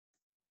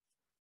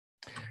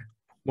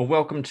Well,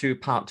 welcome to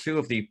part 2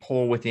 of the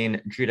Paul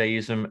Within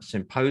Judaism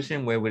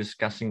Symposium, where we're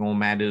discussing all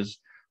matters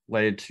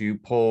related to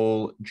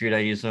Paul,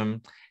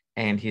 Judaism,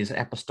 and his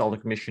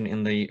apostolic mission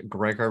in the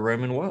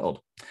Greco-Roman world.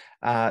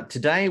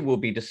 Today, we'll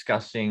be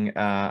discussing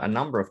a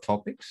number of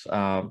topics.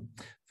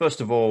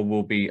 First of all,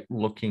 we'll be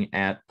looking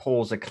at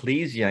Paul's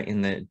Ekklēsia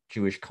in the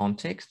Jewish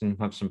context, and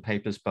we'll have some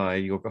papers by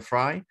Jörg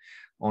Frey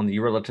on the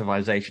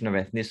relativization of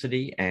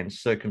ethnicity and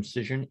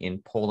circumcision in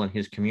Paul and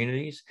his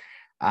communities.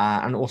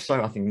 And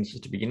also, I think this is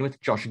to begin with,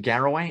 Josh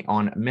Garroway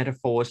on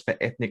metaphors for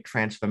ethnic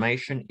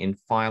transformation in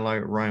Philo,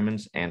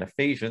 Romans, and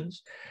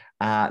Ephesians.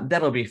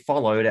 That'll be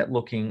followed at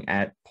looking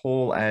at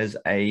Paul as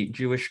a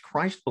Jewish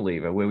Christ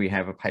believer, where we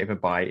have a paper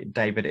by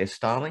David S.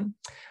 Starling.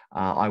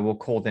 I will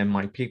call them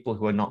my people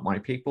who are not my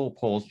people,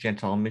 Paul's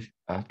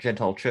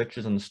Gentile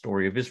Churches and the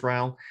Story of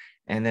Israel.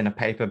 And then a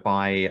paper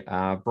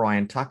by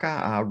Brian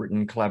Tucker,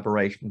 written in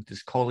collaboration with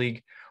his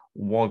colleague,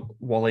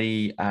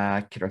 Wally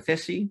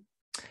Kirafesi.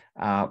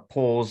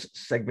 Paul's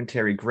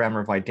Segmentary Grammar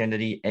of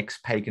Identity,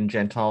 Ex-Pagan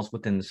Gentiles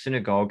within the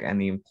Synagogue, and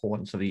the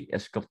importance of the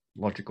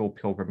Eschatological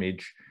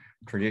pilgrimage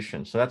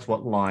tradition. So that's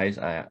what lies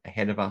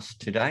ahead of us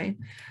today.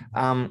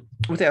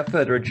 Without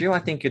further ado, I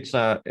think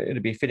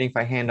it'd be fitting if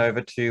I hand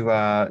over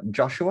to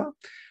Joshua.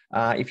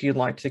 If you'd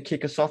like to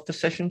kick us off for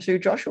session 2,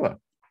 Joshua.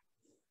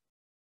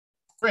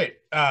 Great,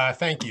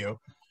 thank you.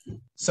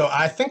 So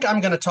I think I'm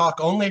going to talk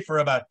only for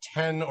about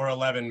 10 or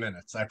 11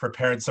 minutes. I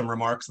prepared some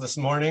remarks this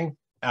morning.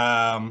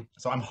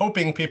 So I'm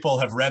hoping people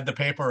have read the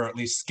paper or at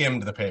least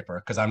skimmed the paper,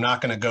 because I'm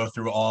not going to go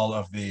through all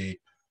of the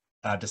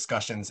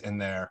discussions in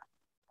there.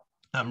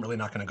 I'm really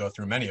not going to go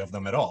through many of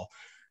them at all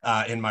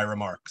in my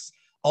remarks.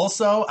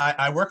 Also,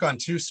 I work on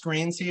 2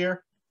 screens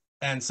here,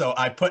 and so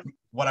I put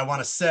what I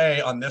want to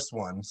say on this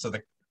one,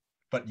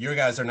 but you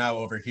guys are now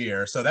over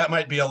here. So that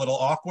might be a little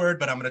awkward,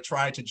 but I'm going to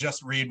try to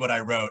just read what I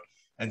wrote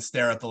and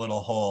stare at the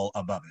little hole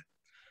above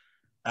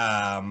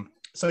it.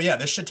 So yeah,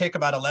 this should take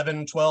about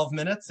 11, 12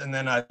 minutes, and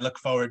then I look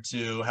forward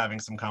to having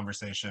some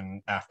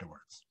conversation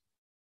afterwards.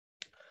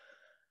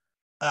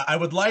 I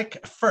would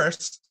like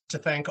first to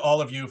thank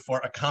all of you for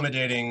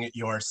accommodating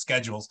your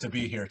schedules to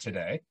be here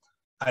today.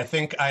 I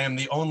think I am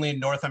the only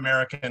North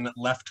American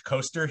left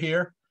coaster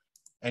here,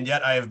 and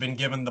yet I have been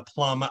given the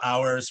plum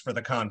hours for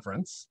the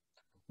conference,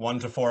 1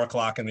 to 4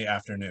 o'clock in the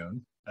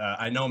afternoon.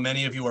 I know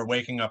many of you are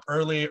waking up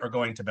early or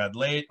going to bed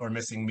late or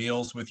missing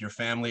meals with your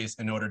families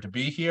in order to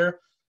be here,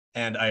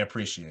 and I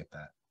appreciate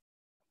that.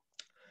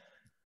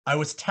 I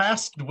was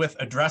tasked with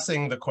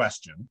addressing the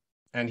question,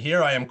 and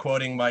here I am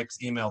quoting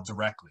Mike's email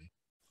directly.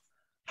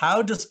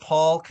 How does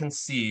Paul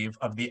conceive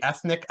of the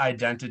ethnic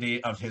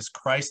identity of his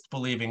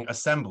Christ-believing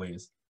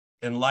assemblies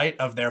in light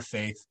of their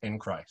faith in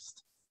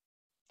Christ?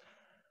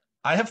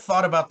 I have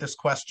thought about this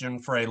question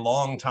for a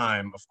long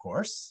time, of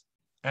course,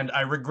 and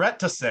I regret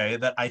to say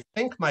that I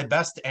think my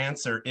best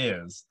answer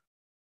is,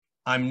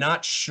 I'm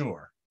not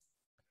sure.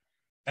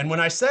 And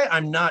when I say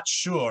I'm not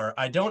sure,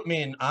 I don't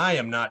mean I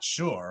am not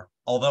sure,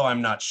 although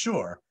I'm not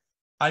sure.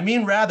 I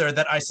mean rather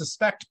that I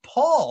suspect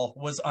Paul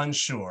was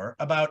unsure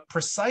about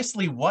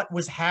precisely what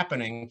was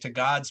happening to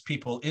God's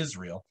people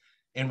Israel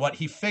in what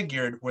he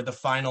figured were the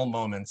final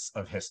moments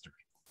of history.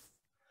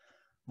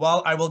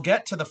 While I will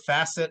get to the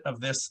facet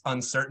of this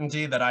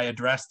uncertainty that I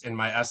addressed in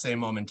my essay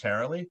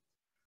momentarily,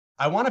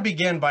 I want to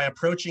begin by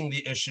approaching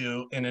the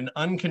issue in an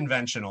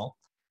unconventional,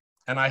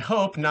 and I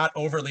hope not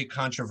overly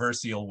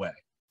controversial way.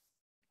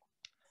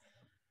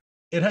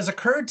 It has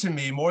occurred to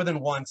me more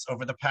than once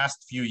over the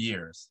past few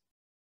years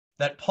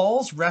that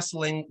Paul's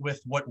wrestling with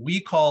what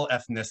we call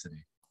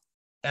ethnicity,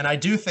 and I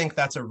do think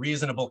that's a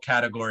reasonable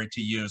category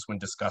to use when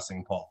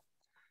discussing Paul.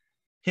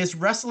 His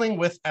wrestling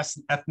with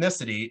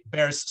ethnicity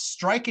bears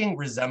striking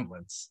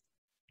resemblance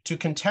to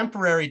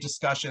contemporary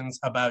discussions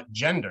about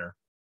gender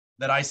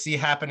that I see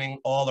happening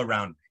all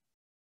around me.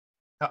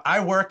 Now, I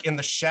work in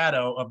the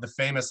shadow of the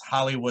famous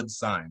Hollywood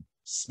sign,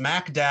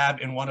 smack dab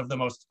in one of the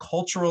most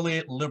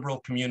culturally liberal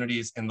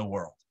communities in the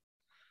world,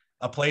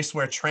 a place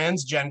where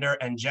transgender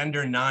and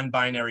gender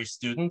non-binary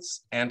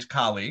students and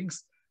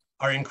colleagues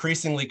are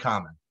increasingly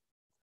common.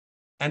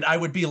 And I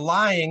would be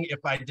lying if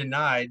I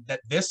denied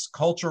that this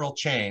cultural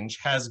change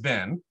has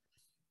been,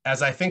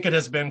 as I think it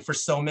has been for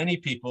so many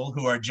people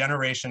who are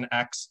Generation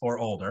X or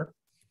older,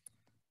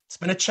 it's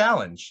been a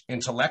challenge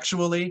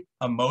intellectually,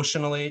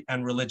 emotionally,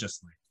 and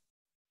religiously.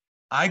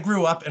 I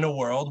grew up in a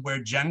world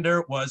where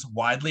gender was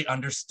widely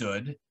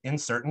understood in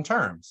certain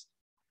terms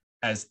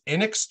as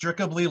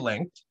inextricably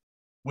linked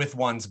with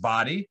one's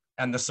body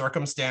and the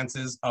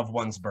circumstances of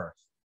one's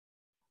birth.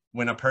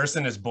 When a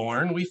person is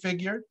born, we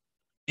figured,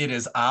 it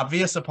is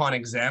obvious upon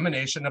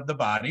examination of the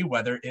body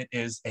whether it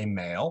is a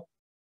male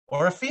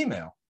or a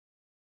female.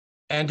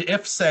 And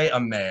if, say, a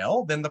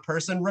male, then the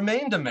person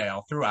remained a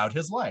male throughout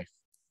his life.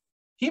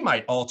 He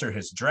might alter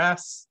his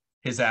dress,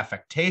 his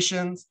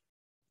affectations,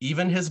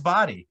 even his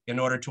body in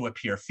order to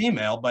appear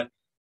female, but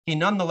he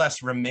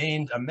nonetheless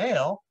remained a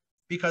male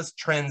because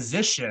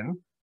transition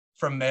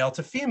from male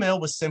to female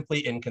was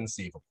simply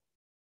inconceivable.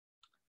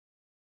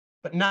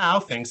 But now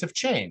things have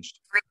changed.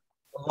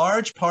 a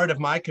large part of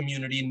my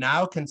community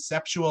now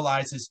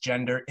conceptualizes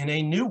gender in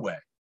a new way,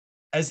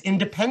 as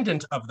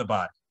independent of the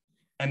body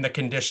and the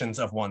conditions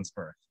of one's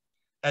birth,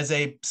 as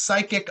a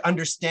psychic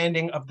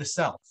understanding of the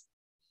self.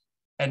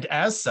 And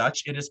as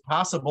such, it is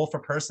possible for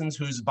persons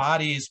whose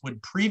bodies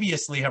would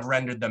previously have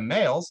rendered them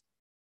males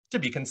to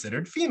be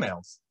considered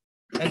females,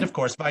 and of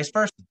course, vice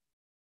versa.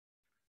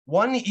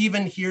 One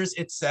even hears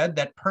it said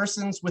that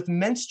persons with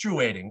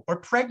menstruating or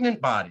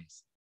pregnant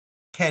bodies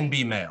can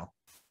be male,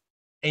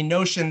 a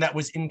notion that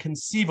was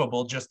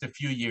inconceivable just a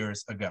few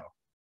years ago.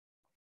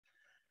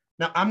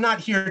 Now, I'm not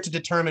here to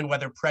determine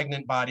whether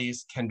pregnant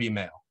bodies can be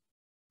male.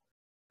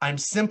 I'm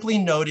simply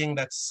noting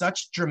that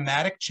such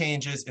dramatic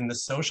changes in the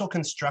social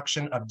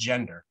construction of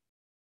gender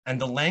and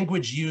the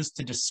language used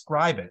to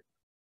describe it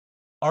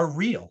are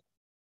real.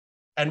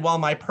 And while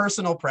my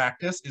personal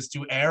practice is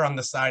to err on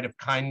the side of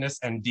kindness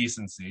and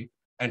decency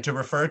and to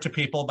refer to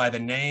people by the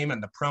name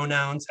and the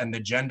pronouns and the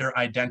gender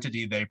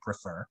identity they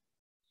prefer,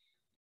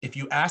 if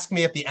you ask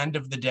me at the end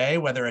of the day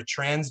whether a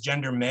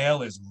transgender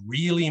male is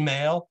really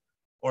male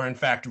or in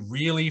fact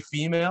really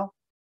female,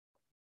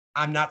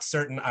 I'm not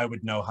certain I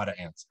would know how to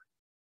answer.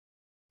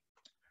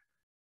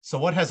 So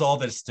what has all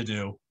this to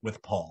do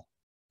with Paul?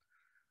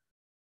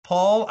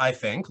 Paul, I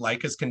think,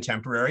 like his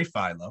contemporary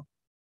Philo,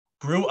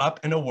 grew up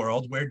in a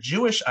world where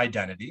Jewish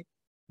identity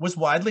was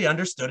widely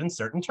understood in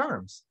certain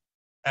terms,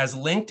 as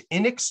linked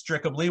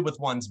inextricably with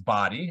one's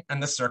body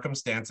and the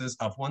circumstances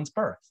of one's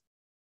birth.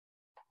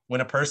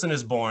 When a person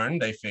is born,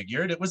 they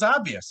figured it was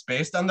obvious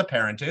based on the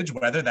parentage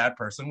whether that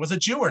person was a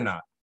Jew or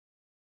not.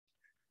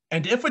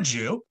 And if a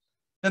Jew,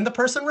 then the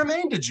person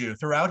remained a Jew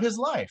throughout his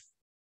life.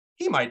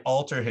 He might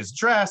alter his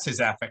dress,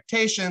 his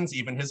affectations,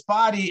 even his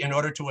body in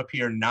order to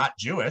appear not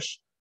Jewish,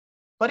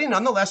 but he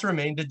nonetheless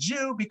remained a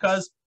Jew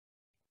because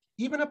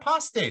even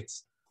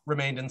apostates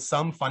remained in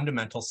some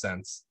fundamental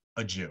sense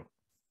a Jew.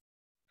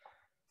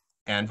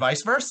 And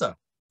vice versa.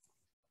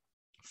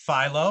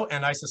 Philo,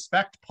 and I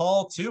suspect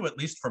Paul too, at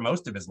least for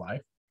most of his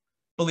life,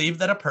 believed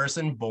that a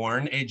person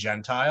born a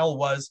Gentile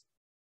was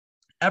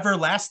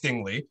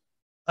everlastingly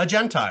a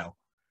Gentile.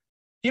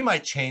 He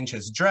might change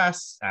his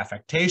dress,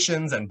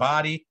 affectations, and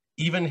body,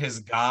 even his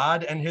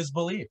God and his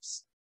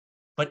beliefs.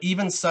 But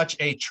even such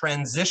a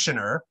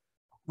transitioner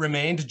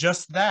remained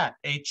just that,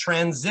 a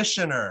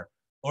transitioner,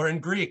 or in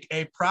Greek,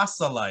 a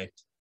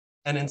proselyte,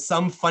 and in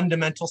some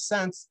fundamental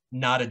sense,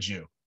 not a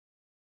Jew.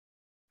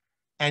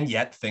 And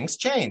yet things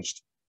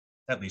changed,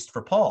 at least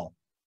for Paul.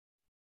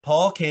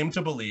 Paul came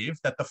to believe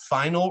that the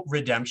final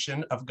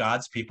redemption of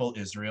God's people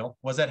Israel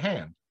was at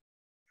hand.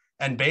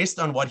 And based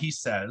on what he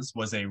says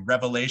was a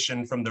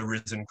revelation from the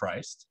risen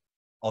Christ,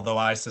 although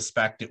I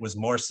suspect it was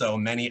more so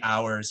many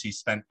hours he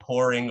spent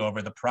poring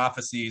over the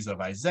prophecies of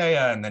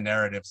Isaiah and the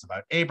narratives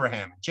about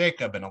Abraham and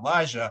Jacob and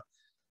Elijah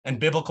and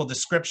biblical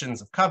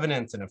descriptions of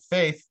covenants and of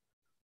faith,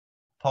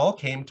 Paul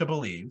came to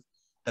believe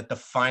that the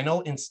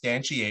final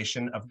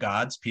instantiation of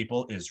God's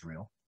people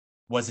Israel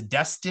was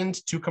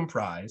destined to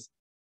comprise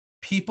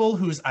people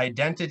whose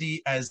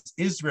identity as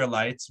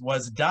Israelites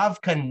was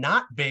davka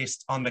not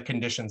based on the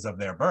conditions of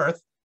their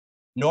birth,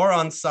 nor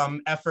on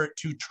some effort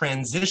to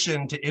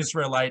transition to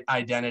Israelite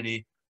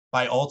identity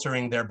by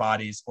altering their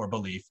bodies or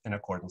belief in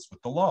accordance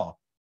with the law.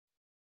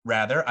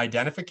 Rather,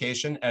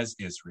 identification as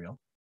Israel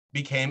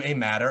became a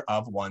matter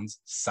of one's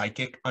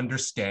psychic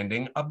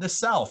understanding of the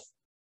self,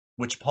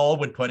 which Paul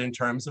would put in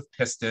terms of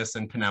pistis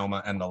and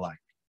pneuma and the like.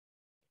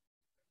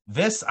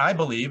 This, I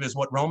believe, is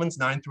what Romans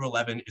 9 through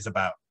 11 is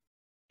about.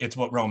 It's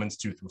what Romans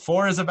 2 through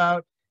 4 is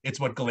about. It's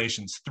what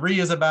Galatians 3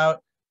 is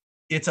about.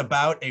 It's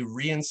about a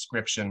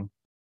reinscription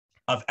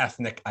of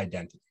ethnic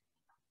identity.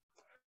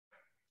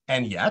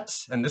 And yet,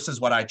 and this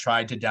is what I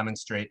tried to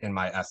demonstrate in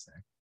my essay,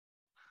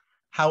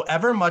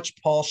 however much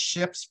Paul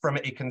shifts from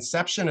a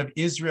conception of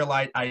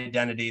Israelite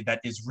identity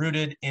that is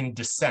rooted in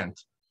descent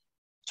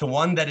to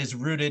one that is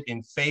rooted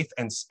in faith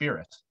and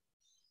spirit,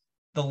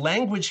 the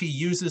language he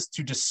uses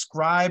to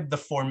describe the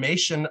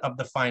formation of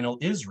the final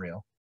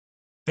Israel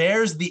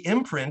bears the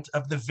imprint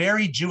of the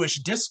very Jewish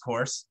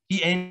discourse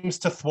he aims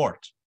to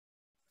thwart.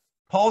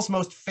 Paul's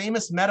most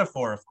famous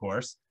metaphor, of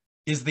course,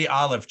 is the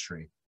olive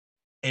tree,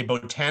 a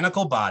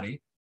botanical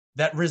body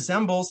that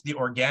resembles the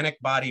organic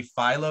body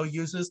Philo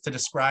uses to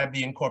describe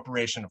the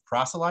incorporation of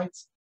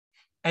proselytes,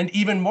 and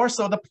even more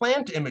so the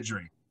plant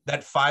imagery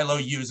that Philo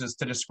uses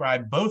to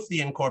describe both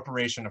the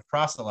incorporation of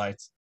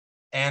proselytes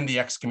and the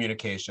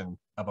excommunication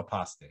of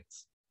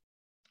apostates.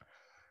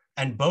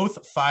 And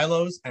both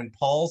Philo's and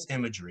Paul's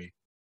imagery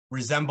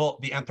resemble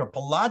the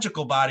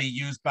anthropological body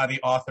used by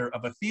the author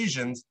of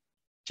Ephesians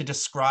to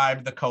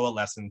describe the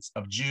coalescence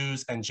of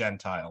Jews and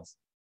Gentiles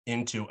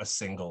into a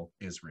single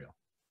Israel.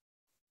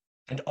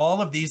 And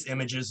all of these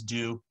images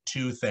do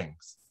two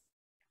things.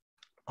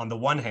 On the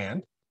one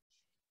hand,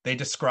 they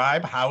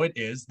describe how it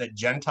is that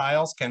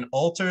Gentiles can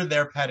alter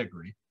their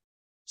pedigree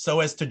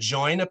so as to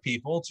join a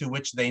people to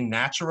which they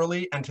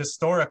naturally and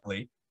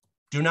historically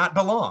do not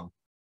belong,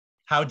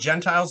 how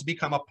Gentiles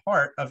become a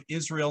part of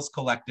Israel's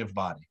collective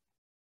body.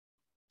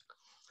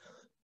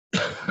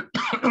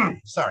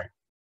 Sorry.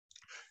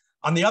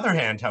 On the other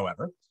hand,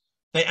 however,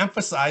 they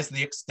emphasize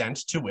the extent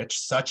to which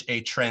such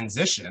a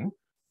transition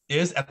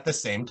is at the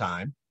same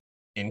time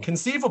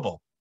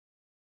inconceivable.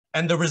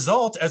 And the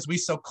result, as we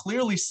so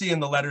clearly see in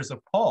the letters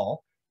of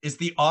Paul, is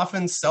the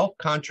often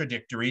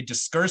self-contradictory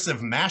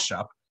discursive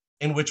mashup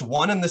in which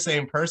one and the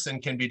same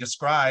person can be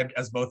described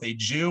as both a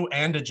Jew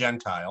and a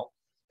Gentile,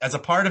 as a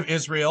part of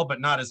Israel,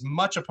 but not as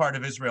much a part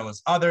of Israel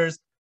as others,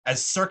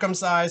 as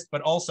circumcised,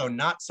 but also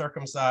not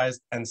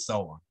circumcised, and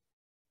so on.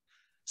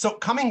 So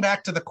coming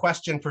back to the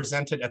question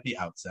presented at the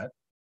outset,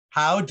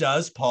 how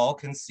does Paul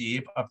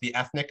conceive of the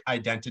ethnic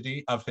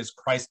identity of his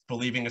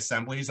Christ-believing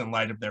assemblies in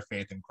light of their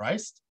faith in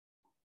Christ?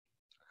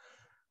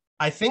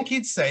 I think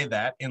he'd say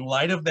that in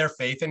light of their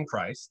faith in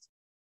Christ,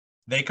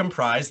 they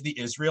comprise the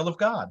Israel of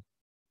God.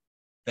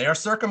 They are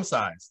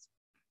circumcised,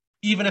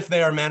 even if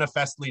they are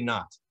manifestly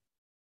not.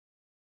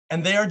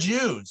 And they are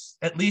Jews,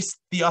 at least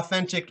the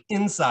authentic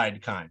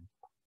inside kind.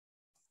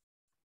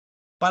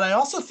 But I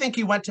also think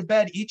he went to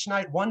bed each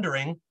night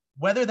wondering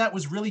whether that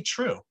was really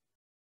true.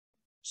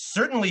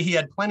 Certainly he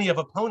had plenty of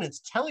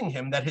opponents telling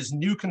him that his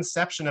new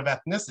conception of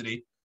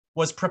ethnicity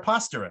was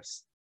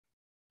preposterous.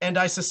 And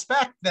I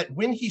suspect that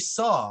when he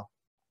saw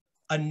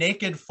a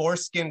naked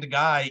foreskinned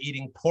guy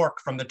eating pork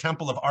from the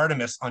temple of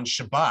Artemis on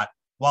Shabbat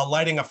while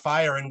lighting a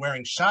fire and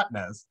wearing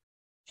shatnez,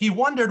 he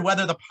wondered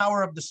whether the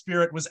power of the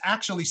Spirit was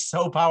actually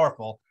so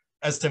powerful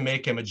as to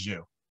make him a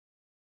Jew.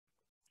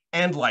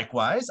 And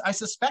likewise, I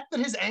suspect that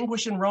his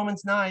anguish in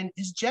Romans 9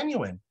 is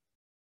genuine.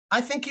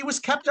 I think he was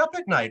kept up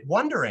at night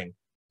wondering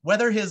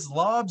whether his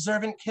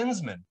law-observant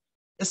kinsmen,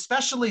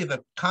 especially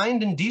the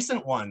kind and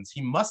decent ones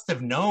he must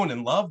have known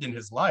and loved in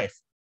his life,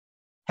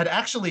 had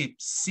actually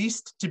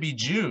ceased to be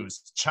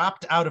Jews,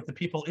 chopped out of the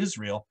people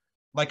Israel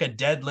like a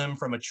dead limb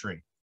from a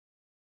tree.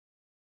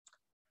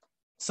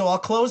 So I'll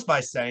close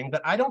by saying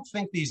that I don't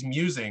think these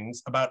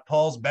musings about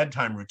Paul's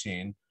bedtime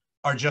routine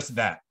are just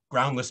that,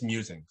 groundless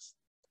musings.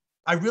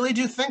 I really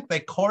do think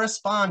they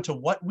correspond to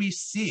what we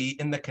see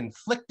in the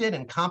conflicted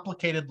and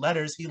complicated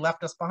letters he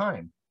left us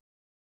behind,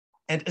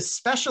 and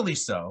especially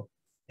so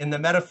in the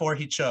metaphor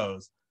he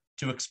chose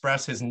to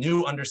express his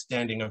new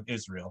understanding of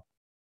Israel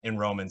in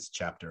Romans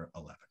chapter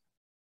 11.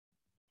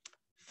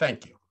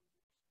 Thank you.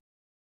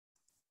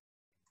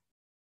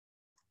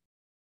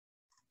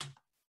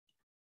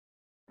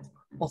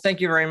 Well,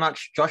 thank you very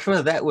much,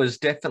 Joshua. That was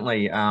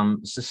definitely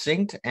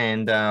succinct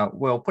and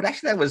well put.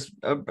 Actually, that was,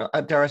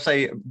 dare I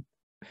say,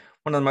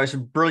 one of the most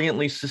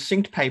brilliantly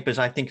succinct papers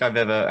I think I've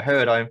ever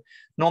heard.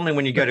 Normally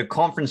when you go to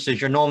conferences,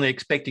 you're normally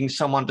expecting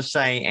someone to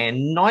say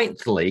 "and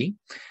ninthly,"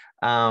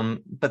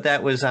 but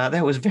that was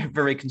very,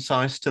 very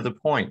concise to the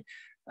point,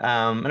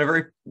 and a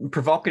very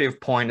provocative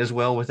point as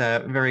well, with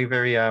a very,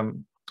 very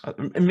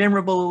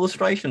memorable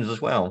illustrations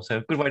as well.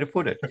 So good way to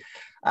put it.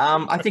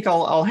 I think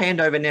I'll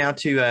hand over now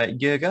to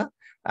Jörg,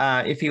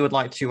 if he would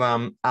like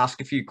to ask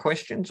a few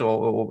questions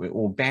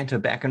or banter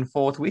back and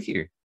forth with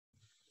you.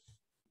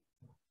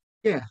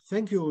 Yeah,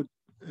 thank you,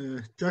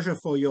 Joshua,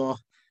 for your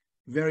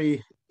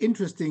very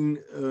interesting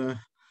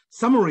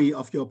summary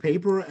of your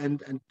paper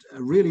and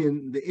really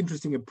the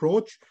interesting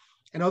approach,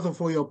 and also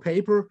for your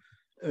paper.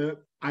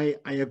 I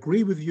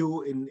agree with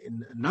you in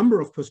a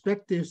number of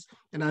perspectives,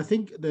 and I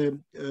think the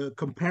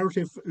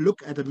comparative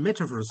look at the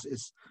metaphors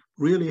is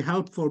really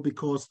helpful,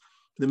 because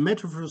the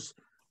metaphors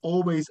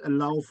always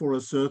allow for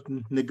a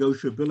certain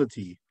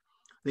negotiability.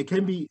 They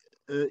can be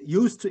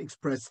used to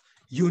express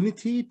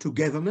unity,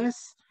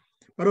 togetherness,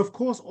 but of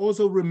course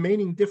also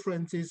remaining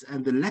differences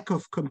and the lack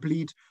of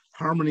complete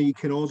harmony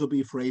can also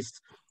be phrased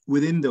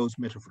within those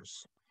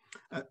metaphors.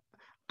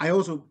 I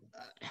also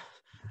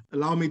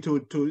allow me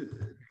to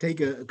take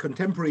a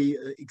contemporary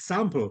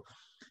example.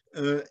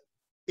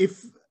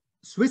 If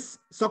Swiss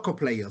soccer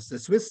players, the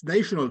Swiss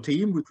national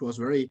team, which was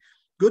very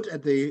good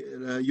at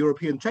the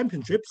European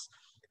Championships,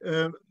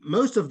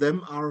 most of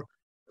them are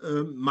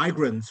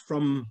migrants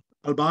from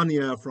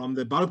Albania, from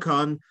the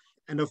Balkan,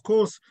 and of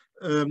course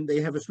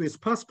they have a Swiss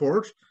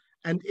passport.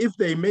 And if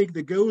they make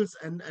the goals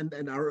and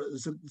are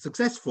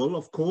successful,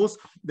 of course,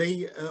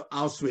 they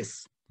are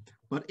Swiss.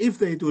 But if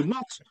they do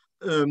not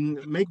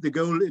make the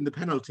goal in the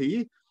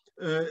penalty,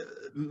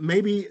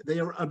 maybe they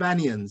are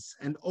Albanians.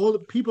 And all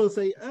the people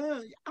say,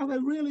 are they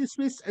really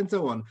Swiss? And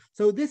so on.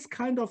 So this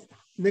kind of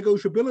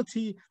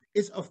negotiability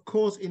is, of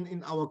course,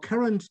 in our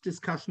current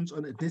discussions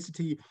on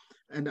ethnicity.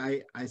 And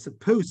I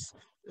suppose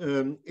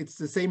it's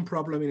the same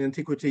problem in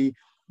antiquity,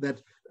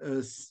 that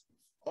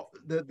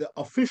the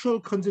official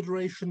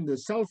consideration, the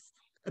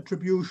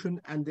self-attribution,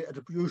 and the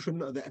attribution,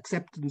 the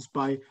acceptance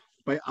by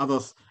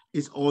others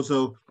is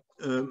also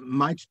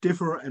might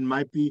differ and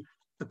might be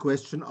a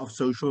question of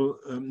social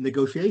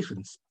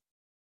negotiations.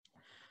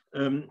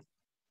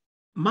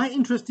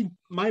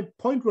 My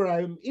point where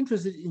I'm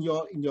interested in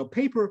your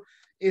paper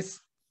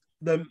is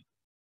the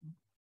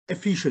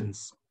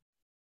Ephesians,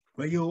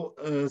 where you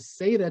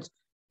say that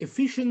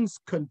Ephesians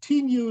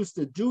continues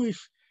the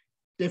Jewish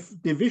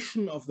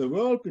division of the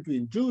world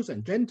between Jews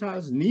and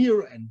Gentiles,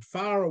 near and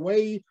far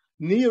away.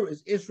 Near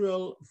is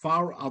Israel,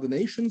 far are the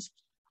nations.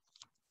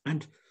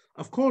 And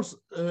of course,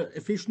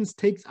 Ephesians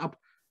takes up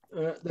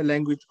the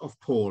language of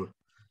Paul.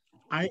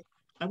 I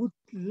would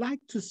like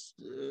to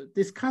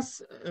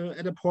discuss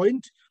at a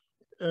point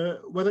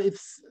whether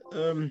it's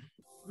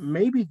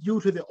maybe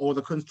due to the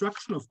author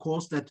construction, of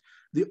course, that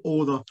the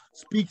author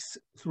speaks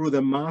through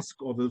the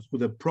mask or through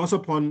the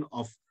prosopon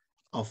of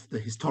the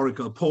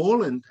historical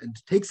Paul and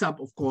takes up,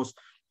 of course,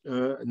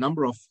 a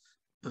number of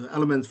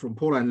elements from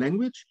Pauline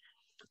language.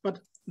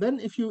 But then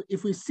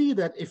if we see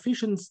that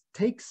Ephesians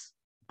takes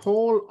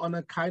Paul on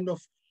a kind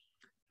of,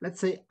 let's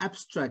say,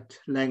 abstract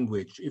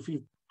language, if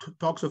he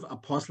talks of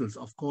apostles,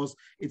 of course,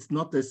 it's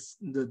not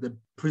the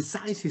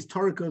precise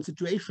historical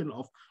situation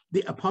of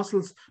the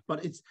apostles,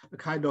 but it's a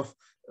kind of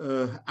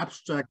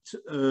abstract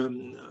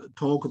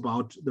talk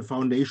about the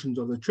foundations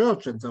of the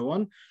church and so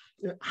on.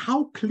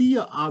 How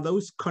clear are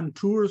those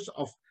contours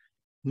of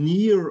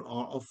near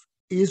or of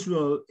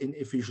Israel in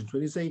Ephesians?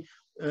 When you say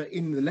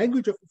in the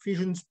language of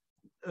Ephesians,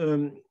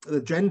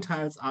 the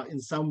Gentiles are in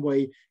some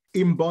way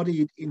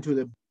embodied into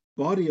the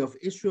body of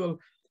Israel,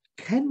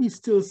 can we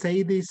still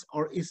say this,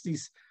 or is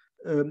this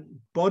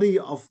body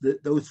of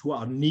those who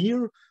are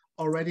near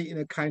already in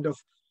a kind of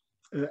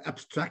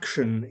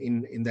abstraction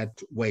in that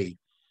way?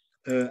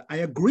 I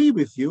agree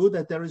with you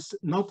that there is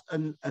not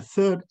a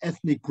third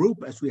ethnic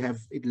group as we have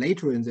it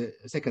later in the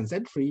 2nd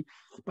century,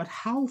 but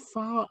how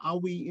far are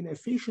we in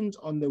Ephesians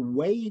on the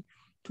way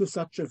to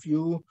such a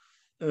view?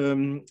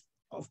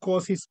 Of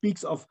course, he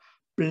speaks of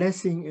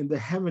blessing in the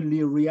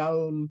heavenly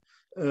realm.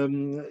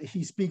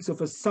 He speaks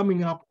of a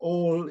summing up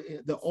all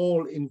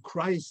in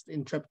Christ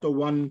in chapter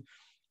 1.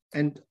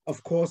 And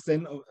of course,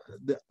 then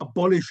the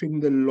abolishing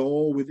the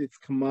law with its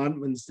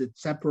commandments that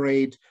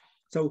separate.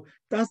 So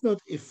does not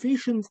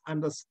Ephesians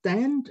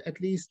understand, at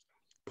least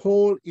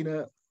Paul, in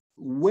a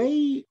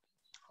way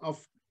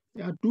of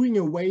doing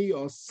away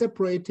or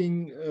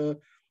separating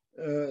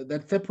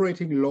that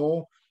separating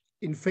law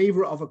in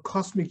favor of a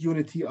cosmic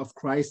unity of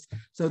Christ,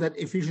 so that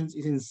Ephesians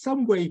is in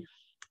some way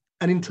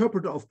an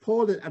interpreter of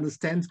Paul that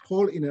understands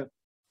Paul in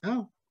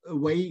a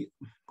way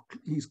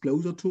he's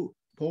closer to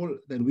Paul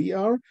than we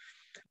are,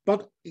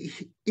 but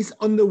is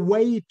on the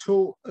way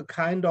to a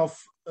kind of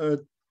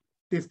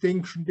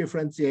distinction,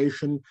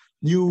 differentiation,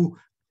 new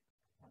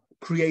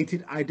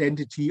created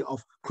identity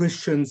of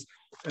Christians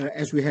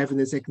as we have in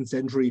the 2nd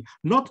century.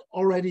 Not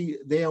already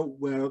there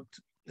where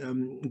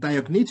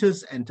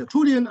Diognetus and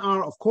Tertullian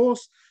are, of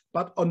course,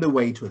 but on the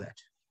way to that.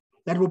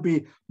 That would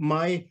be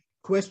my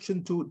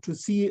question to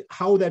see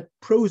how that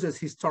process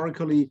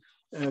historically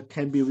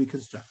can be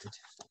reconstructed.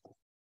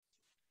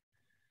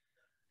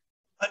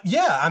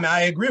 Yeah, I mean,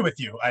 I agree with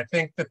you. I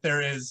think that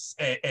there is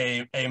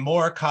a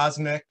more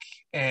cosmic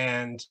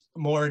and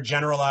more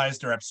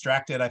generalized or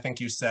abstracted, I think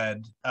you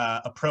said,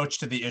 approach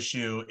to the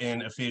issue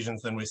in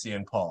Ephesians than we see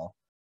in Paul.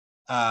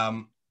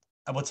 I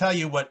will tell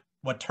you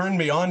what turned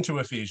me on to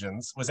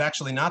Ephesians was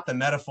actually not the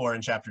metaphor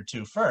in chapter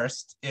 2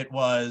 first. It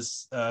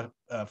was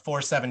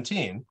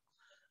 4:17,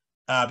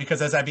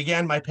 because as I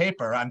began my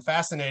paper, I'm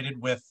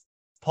fascinated with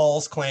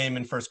Paul's claim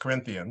in 1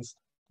 Corinthians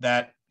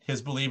that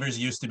his believers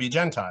used to be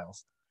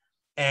Gentiles.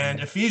 And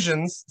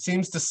Ephesians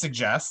seems to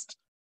suggest,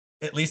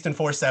 at least in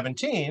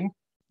 4:17,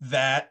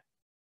 that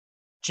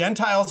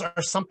Gentiles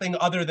are something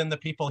other than the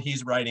people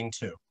he's writing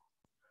to.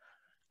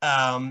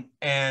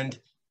 And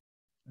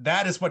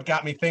that is what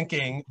got me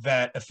thinking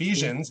that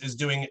Ephesians is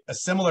doing a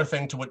similar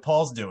thing to what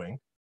Paul's doing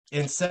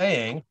in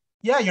saying,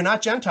 yeah, you're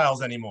not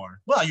Gentiles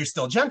anymore. Well, you're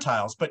still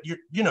Gentiles, but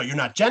you're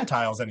not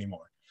Gentiles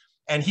anymore.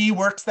 And he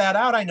works that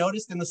out, I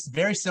noticed, in this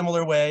very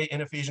similar way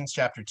in Ephesians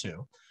chapter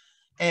 2.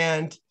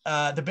 And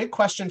the big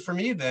question for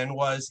me then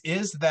was,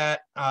 is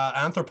that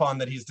anthropon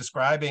that he's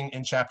describing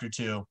in chapter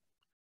 2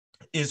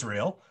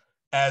 Israel,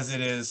 as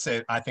it is,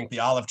 say, I think the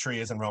olive tree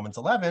is in Romans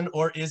 11,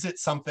 or is it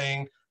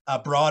something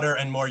broader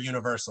and more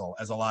universal,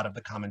 as a lot of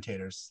the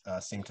commentators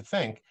seem to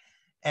think?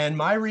 And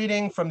my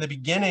reading from the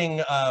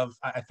beginning of,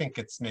 I think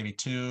it's maybe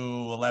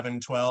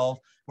 2:11-12,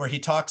 where he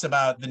talks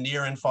about the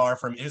near and far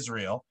from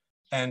Israel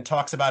and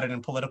talks about it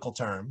in political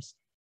terms,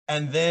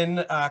 and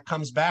then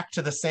comes back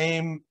to the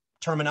same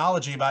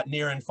terminology about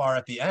near and far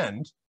at the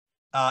end,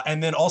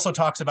 and then also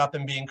talks about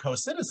them being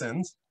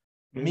co-citizens,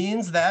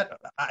 means that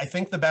I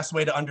think the best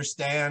way to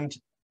understand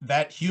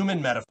that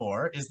human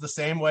metaphor is the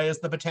same way as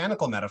the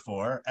botanical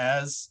metaphor,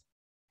 as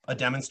a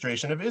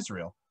demonstration of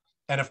Israel.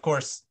 And of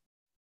course,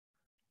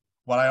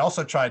 what I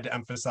also tried to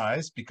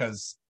emphasize,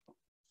 because,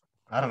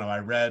 I don't know, I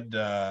read,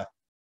 was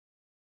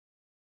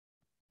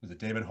it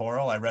David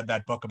Horrell? I read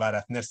that book about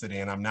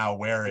ethnicity, and I'm now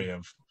wary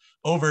of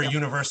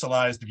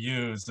over-universalized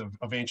views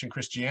of ancient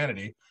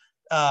Christianity,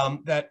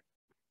 that,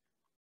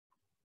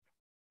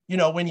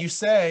 when you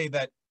say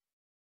that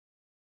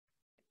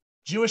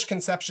Jewish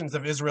conceptions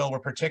of Israel were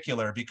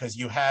particular because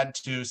you had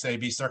to, say,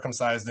 be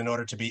circumcised in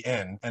order to be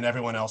in, and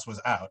everyone else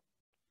was out,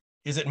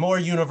 is it more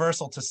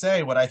universal to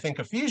say what I think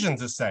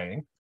Ephesians is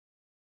saying?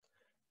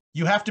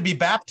 You have to be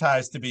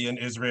baptized to be in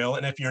Israel,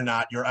 and if you're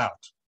not, you're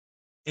out.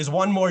 Is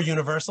one more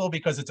universal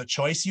because it's a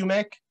choice you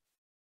make?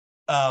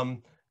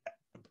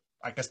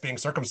 I guess being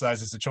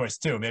circumcised is a choice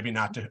too, maybe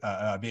not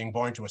to, being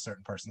born to a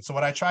certain person. So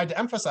what I tried to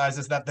emphasize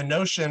is that the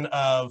notion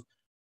of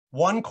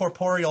one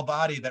corporeal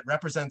body that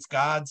represents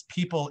God's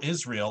people,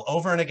 Israel,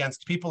 over and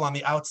against people on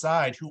the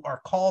outside who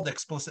are called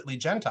explicitly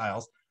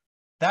Gentiles,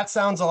 that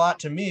sounds a lot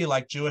to me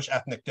like Jewish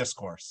ethnic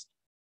discourse.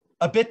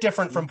 A bit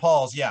different from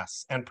Paul's,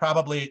 yes, and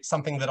probably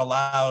something that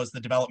allows the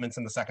developments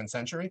in the 2nd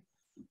century,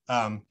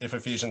 if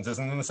Ephesians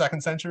isn't in the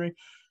 2nd century.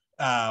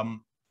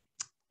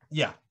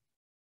 Yeah.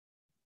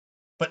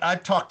 But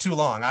I've talked too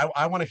long.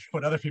 I want to hear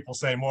what other people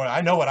say more.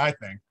 I know what I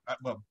think.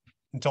 Well,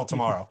 until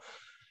tomorrow.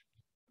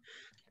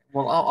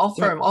 Well,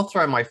 I'll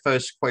throw my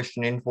first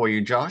question in for you,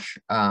 Josh,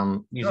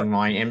 using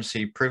my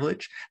MC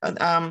privilege.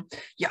 Yeah,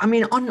 I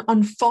mean,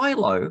 on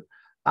Philo,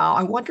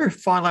 I wonder if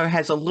Philo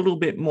has a little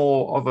bit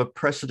more of a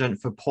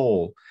precedent for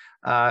Paul,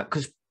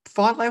 because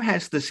Philo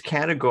has this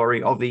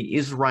category of the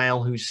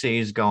Israel who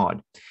sees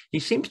God. He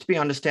seems to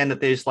understand that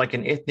there's like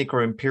an ethnic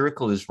or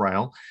empirical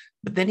Israel,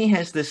 but then he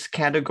has this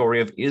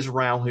category of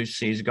Israel who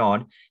sees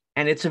God,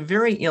 and it's a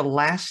very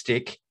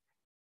elastic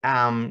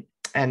and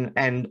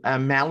a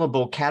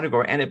malleable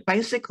category, and it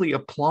basically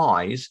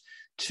applies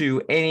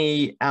to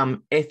any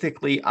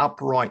ethically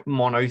upright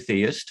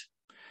monotheist.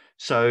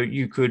 So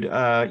you could,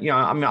 I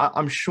mean,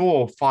 I'm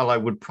sure Philo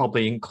would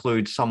probably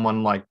include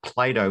someone like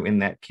Plato in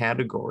that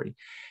category.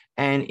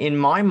 And in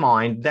my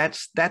mind,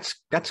 that's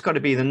got to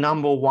be the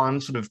number one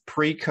sort of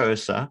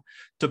precursor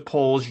to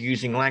Paul's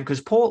using land,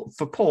 because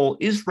for Paul,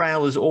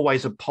 Israel is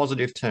always a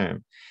positive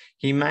term.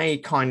 He may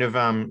kind of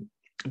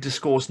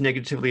discourse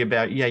negatively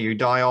about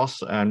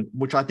Judaism, and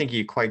which I think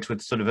he equates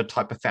with sort of a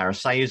type of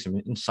Pharisaism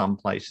in some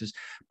places,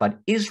 but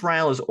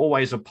Israel is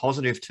always a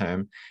positive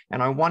term.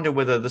 And I wonder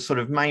whether the sort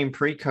of main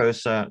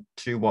precursor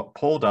to what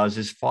Paul does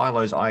is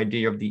Philo's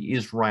idea of the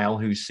Israel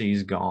who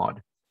sees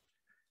God.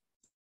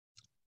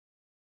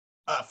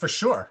 For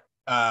sure.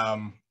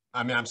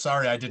 I mean, I'm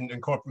sorry I didn't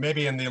incorporate,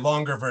 maybe in the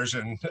longer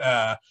version,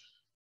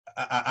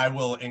 I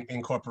will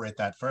incorporate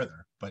that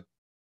further, but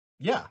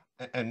yeah.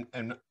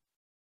 And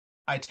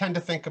I tend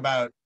to think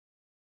about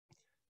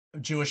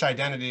Jewish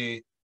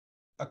identity,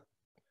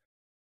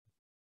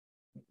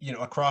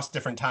 across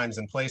different times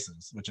and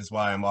places, which is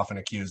why I'm often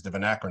accused of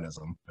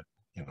anachronism. But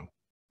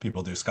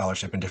people do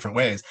scholarship in different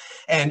ways,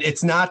 and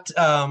it's not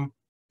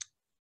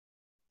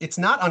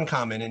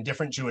uncommon in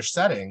different Jewish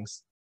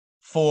settings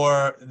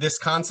for this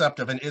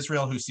concept of an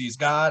Israel who sees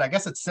God. I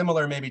guess it's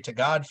similar maybe to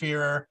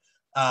God-fearer.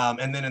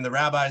 And then in the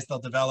rabbis, they'll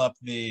develop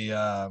the,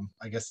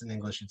 I guess in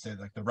English you'd say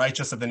like the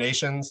righteous of the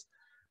nations.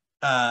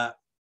 But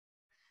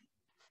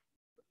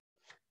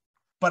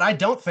I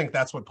don't think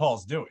that's what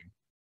Paul's doing.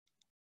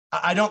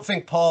 I don't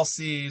think Paul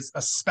sees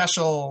a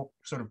special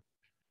sort of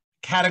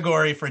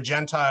category for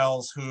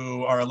Gentiles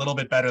who are a little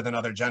bit better than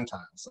other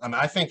Gentiles. I mean,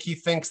 I think he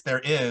thinks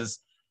there is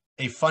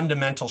a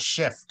fundamental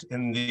shift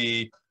in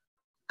the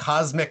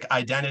cosmic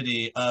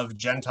identity of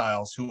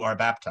Gentiles who are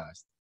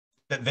baptized,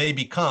 that they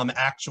become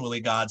actually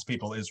God's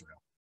people, Israel,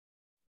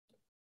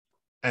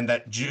 and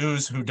that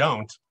Jews who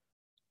don't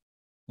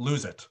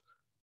lose it.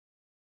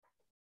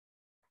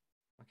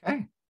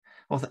 Okay.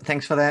 Well,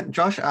 thanks for that,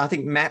 Josh. I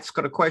think Matt's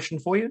got a question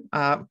for you.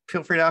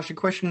 Feel free to ask your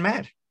question,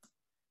 Matt.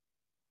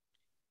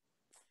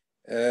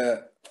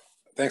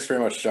 Thanks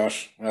very much,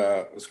 Josh.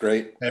 It was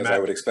great, as Matt. I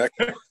would expect.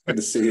 Good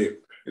to see you.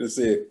 Good to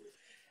see you.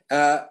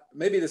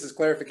 Maybe this is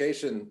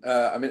clarification.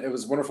 I mean, it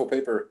was a wonderful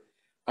paper.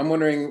 I'm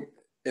wondering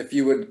if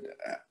you would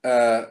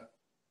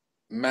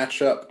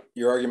match up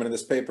your argument in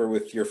this paper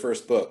with your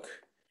first book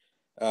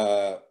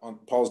on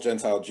Paul's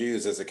Gentile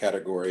Jews as a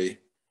category.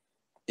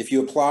 If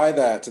you apply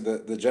that to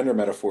the gender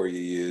metaphor you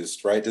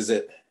used, right, does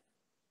it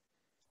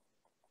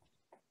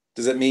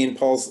mean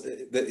Paul's,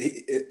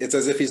 it's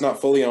as if he's not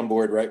fully on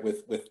board, right,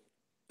 with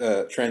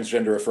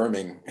transgender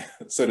affirming,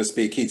 so to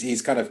speak. He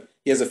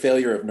has a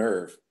failure of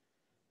nerve.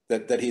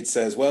 That he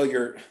says, well,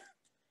 you're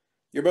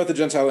both a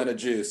Gentile and a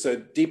Jew. So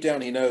deep down,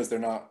 he knows they're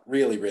not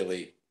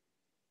really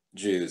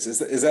Jews.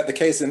 Is that the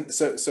case? And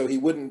so he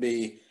wouldn't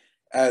be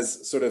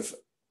as sort of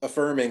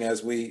affirming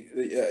as we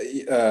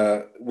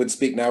would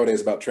speak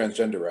nowadays about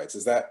transgender rights.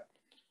 Is that?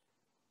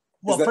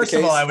 Well, first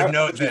of all, I would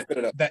note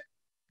that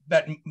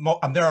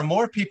there are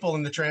more people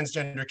in the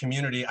transgender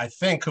community, I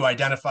think, who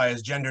identify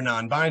as gender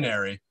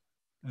non-binary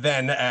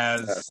than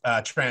as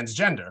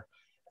transgender.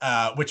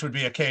 Which would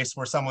be a case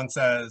where someone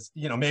says,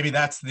 maybe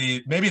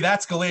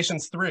that's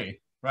Galatians 3,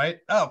 right?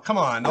 Oh, come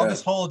on, all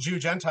this whole Jew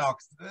Gentile,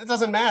 it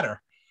doesn't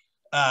matter.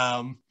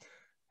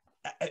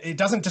 It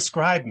doesn't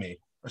describe me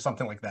or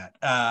something like that.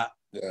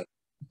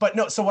 But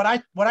no, so what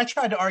I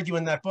tried to argue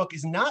in that book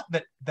is not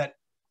that,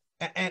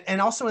 and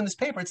also in this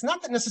paper, it's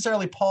not that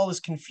necessarily Paul is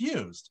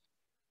confused.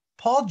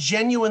 Paul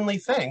genuinely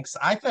thinks,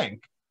 I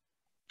think,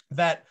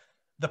 that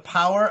the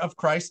power of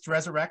Christ's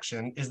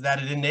resurrection is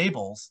that it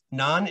enables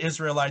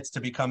non-Israelites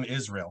to become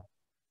Israel.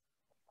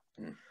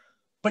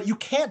 But you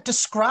can't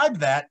describe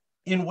that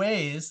in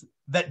ways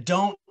that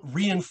don't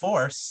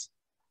reinforce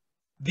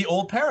the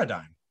old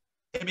paradigm.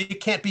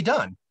 It can't be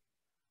done.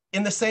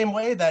 In the same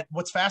way that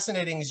what's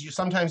fascinating is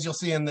sometimes you'll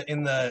see in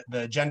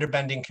the gender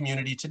bending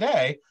community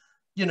today,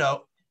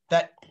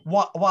 that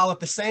while at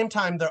the same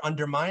time they're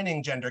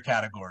undermining gender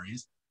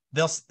categories,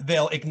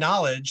 they'll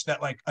acknowledge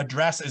that like a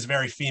dress is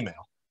very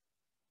female.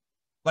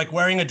 Like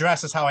wearing a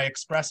dress is how I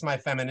express my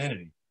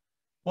femininity.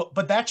 Well,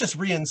 but that just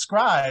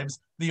reinscribes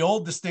the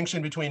old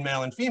distinction between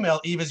male and female,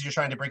 even as you're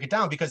trying to break it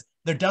down, because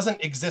there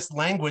doesn't exist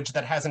language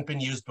that hasn't been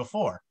used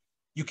before.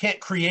 You can't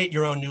create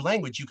your own new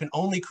language. You can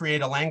only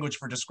create a language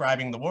for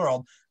describing the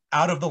world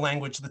out of the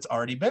language that's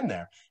already been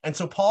there. And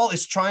so Paul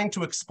is trying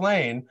to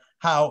explain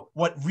how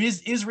what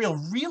Israel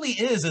really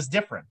is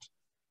different.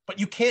 But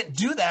you can't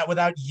do that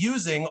without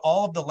using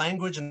all of the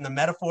language and the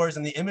metaphors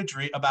and the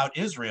imagery about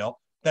Israel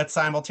that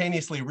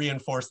simultaneously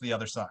reinforce the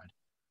other side.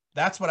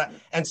 That's what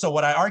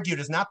what I argued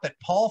is not that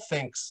Paul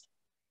thinks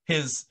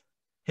his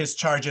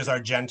charges are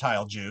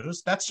Gentile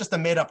Jews. That's just a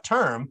made up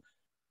term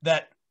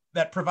that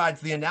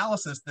provides the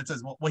analysis that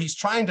says, well, he's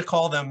trying to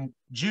call them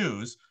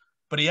Jews,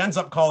 but he ends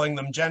up calling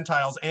them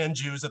Gentiles and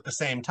Jews at the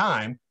same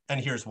time. And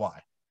here's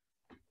why.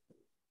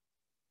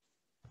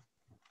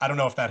 I don't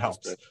know if that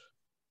helps.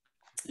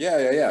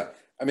 Yeah.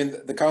 I mean,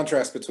 the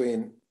contrast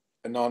between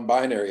a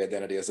non-binary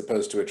identity as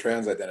opposed to a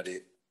trans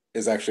identity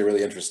is actually a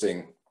really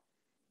interesting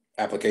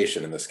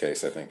application in this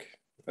case, I think.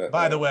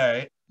 By the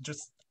way,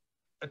 just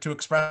to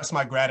express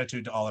my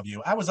gratitude to all of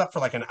you, I was up for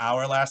like an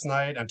hour last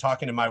night and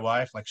talking to my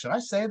wife, like, should I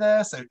say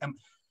this?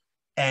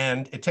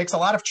 And it takes a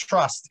lot of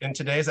trust in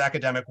today's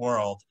academic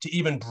world to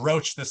even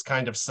broach this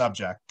kind of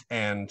subject.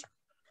 And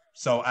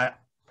so I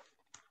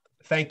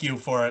thank you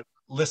for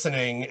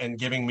listening and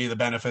giving me the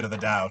benefit of the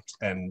doubt.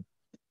 And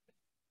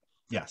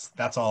yes,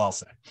 that's all I'll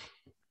say.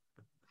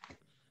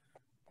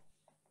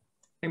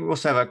 And we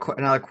also have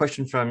another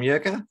question from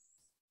Jörg.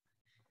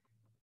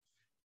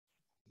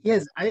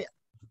 Yes, I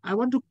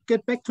want to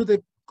get back to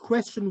the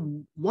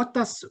question, what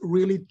does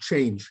really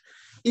change?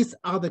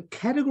 Are the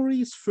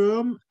categories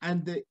firm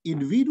and the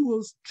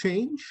individuals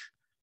change?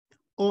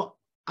 Or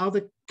are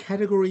the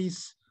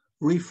categories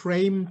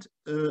reframed,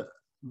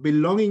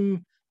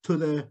 belonging to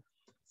the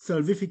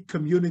salvific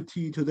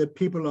community, to the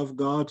people of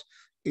God,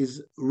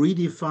 is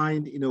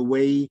redefined in a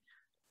way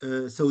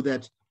so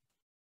that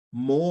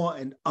more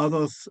and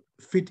others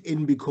fit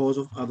in because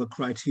of other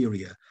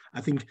criteria? I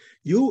think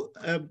you,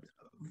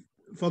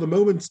 for the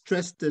moment,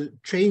 stressed the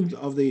change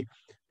of the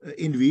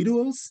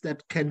individuals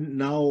that can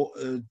now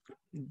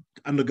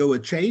undergo a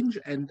change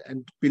and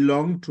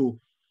belong to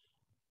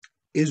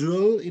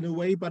Israel in a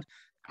way. But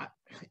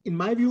in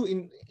my view,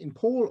 in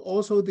Paul,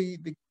 also the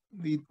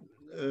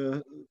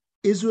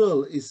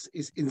Israel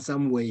is in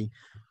some way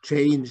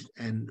changed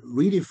and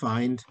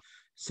redefined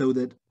so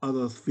that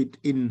others fit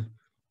in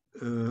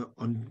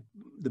on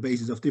the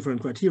basis of different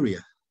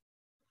criteria.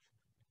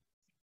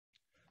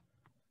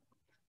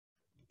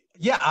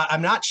 Yeah,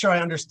 I'm not sure I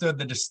understood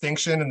the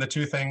distinction in the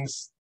two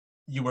things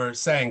you were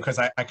saying, because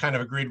I kind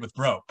of agreed with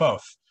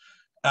both.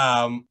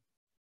 I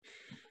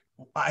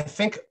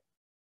think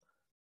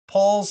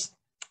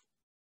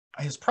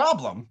his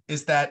problem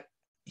is that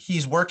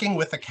he's working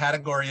with a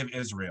category of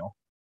Israel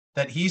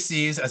that he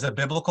sees as a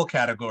biblical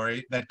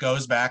category that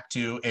goes back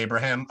to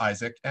Abraham,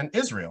 Isaac, and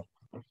Israel.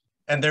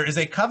 And there is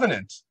a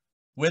covenant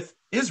with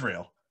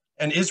Israel.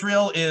 And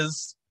Israel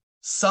is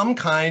some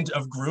kind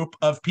of group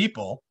of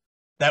people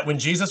that when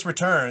Jesus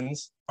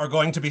returns are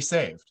going to be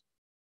saved.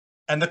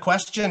 And the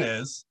question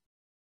is,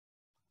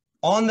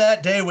 on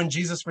that day when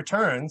Jesus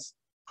returns,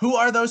 who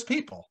are those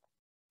people?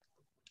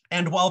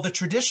 And while the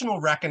traditional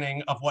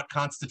reckoning of what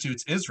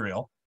constitutes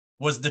Israel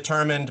was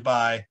determined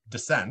by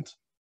descent,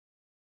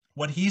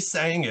 what he's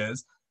saying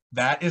is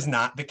that is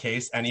not the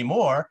case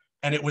anymore.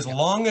 And it was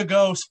long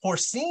ago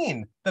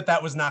foreseen that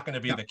that was not going to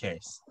be the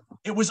case.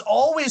 It was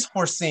always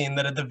foreseen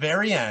that at the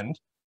very end,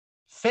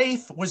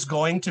 faith was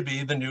going to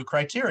be the new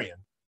criterion.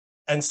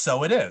 And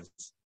so it is.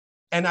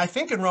 And I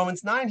think in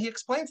Romans 9, he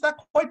explains that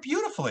quite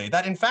beautifully,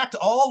 that in fact,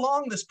 all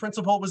along this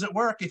principle was at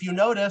work. If you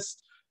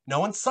noticed, no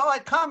one saw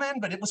it coming,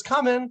 but it was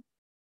coming,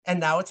 and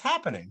now it's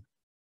happening.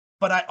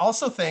 But I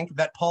also think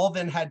that Paul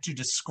then had to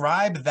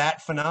describe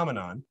that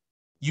phenomenon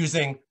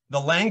using the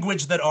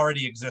language that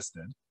already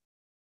existed.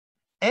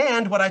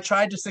 And what I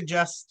tried to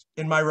suggest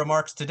in my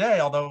remarks today,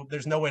 although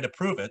there's no way to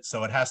prove it,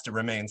 so it has to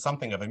remain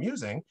something of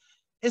amusing,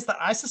 is that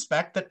I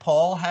suspect that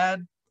Paul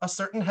had a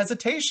certain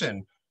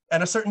hesitation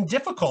and a certain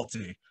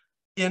difficulty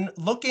in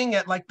looking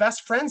at like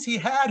best friends he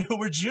had who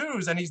were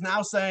Jews, and he's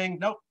now saying,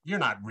 nope, you're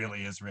not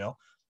really Israel.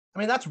 I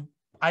mean,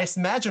 I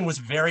imagine was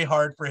very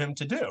hard for him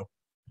to do.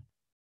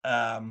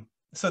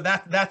 So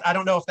that I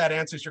don't know if that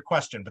answers your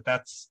question, but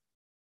that's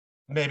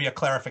maybe a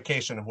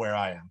clarification of where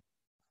I am.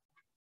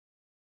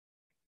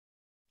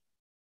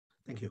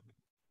 Thank you.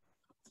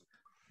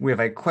 We have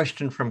a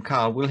question from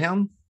Carl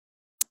Wilhelm.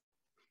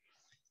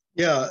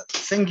 Yeah,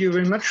 thank you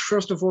very much.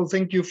 First of all,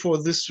 thank you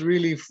for this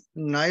really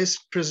nice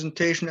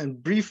presentation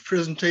and brief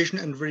presentation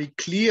and very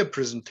clear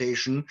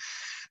presentation.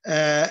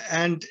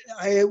 And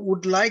I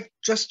would like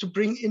just to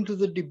bring into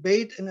the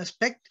debate an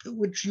aspect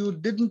which you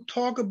didn't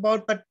talk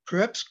about, but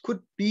perhaps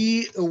could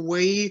be a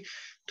way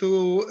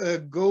to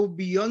go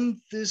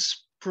beyond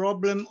this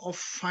problem of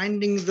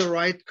finding the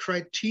right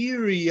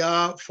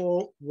criteria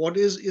for what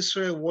is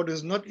Israel, what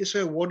is not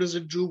Israel, what is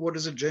a Jew, what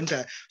is a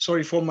Gentile.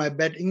 Sorry for my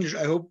bad English.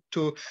 I hope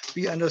to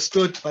be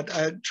understood, but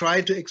I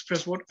try to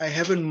express what I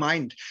have in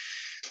mind.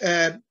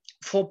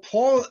 For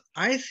Paul,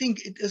 I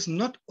think it is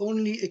not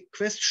only a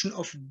question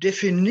of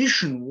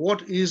definition.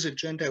 What is a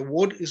Gentile?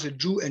 What is a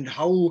Jew? And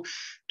how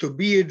to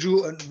be a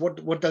Jew? And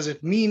what does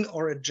it mean,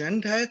 or a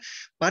Gentile?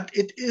 But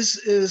it is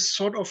a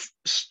sort of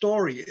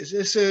story. It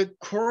is a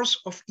course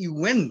of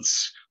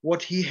events,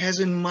 what he has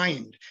in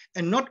mind.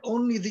 And not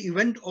only the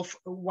event of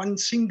one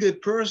single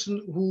person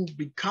who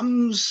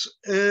becomes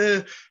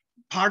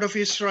part of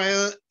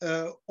Israel,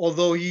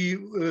 although he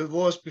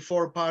was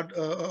before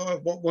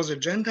was a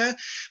Gentile,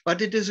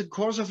 but it is a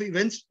course of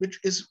events which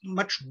is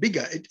much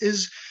bigger. It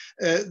is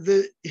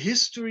the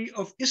history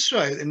of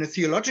Israel in a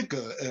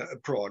theological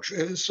approach,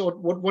 so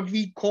what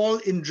we call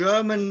in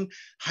German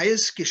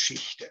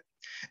Heilsgeschichte.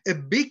 A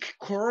big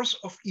course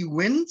of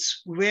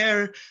events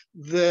where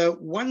the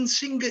one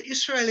single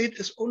Israelite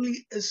is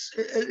only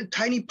a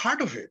tiny part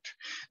of it.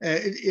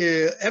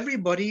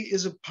 Everybody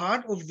is a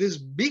part of this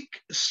big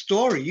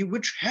story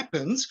which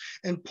happens,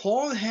 and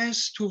Paul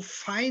has to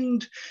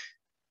find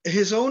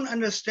his own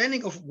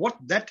understanding of what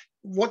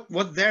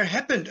there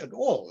happened at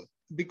all,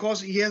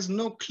 because he has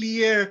no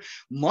clear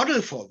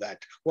model for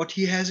that, what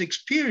he has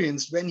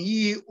experienced when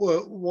he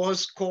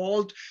was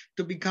called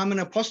to become an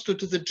apostle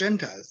to the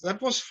Gentiles.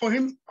 That was for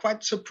him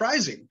quite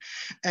surprising.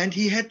 And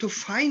he had to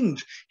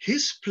find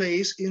his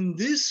place in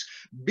this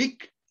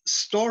big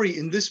story,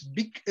 in this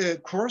big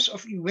course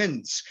of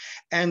events.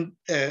 And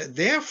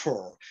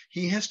therefore,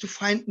 he has to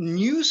find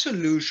new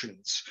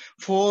solutions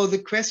for the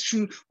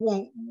question,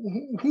 well,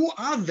 who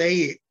are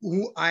they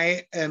who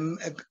I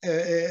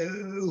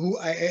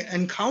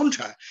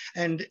encounter?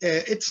 And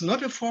it's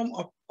not a form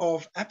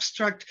of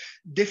abstract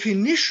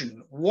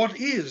definition, what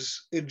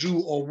is a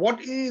Jew or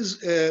what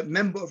is a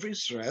member of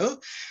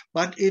Israel,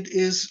 but it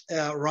is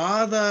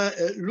rather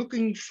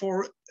looking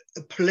for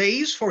a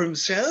place for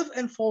himself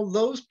and for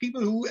those people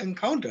who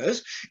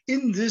encounters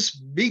in this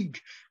big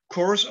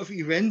course of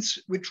events,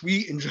 which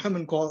we in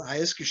German call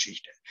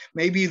Heilsgeschichte.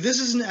 Maybe this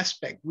is an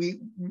aspect we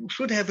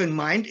should have in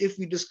mind if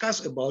we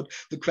discuss about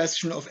the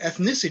question of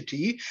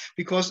ethnicity,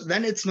 because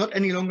then it's not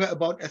any longer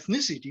about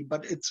ethnicity,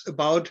 but it's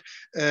about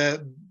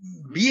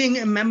being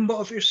a member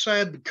of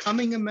Israel,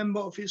 becoming a member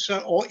of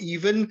Israel, or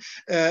even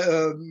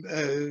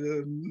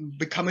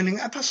becoming an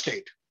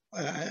apostate.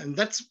 And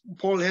that's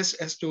Paul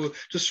has to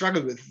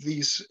struggle with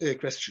these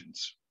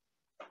questions.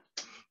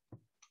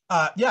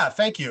 Yeah,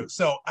 thank you.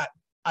 So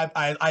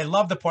I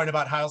love the point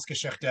about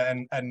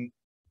Heilsgeschichte, and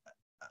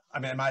I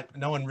mean,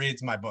 no one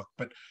reads my book,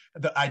 but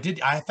I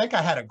think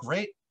I had a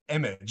great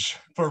image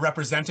for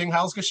representing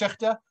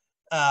Heilsgeschichte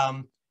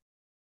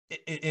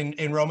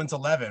in Romans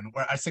 11,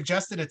 where I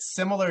suggested it's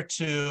similar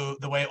to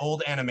the way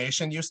old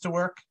animation used to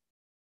work.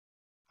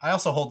 I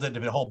also did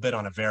a whole bit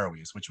on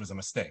Averroes, which was a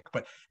mistake,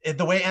 but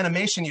the way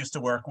animation used to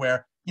work,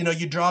 where, you know,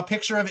 you draw a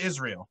picture of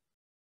Israel,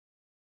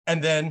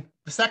 and then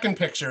the second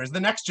picture is the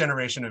next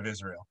generation of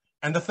Israel,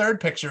 and the third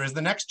picture is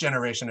the next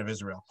generation of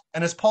Israel.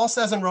 And as Paul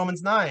says in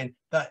Romans 9,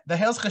 the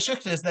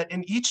Heilsgeschichte is that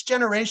in each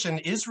generation,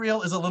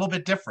 Israel is a little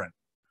bit different.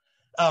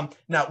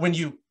 Now, when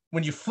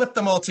you flip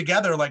them all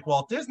together like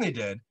Walt Disney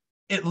did,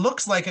 it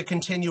looks like a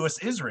continuous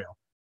Israel.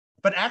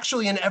 But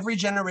actually, in every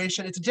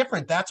generation, it's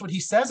different. That's what he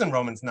says in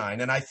Romans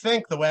 9. And I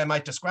think the way I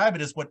might describe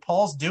it is what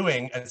Paul's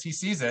doing, as he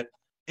sees it,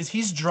 is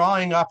he's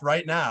drawing up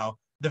right now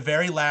the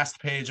very last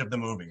page of the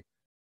movie.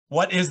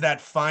 What is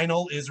that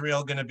final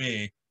Israel going to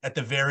be at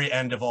the very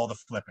end of all the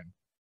flipping?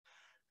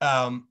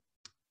 And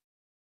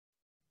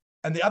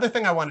the other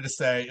thing I wanted to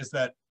say is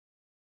that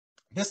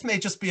this may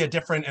just be a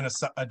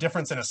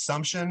difference in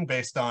assumption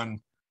based on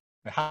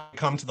how we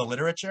come to the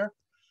literature.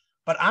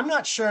 But I'm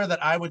not sure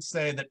that I would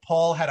say that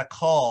Paul had a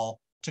call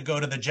to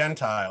go to the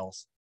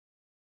Gentiles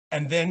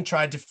and then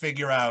tried to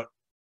figure out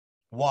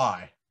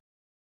why.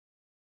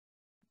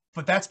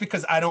 But that's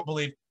because I don't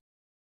believe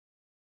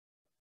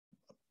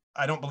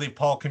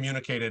Paul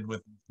communicated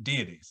with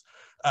deities.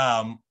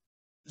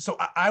 So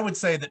I would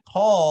say that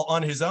Paul,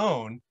 on his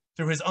own,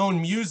 through his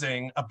own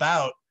musing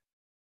about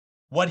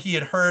what he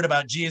had heard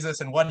about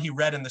Jesus and what he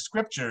read in the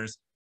scriptures,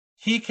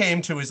 he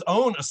came to his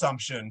own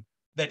assumption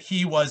that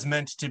he was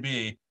meant to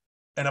be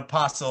an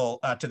apostle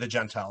to the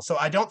Gentiles. So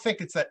I don't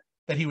think it's that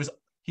he was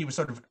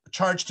sort of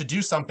charged to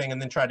do something and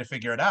then tried to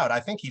figure it out. I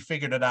think he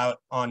figured it out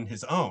on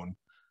his own.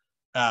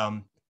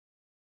 And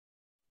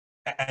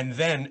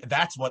then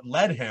that's what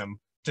led him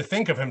to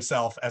think of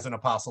himself as an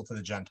apostle to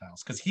the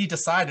Gentiles, because he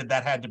decided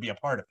that had to be a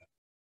part of it.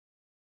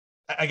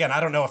 Again, I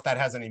don't know if that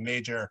has any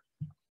major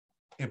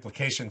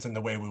implications in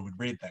the way we would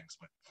read things,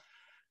 but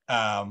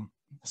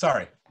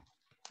sorry.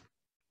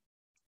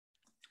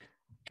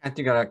 I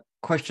think I got a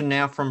question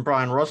now from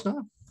Brian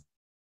Rosner.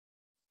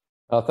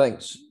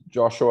 Thanks,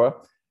 Joshua.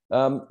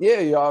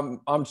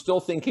 I'm still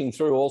thinking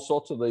through all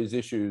sorts of these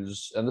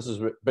issues, and this has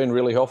been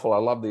really helpful. I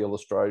love the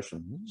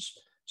illustrations.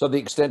 So the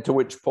extent to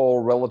which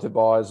Paul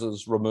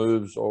relativizes,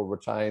 removes, or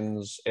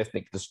retains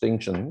ethnic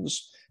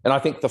distinctions. And I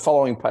think the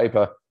following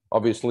paper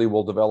obviously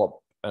will develop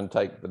and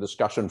take the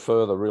discussion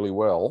further really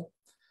well.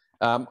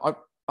 I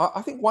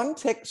think one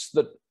text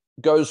that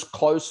goes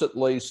close, at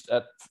least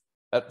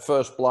at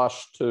first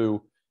blush,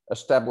 to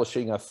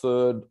establishing a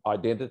third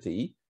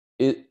identity,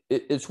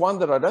 it's one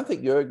that I don't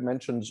think Jörg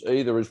mentions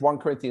either, is 1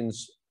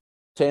 Corinthians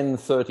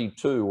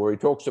 10:32, where he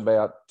talks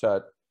about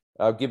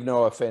give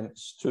no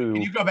offense to...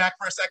 Can you go back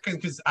for a second?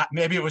 Because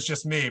maybe it was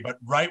just me, but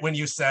right when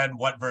you said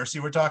what verse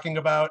you were talking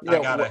about, yeah,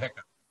 I got a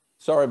hiccup.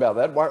 Sorry about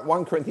that.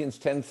 1 Corinthians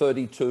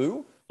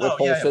 10:32, where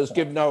Paul says,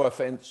 give no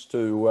offense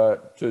to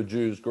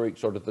Jews,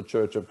 Greeks, or to the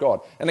Church of God.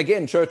 And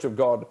again, Church of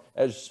God,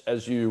 as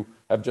you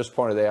have just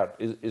pointed out,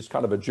 is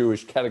kind of a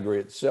Jewish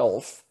category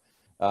itself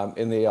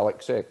in the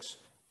LXX.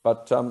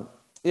 But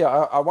yeah,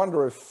 I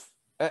wonder if...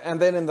 And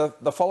then in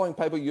the following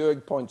paper,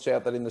 Jörg points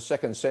out that in the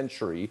 2nd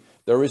century,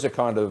 there is a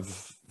kind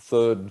of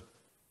third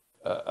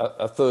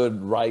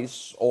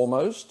race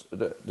almost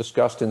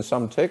discussed in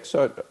some texts.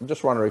 So I'm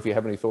just wondering if you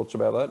have any thoughts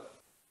about that.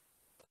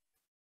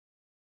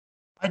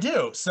 I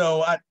do.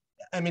 So,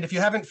 I mean, if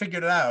you haven't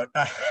figured it out,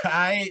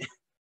 I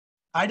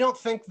don't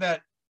think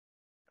that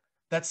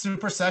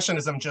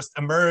supersessionism just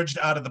emerged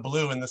out of the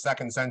blue in the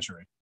 2nd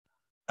century.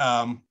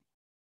 I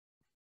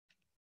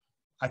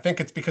think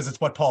it's because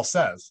it's what Paul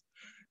says.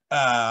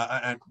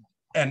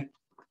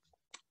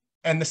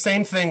 And the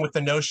same thing with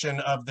the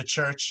notion of the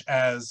church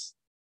as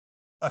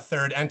a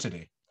third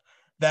entity,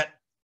 that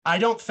I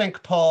don't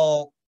think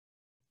Paul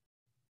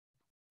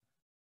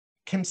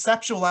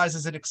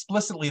conceptualizes it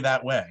explicitly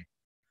that way.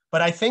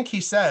 But I think he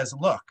says,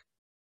 look,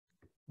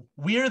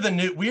 he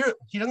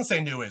doesn't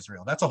say new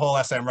Israel. That's a whole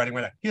essay I'm writing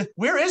right now.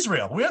 We're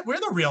Israel. We're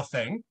the real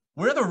thing.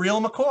 We're the real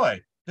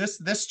McCoy,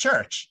 this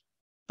church.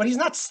 But he's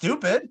not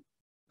stupid.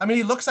 I mean,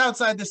 he looks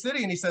outside the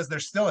city and he says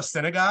there's still a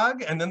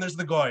synagogue and then there's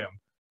the Goyim.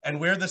 And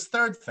we're this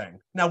third thing.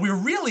 Now, we're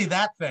really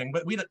that thing,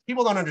 but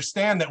people don't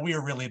understand that we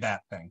are really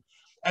that thing.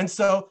 And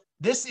so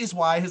this is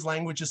why his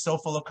language is so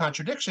full of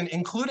contradiction,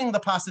 including the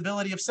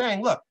possibility of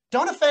saying, look,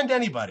 don't offend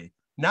anybody,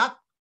 not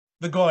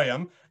the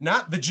Goyim,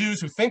 not the Jews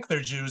who think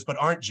they're Jews but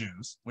aren't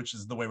Jews, which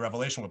is the way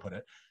Revelation would put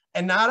it,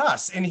 and not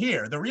us in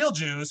here, the real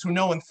Jews who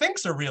no one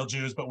thinks are real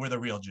Jews, but we're the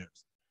real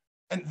Jews.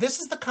 And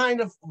this is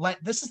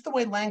the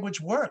way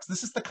language works.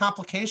 This is the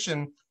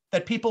complication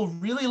that people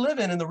really live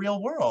in the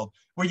real world,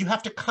 where you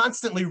have to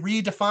constantly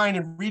redefine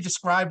and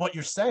redescribe what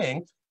you're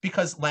saying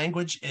because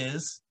language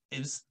is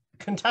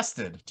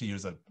contested, to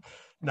use a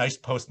nice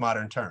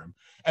postmodern term.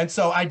 And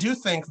so I do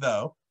think,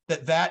 though,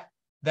 that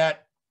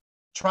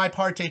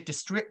tripartite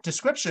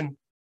description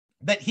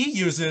that he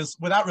uses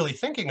without really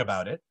thinking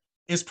about it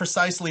is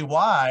precisely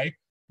why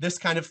this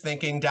kind of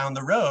thinking down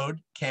the road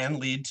can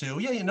lead to,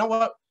 yeah, you know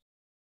what?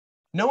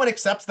 No one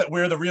accepts that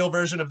we're the real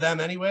version of them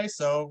anyway,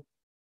 so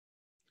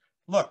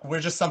look, we're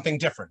just something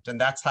different. And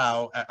that's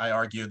how I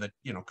argue that,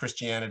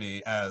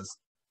 Christianity as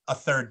a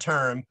third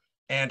term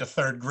and a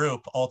third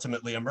group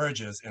ultimately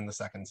emerges in the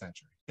 2nd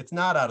century. It's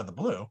not out of the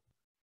blue.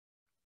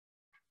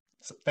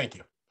 So thank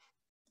you.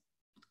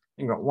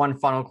 You've got one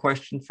final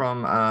question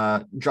from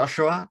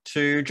Joshua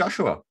to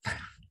Joshua.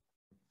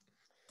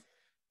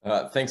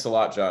 Thanks a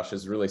lot, Josh.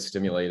 It's really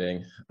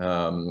stimulating.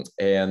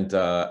 And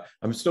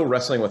I'm still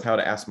wrestling with how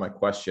to ask my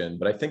question,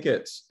 but I think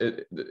it's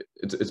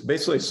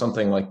basically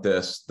something like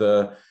this.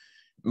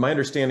 My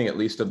understanding, at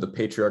least, of the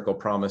patriarchal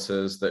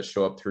promises that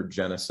show up through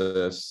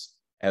Genesis,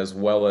 as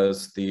well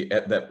as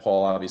that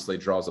Paul obviously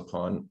draws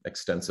upon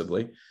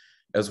extensively,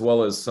 as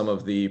well as some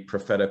of the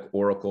prophetic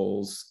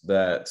oracles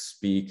that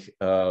speak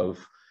of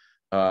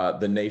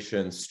the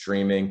nation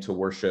streaming to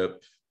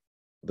worship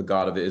the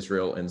God of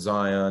Israel in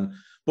Zion.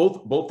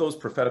 Both those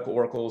prophetic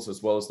oracles,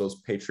 as well as those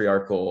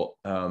patriarchal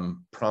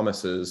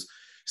promises,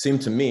 seem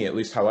to me, at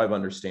least how I've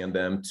understand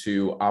them,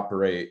 to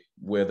operate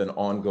with an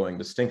ongoing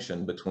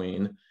distinction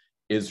between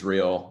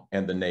Israel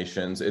and the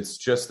nations. It's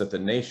just that the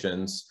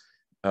nations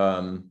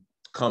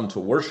come to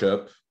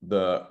worship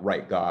the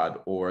right God,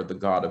 or the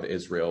God of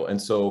Israel.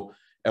 And so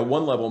at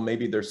one level,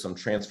 maybe there's some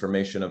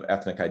transformation of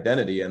ethnic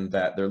identity, and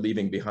that they're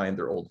leaving behind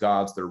their old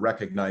gods. They're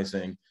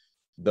recognizing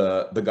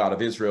the God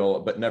of Israel,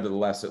 but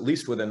nevertheless, at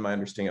least within my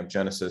understanding of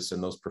Genesis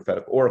and those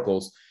prophetic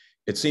oracles,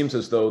 it seems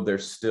as though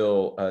there's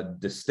still a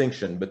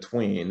distinction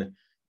between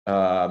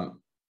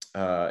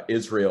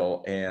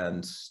Israel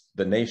and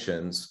the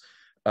nations.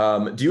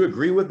 Do you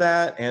agree with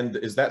that? And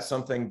is that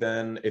something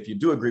then, if you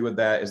do agree with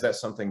that, is that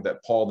something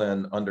that Paul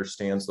then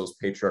understands those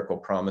patriarchal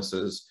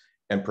promises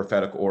and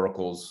prophetic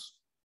oracles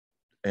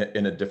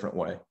in a different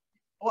way?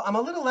 Well, I'm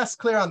a little less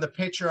clear on the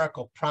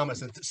patriarchal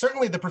promises.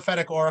 Certainly the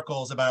prophetic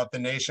oracles about the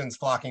nations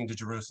flocking to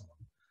Jerusalem.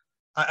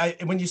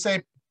 When you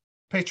say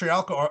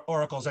patriarchal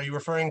oracles, are you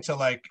referring to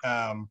like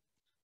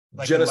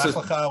Genesis,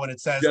 Lech Lecha, when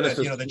it says Genesis,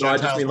 that, the no,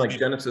 Gentiles I just mean like be...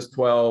 Genesis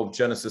 12,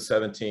 Genesis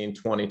 17,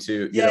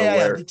 22,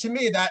 Yeah. To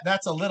me,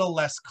 that's a little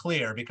less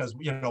clear, because,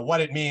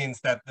 what it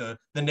means that the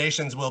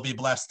nations will be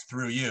blessed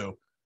through you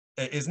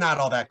is not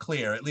all that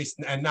clear, at least,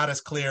 and not as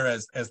clear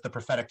as the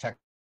prophetic text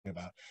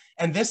about.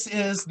 And this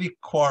is the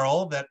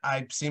quarrel that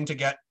I seem to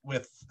get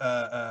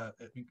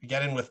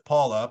in with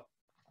Paula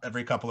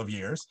every couple of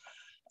years,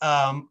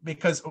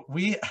 because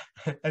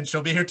and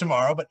she'll be here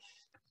tomorrow, but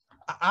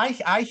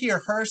I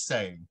hear her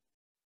saying,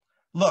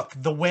 look,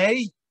 the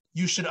way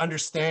you should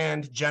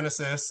understand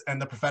Genesis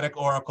and the prophetic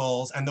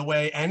oracles and the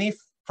way any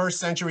first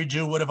century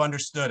Jew would have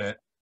understood it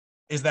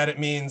is that it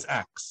means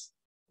X.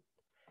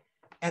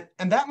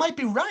 And that might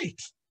be right.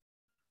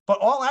 But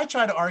all I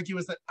try to argue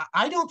is that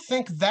I don't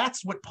think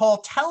that's what Paul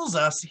tells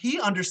us he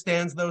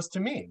understands those to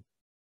mean.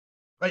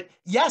 Right?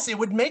 Yes, it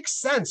would make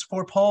sense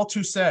for Paul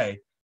to say,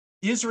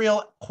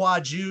 Israel qua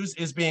Jews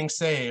is being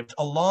saved,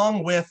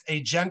 along with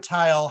a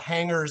Gentile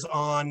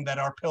hangers-on that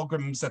are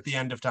pilgrims at the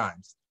end of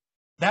times.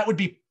 That would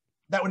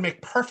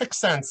make perfect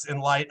sense in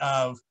light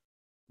of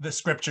the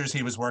scriptures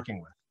he was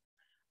working with.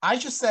 I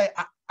just say,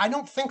 I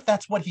don't think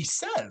that's what he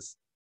says.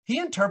 He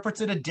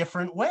interprets it a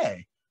different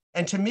way.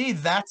 And to me,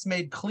 that's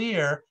made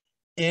clear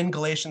in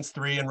Galatians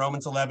 3 and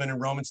Romans 11 and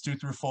Romans 2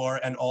 through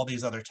 4 and all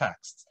these other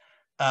texts.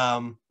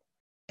 And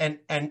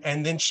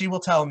then she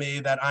will tell me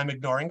that I'm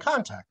ignoring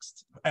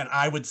context. And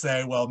I would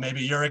say, well,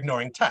 maybe you're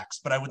ignoring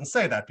text, but I wouldn't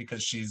say that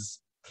because she's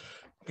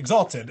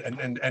exalted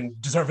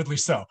and deservedly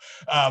so.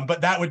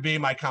 But that would be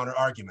my counter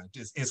argument.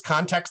 Is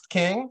context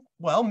king?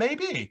 Well,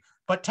 maybe.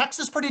 But text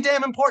is pretty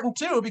damn important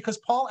too, because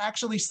Paul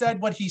actually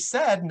said what he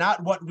said,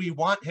 not what we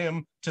want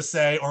him to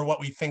say or what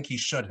we think he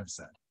should have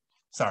said.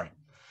 Sorry.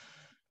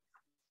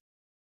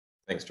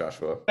 Thanks,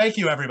 Joshua. Thank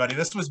you, everybody.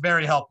 This was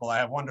very helpful. I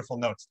have wonderful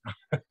notes.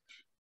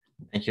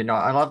 Thank you. No,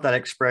 I love that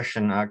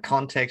expression.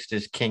 Context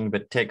is king,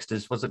 but text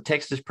is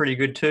pretty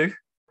good too?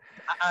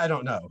 I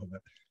don't know. But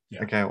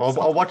yeah. Okay, well,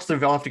 I'll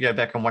have to go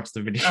back and watch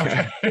the video.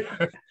 Okay.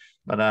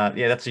 But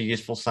yeah, that's a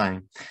useful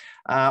saying.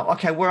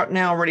 Okay, we're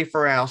now ready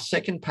for our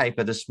second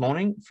paper this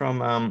morning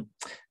from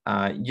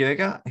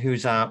Jörg,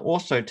 who's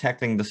also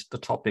tackling the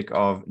topic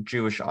of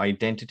Jewish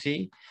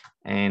identity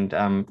and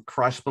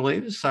Christ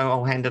believers. So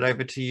I'll hand it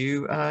over to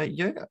you,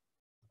 Jörg.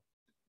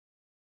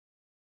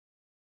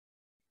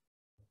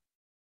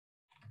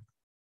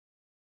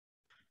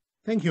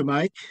 Thank you,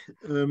 Mike.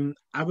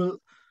 I will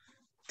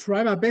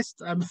try my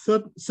best. I'm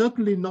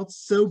certainly not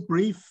so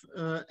brief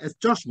as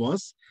Josh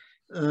was,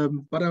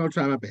 but I will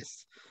try my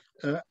best.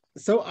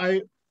 So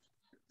I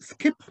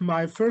skip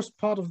my first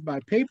part of my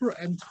paper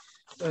and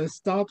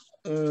start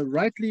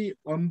rightly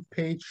on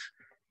page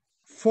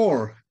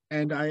 4.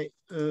 And I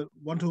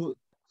want to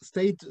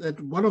state that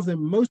one of the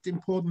most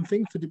important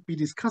things to be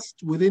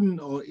discussed within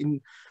or in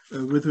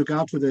with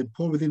regard to the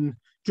Paul within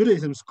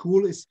Judaism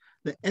school is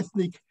the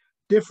ethnic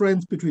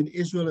difference between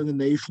Israel and the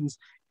nations.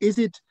 Is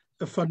it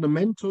a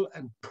fundamental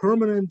and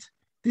permanent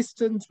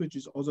distance, which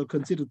is also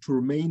considered to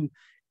remain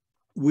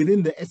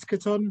within the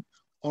eschaton,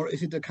 or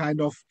is it a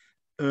kind of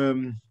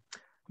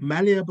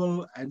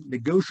malleable and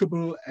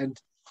negotiable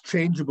and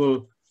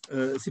changeable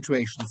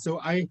situation? So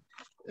I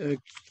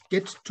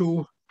get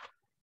to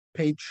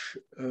page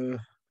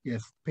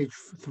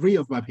 3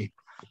 of my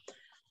paper.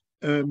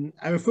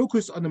 I will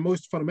focus on the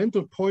most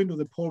fundamental point of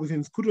the Paul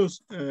within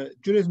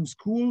Judaism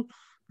school,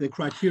 the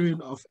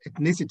criterion of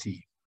ethnicity.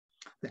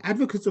 The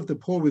advocates of the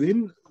Paul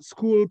within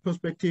school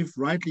perspective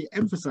rightly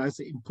emphasize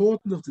the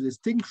importance of the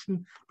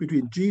distinction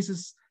between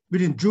Jews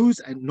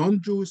and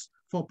non-Jews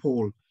for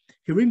Paul.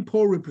 Herein,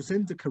 Paul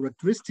represents a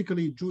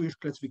characteristically Jewish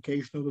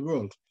classification of the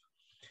world.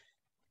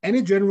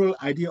 Any general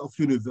idea of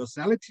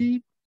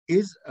universality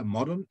is a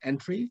modern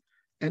entry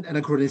and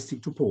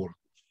anachronistic to Paul.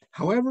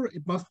 However,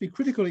 it must be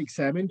critically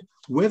examined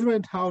whether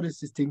and how this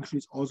distinction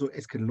is also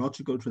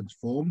eschatological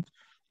transformed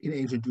in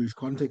ancient Jewish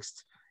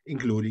contexts,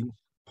 including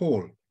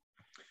Paul.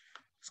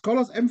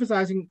 Scholars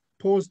emphasizing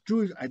Paul's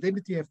Jewish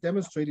identity have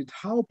demonstrated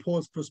how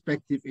Paul's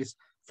perspective is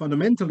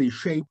fundamentally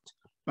shaped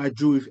by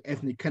Jewish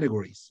ethnic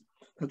categories,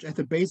 such as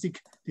the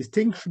basic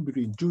distinction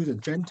between Jews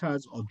and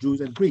Gentiles or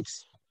Jews and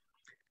Greeks.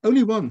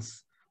 Only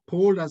once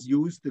Paul does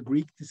use the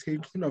Greek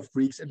distinction of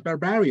Greeks and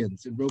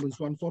barbarians in Romans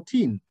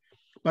 1:14,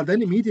 but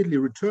then immediately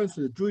returns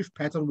to the Jewish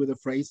pattern with the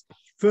phrase,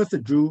 first the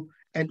Jew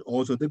and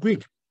also the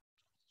Greek.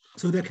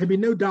 So there can be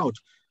no doubt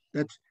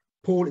that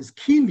Paul is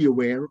keenly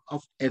aware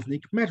of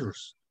ethnic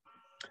matters.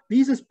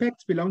 These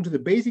aspects belong to the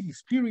basic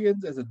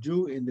experience as a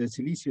Jew in the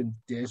Cilician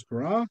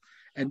Diaspora,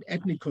 and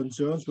ethnic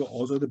concerns were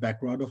also the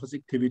background of his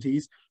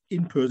activities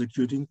in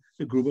persecuting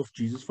the group of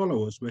Jesus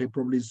followers, where he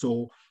probably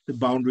saw the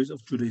boundaries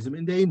of Judaism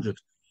endangered.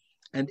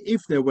 And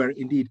if there were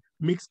indeed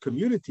mixed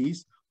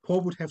communities,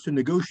 Paul would have to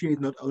negotiate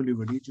not only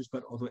religious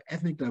but also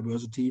ethnic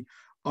diversity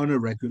on a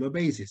regular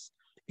basis.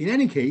 In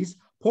any case,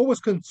 Paul was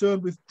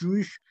concerned with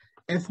Jewish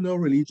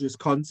ethno-religious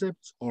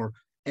concepts or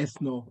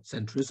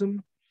ethnocentrism.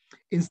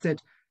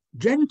 Instead,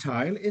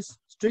 Gentile is,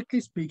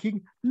 strictly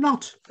speaking,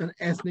 not an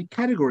ethnic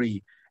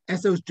category,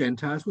 as those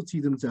Gentiles would see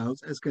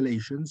themselves as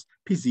Galatians,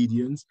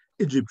 Pisidians,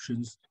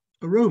 Egyptians,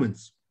 or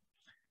Romans.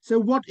 So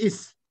what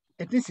is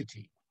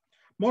ethnicity?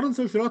 Modern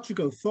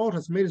sociological thought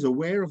has made us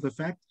aware of the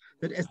fact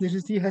that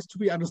ethnicity has to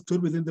be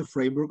understood within the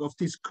framework of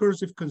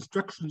discursive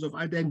constructions of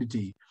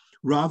identity,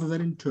 rather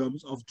than in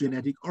terms of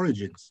genetic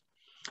origins.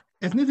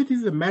 Ethnicity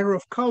is a matter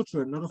of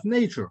culture, not of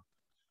nature.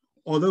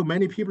 Although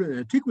many people in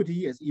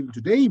antiquity, as even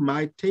today,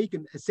 might take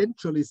an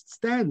essentialist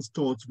stance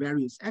towards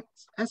various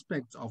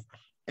aspects of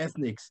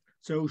ethnic,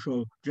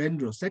 social,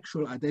 gender,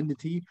 sexual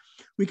identity,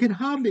 we can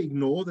hardly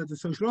ignore that the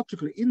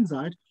sociological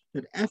insight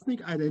that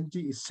ethnic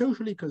identity is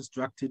socially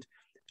constructed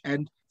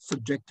and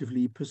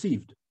subjectively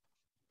perceived.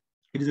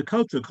 It is a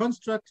cultural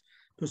construct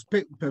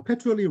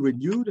perpetually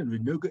renewed and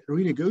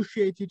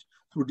renegotiated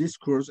through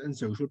discourse and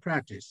social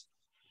practice.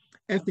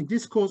 Ethnic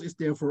discourse is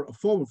therefore a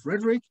form of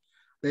rhetoric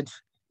that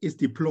is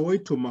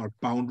deployed to mark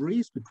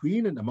boundaries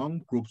between and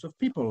among groups of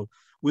people,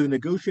 with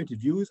negotiated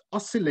views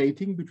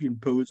oscillating between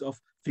poles of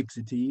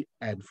fixity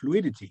and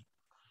fluidity.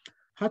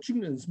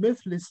 Hutchinson and Smith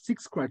list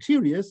 6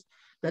 criteria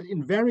that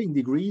in varying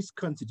degrees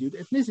constitute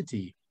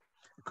ethnicity: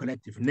 a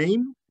collective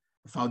name,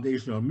 a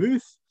foundational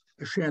myth,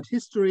 a shared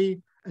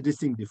history, a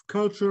distinctive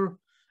culture,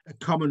 a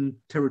common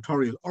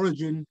territorial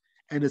origin,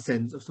 and a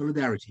sense of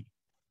solidarity.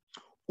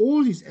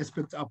 All these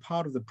aspects are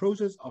part of the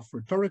process of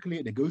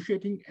rhetorically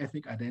negotiating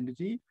ethnic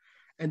identity,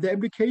 and their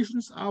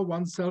implications are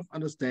one's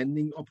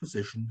self-understanding or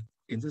position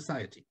in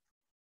society.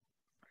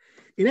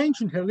 In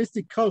ancient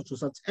Hellenistic culture,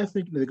 such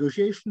ethnic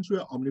negotiations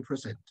were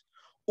omnipresent.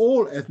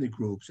 All ethnic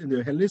groups in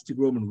the Hellenistic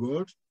Roman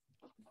world,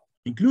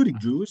 including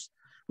Jews,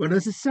 were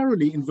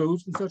necessarily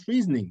involved in such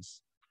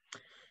reasonings.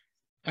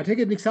 I take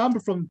an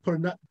example from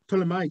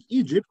Ptolemaic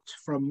Egypt,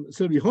 from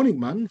Sylvie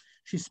Honigmann.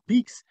 She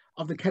speaks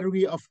of the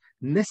category of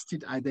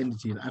nested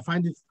identity, and I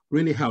find it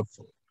really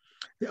helpful.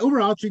 The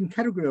overarching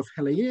category of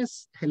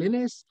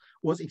Hellenes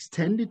was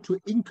extended to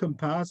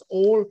encompass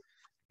all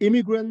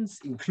immigrants,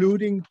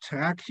 including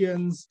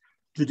Thracians,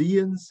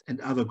 Judeans, and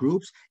other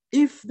groups,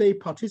 if they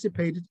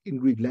participated in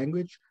Greek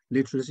language,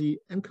 literacy,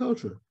 and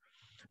culture.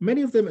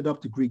 Many of them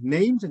adopted Greek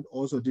names and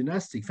also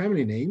dynastic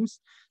family names,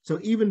 so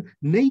even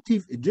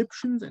native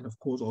Egyptians, and of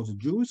course also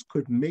Jews,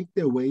 could make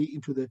their way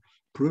into the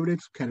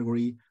privileged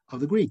category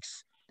of the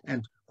Greeks,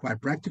 and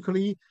quite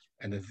practically,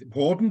 and it's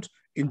important,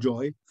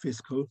 enjoy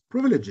fiscal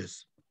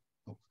privileges.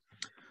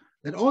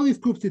 That all these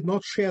groups did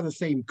not share the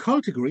same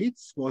cultic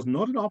roots was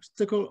not an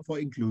obstacle for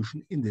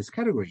inclusion in this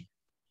category.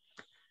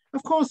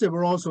 Of course, there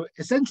were also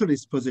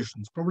essentialist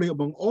positions, probably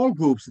among all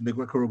groups in the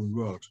Greco-Roman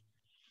world.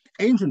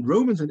 Ancient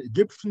Romans and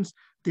Egyptians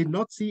did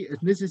not see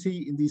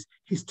ethnicity in these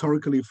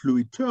historically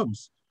fluid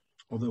terms,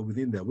 although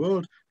within their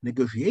world,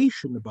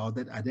 negotiation about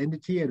that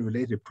identity and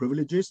related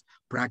privileges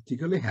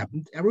practically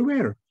happened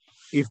everywhere.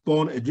 If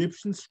born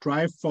Egyptians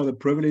strived for the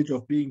privilege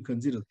of being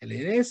considered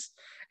Hellenes,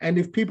 and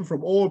if people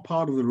from all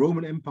parts of the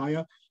Roman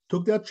Empire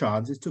took their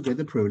chances to get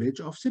the privilege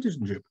of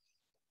citizenship.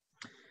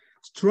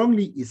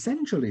 Strongly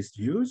essentialist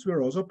views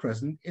were also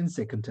present in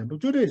Second Temple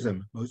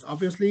Judaism, most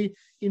obviously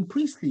in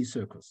priestly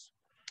circles.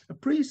 A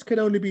priest can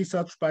only be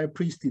such by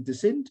priestly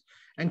descent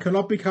and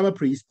cannot become a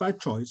priest by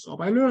choice or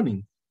by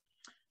learning.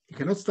 He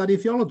cannot study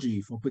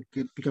theology for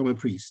becoming a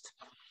priest.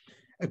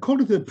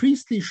 According to the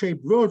priestly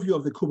shaped worldview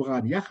of the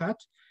Qumran Yachad,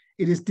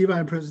 it is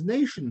divine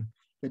predestination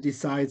that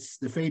decides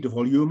the fate of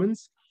all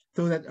humans,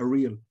 so that a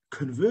real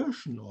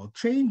conversion or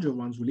change of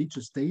one's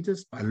religious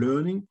status by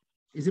learning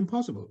is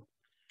impossible.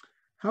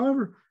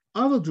 However,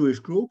 other Jewish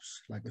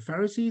groups, like the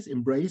Pharisees,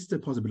 embraced the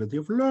possibility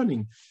of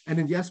learning, and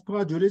in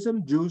Diaspora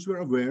Judaism, Jews were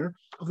aware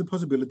of the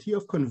possibility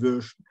of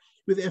conversion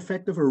with the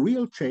effect of a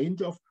real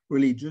change of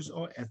religious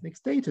or ethnic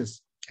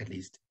status, at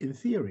least in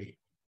theory.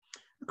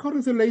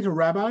 According to later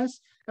rabbis,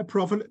 a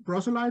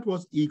proselyte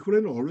was equal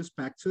in all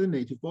respects to the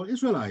native-born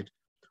Israelite,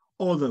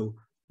 although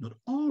not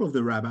all of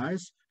the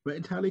rabbis were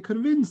entirely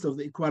convinced of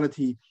the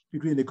equality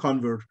between the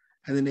convert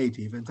and the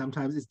native, and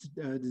sometimes it's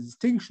the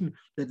distinction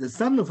that the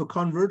son of a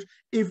convert,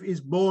 if is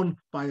born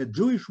by a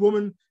Jewish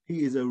woman,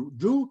 he is a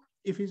Jew.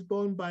 If he's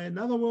born by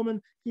another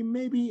woman, he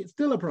may be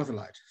still a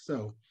proselyte.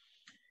 So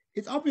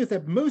it's obvious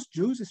that most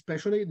Jews,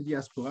 especially in the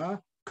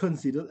diaspora,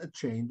 considered a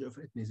change of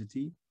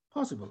ethnicity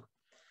possible.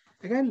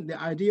 Again, the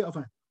idea of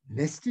a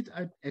nested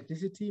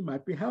ethnicity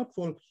might be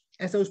helpful,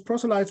 as those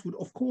proselytes would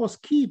of course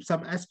keep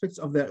some aspects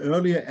of their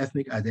earlier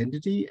ethnic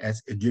identity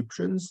as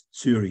Egyptians,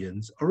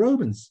 Syrians, or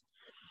Romans.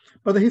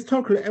 But the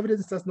historical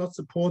evidence does not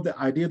support the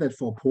idea that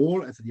for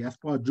Paul, as a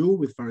diaspora Jew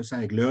with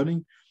Pharisaic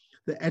learning,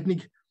 the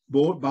ethnic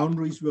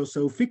boundaries were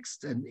so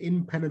fixed and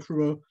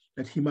impenetrable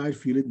that he might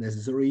feel it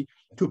necessary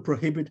to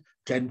prohibit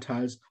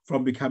Gentiles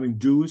from becoming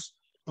Jews,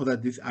 or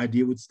that this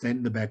idea would stand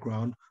in the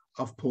background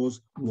of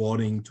Paul's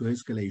warning to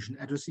his Galatian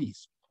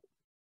addressees.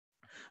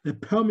 The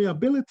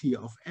permeability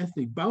of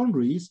ethnic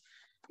boundaries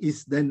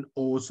is then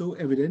also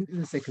evident in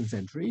the 2nd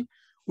century,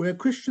 where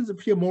Christians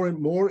appear more and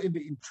more in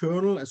the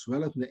internal as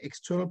well as in the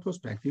external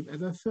perspective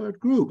as a third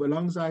group,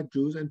 alongside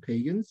Jews and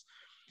pagans,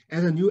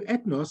 as a new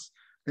ethnos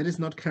that is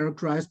not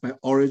characterized by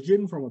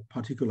origin from a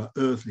particular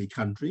earthly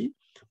country,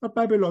 but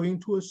by belonging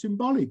to a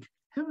symbolic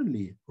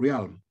heavenly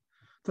realm.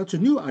 Such a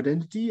new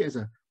identity as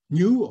a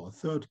new or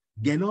third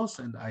genos,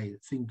 and I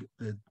think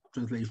the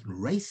translation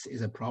race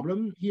is a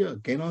problem here.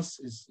 Genos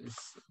is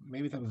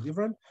maybe something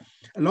different.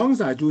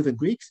 Alongside Jews and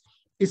Greeks,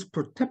 is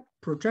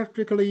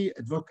practically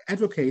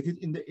advocated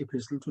in the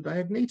epistle to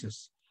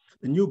Diognetus.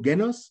 The new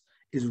genos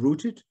is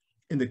rooted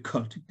in the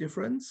cultic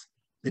difference,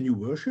 the new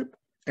worship,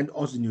 and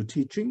also new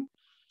teaching.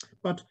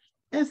 But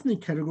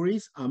ethnic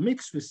categories are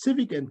mixed with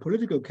civic and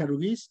political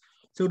categories,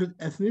 so that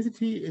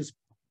ethnicity is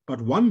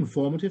but one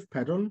formative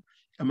pattern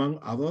among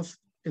others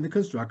in the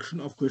construction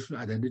of Christian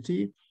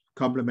identity,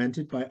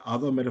 complemented by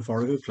other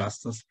metaphorical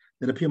clusters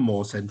that appear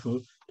more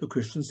central to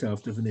Christian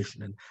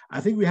self-definition. And I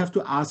think we have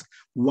to ask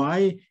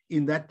why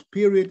in that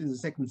period in the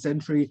 2nd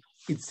century,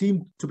 it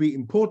seemed to be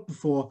important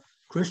for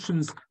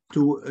Christians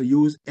to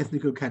use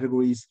ethnical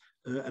categories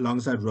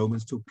alongside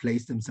Romans to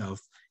place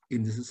themselves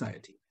in the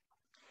society.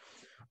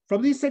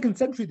 From these 2nd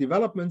century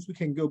developments, we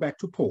can go back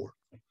to Paul.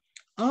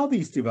 Are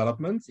these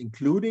developments,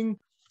 including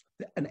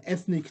an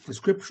ethnic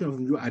description of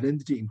the new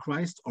identity in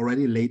Christ,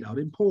 already laid out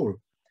in Paul?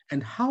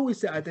 And how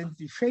is the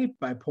identity shaped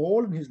by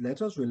Paul in his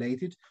letters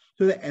related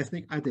to the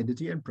ethnic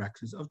identity and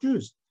praxis of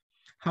Jews?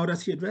 How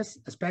does he address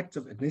aspects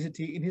of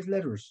ethnicity in his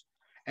letters?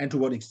 And to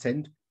what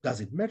extent does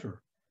it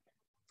matter?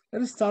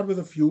 Let us start with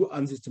a few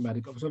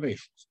unsystematic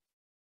observations.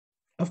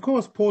 Of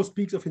course, Paul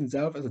speaks of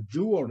himself as a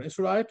Jew or an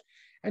Israelite,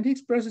 and he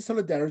expresses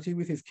solidarity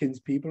with his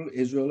kinspeople,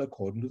 Israel,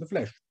 according to the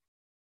flesh.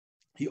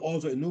 He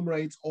also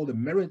enumerates all the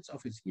merits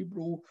of his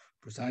Hebrew,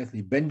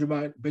 precisely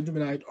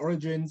Benjaminite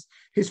origins,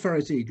 his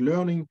Pharisaic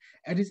learning,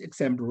 and his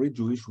exemplary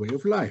Jewish way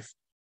of life,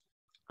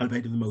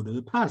 albeit in the mode of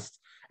the past,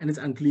 and it's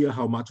unclear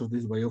how much of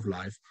this way of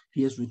life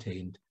he has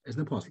retained as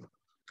an apostle.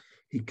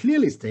 He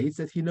clearly states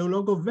that he no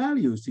longer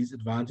values these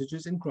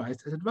advantages in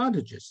Christ as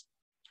advantages.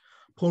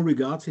 Paul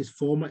regards his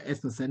former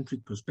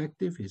ethnocentric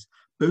perspective, his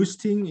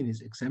boasting in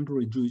his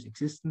exemplary Jewish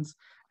existence,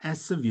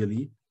 as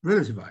severely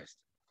relativized.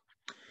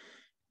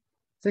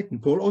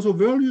 Second, Paul also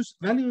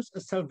values a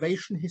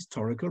salvation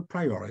historical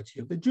priority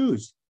of the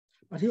Jews,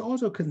 but he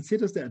also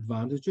considers the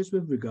advantages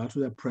with regard to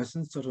their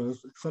present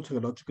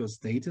sociological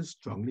status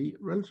strongly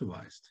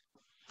relativized.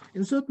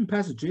 In certain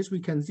passages, we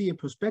can see a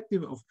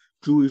perspective of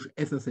Jewish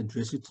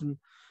ethnocentricity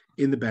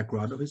in the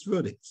background of his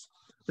verdicts.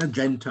 The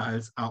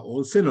Gentiles are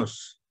all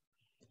sinners.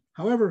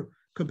 However,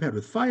 compared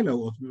with Philo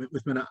or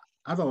with many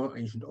other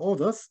ancient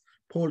authors,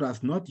 Paul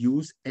does not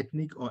use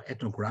ethnic or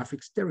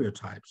ethnographic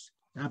stereotypes.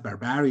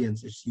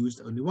 Barbarians is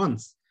used only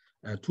once,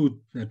 two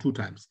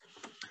times.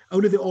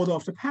 Only the order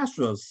of the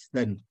pastorals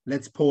then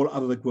lets Paul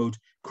utter the quote,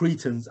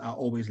 Cretans are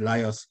always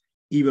liars,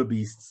 evil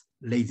beasts,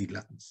 lazy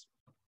gluttons.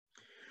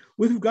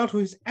 With regard to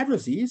his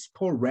addressees,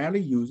 Paul rarely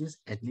uses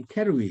ethnic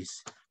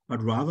categories,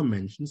 but rather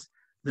mentions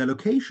their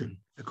location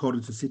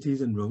according to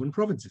cities and Roman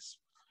provinces.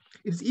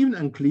 It is even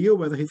unclear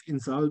whether his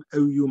insult,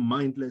 "O you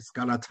mindless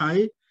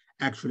Galatai,"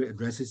 actually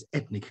addresses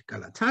ethnic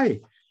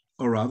Galatai,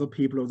 or rather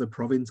people of the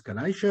province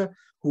Galatia,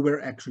 who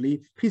were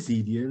actually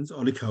Pisidians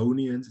or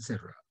Lycaonians,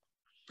 etc.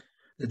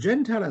 The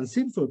Gentile and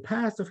sinful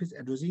past of his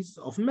addressees is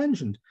often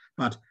mentioned,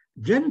 but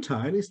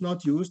Gentile is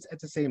not used at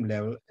the same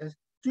level as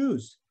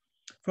Jews.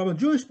 From a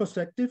Jewish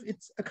perspective,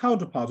 it's a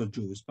counterpart of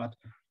Jews, but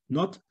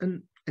not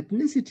an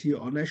ethnicity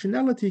or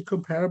nationality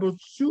comparable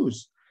to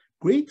Jews.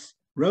 Greeks,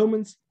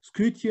 Romans,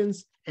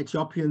 Scythians,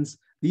 Ethiopians,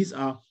 these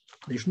are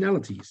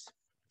nationalities.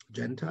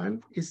 Gentile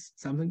is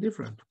something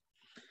different.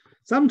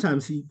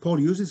 Sometimes Paul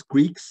uses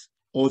Greeks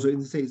also in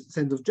the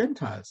sense of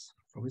Gentiles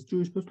from his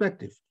Jewish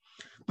perspective.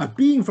 But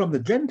being from the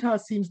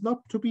Gentiles seems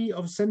not to be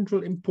of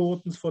central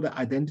importance for the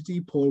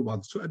identity Paul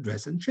wants to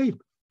address and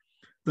shape.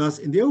 Thus,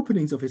 in the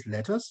openings of his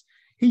letters,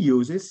 he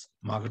uses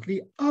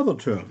markedly other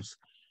terms.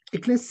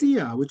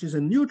 Ekklēsia, which is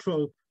a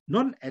neutral,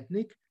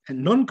 non-ethnic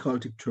and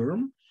non-cultic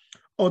term,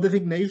 or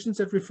designations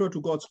that refer to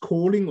God's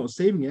calling or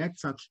saving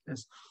acts, such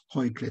as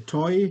hoi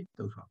kletoi,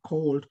 those who are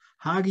called,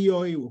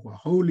 hagioi, who are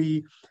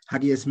holy,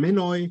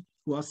 hagiesmenoi,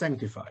 who are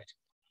sanctified.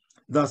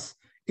 Thus,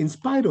 in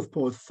spite of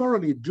Paul's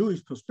thoroughly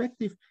Jewish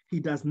perspective, he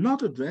does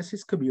not address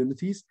his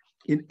communities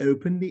in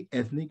openly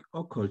ethnic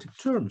or cultic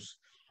terms.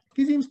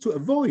 He seems to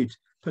avoid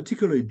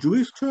particularly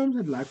Jewish terms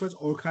and likewise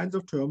all kinds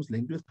of terms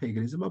linked with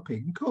paganism or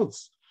pagan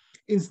cults.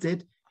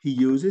 Instead, he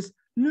uses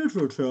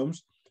neutral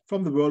terms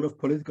from the world of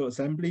political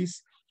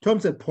assemblies,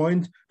 terms that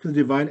point to the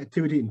divine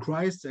activity in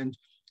Christ, and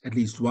at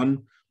least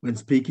one when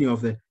speaking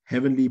of the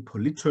heavenly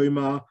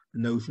politeuma,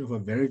 the notion of a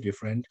very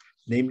different,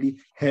 namely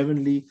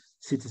heavenly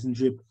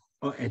citizenship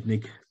or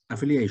ethnic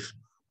affiliation.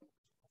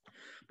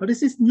 But is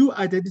this new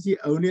identity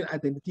only an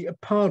identity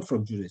apart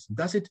from Judaism?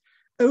 Does it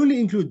only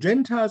include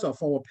Gentiles or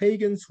former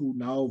pagans who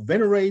now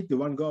venerate the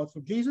one God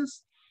for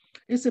Jesus?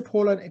 Is the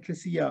Pauline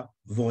Ecclesia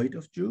void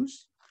of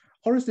Jews?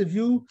 Or is the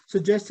view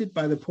suggested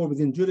by the Paul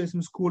within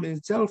Judaism school in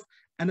itself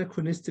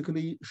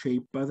anachronistically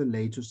shaped by the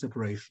later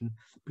separation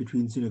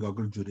between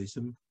synagogal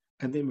Judaism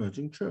and the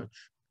emerging church?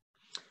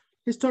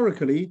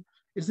 Historically,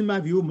 it is in my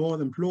view more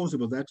than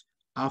plausible that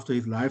after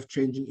his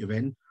life-changing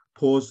event,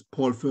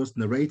 Paul first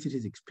narrated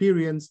his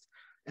experience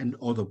and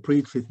also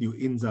preached his new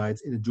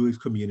insights in the Jewish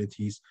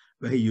communities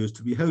where he used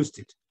to be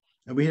hosted.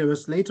 And when he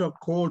was later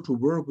called to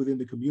work within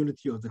the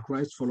community of the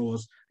Christ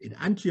followers in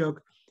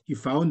Antioch, he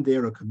found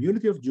there a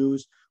community of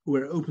Jews who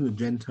were open to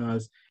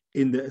Gentiles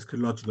in their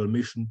eschatological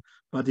mission,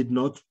 but did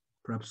not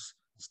perhaps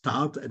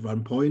start at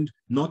one point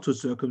not to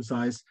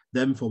circumcise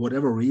them for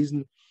whatever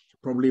reason,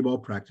 probably more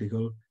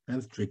practical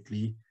than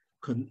strictly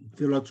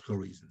theological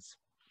reasons.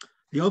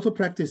 He also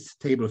practiced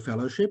table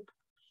fellowship.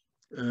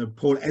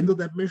 Paul entered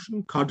that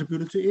mission,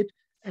 contributed to it,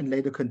 and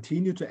later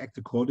continued to act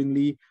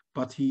accordingly,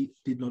 but he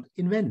did not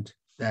invent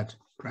that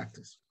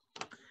practice.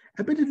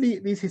 Admittedly,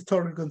 these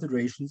historical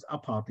considerations are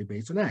partly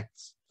based on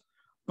Acts.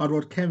 But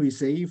what can we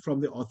say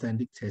from the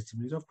authentic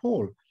testimonies of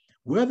Paul?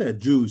 Were there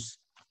Jews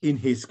in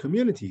his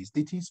communities?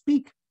 Did he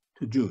speak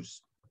to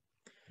Jews?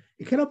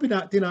 It cannot be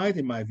denied,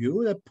 in my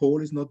view, that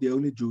Paul is not the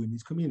only Jew in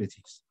his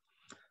communities.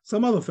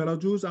 Some other fellow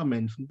Jews are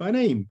mentioned by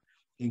name,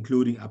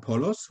 including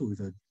Apollos, who is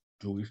a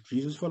Jewish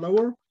Jesus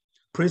follower,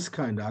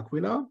 Prisca and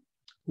Aquila,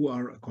 who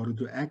are, according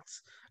to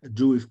Acts, a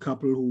Jewish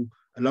couple who,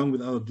 along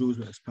with other Jews,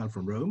 were expelled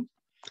from Rome.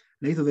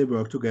 Later, they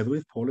worked together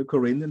with Paul in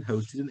Corinth and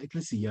hosted an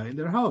Ecclesia in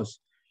their house.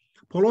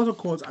 Paul also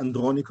calls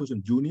Andronicus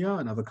and Junia,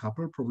 another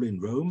couple, probably in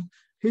Rome,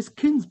 his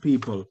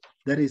kinspeople,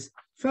 that is,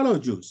 fellow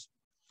Jews.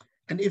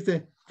 And if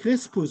the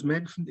Crispus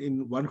mentioned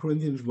in 1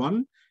 Corinthians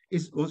 1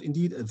 was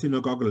indeed a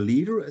synagogal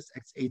leader, as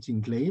Acts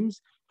 18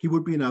 claims, he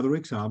would be another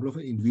example of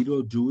an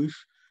individual Jewish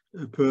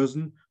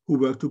person who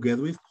worked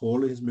together with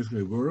Paul in his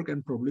missionary work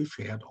and probably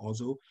shared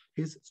also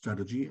his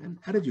strategy and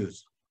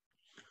attitudes.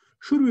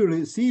 Should we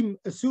really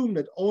assume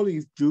that all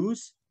these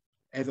Jews,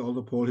 as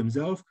also Paul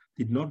himself,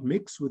 did not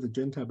mix with the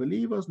Gentile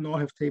believers nor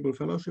have table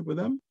fellowship with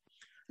them?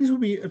 This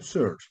would be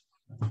absurd.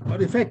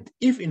 But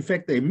if in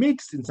fact they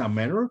mixed in some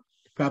manner,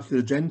 perhaps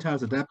the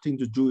Gentiles adapting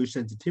to Jewish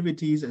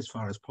sensitivities as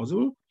far as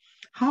possible,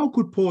 how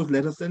could Paul's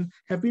letters then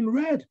have been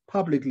read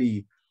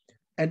publicly?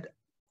 And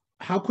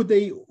how could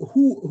they,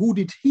 who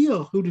did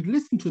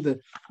listen to the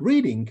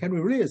reading? Can we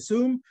really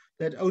assume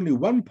that only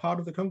one part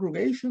of the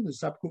congregation, the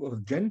subgroup of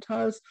the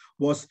Gentiles,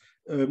 was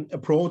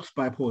approached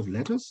by Paul's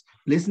letters,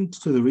 listened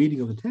to the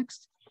reading of the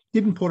text?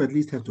 Didn't Paul at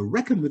least have to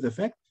reckon with the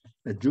fact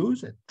that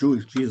Jews and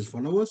Jewish Jesus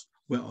followers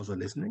were also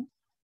listening?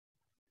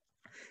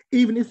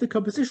 Even if the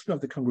composition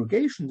of the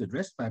congregations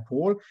addressed by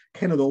Paul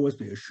cannot always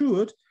be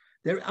assured,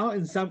 there are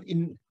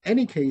in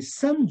any case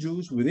some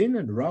Jews within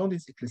and around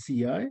his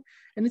ecclesiae,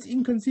 and it's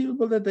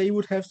inconceivable that they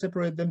would have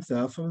separated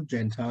themselves from the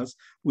Gentiles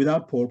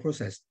without Paul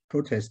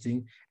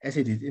protesting, as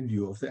he did in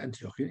view of the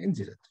Antiochian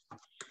incident.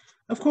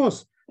 Of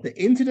course, the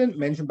incident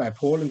mentioned by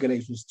Paul in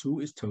Galatians 2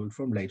 is told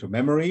from later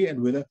memory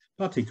and with a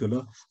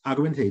particular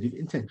argumentative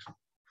intention.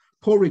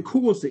 Paul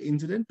recalls the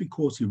incident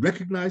because he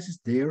recognizes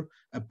there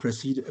a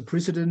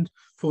precedent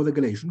for the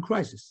Galatian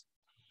crisis.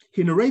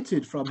 He narrates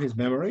it from his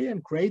memory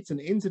and creates an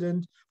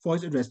incident for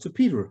his address to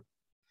Peter.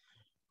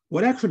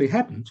 What actually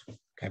happened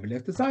can be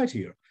left aside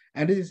here,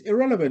 and it is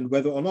irrelevant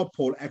whether or not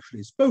Paul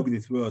actually spoke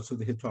these words to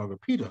the historical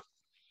Peter.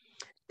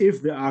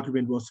 If the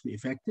argument was to be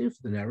effective,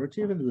 the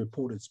narrative and the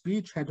reported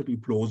speech had to be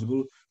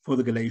plausible for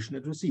the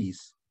Galatian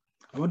addressees.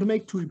 I want to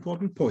make two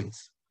important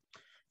points.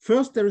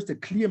 First, there is the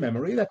clear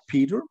memory that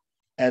Peter,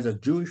 as a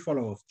Jewish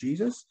follower of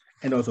Jesus,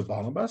 and also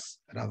Barnabas,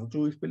 another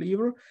Jewish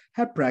believer,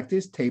 had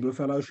practiced table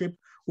fellowship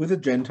with the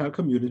Gentile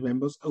community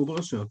members over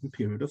a certain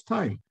period of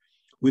time,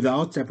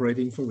 without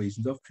separating for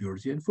reasons of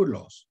purity and food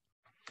loss.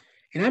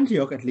 In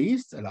Antioch, at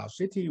least, a large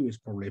city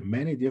with probably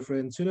many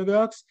different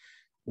synagogues,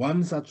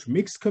 one such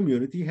mixed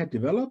community had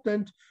developed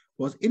and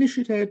was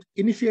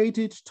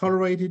initiated,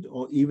 tolerated,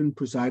 or even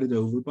presided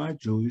over by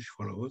Jewish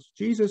followers of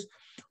Jesus,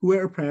 who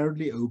were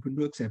apparently open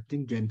to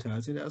accepting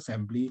Gentiles in their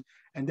assembly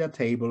and their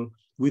table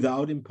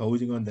without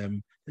imposing on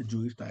them the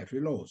Jewish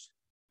dietary laws.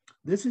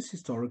 This is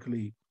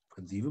historically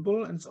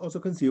conceivable, and it's also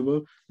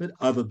conceivable that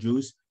other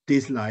Jews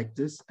disliked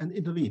this and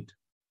intervened.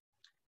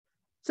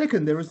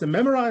 Second, there is the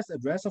memorized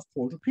address of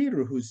Paul to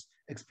Peter, who is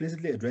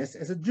explicitly addressed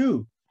as a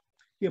Jew.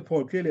 Here,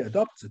 Paul clearly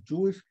adopts a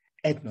Jewish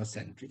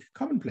ethnocentric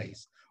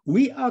commonplace.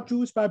 We are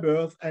Jews by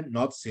birth and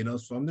not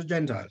sinners from the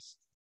Gentiles.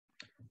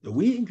 The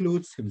we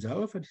includes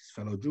himself and his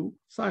fellow Jew,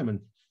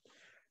 Simon.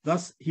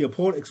 Thus, here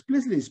Paul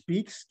explicitly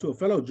speaks to a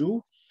fellow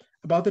Jew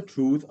about the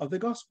truth of the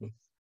gospel.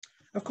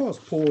 Of course,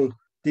 Paul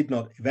did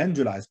not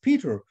evangelize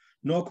Peter,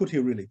 nor could he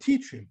really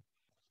teach him,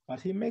 but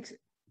he makes it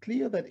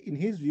clear that in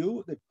his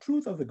view, the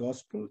truth of the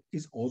gospel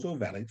is also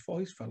valid for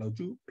his fellow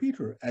Jew,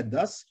 Peter, and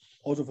thus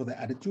also for the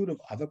attitude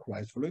of other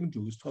Christ-following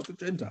Jews toward the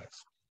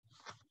Gentiles.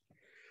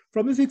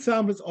 From this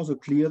example, it's also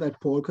clear that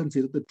Paul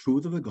considered the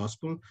truth of the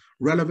gospel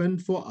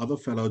relevant for other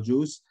fellow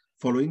Jews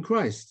following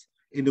Christ,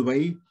 in the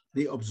way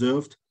they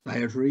observed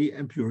dietary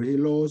and purity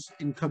laws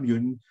in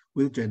communion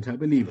with Gentile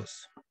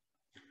believers.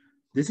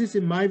 This is,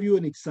 in my view,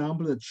 an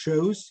example that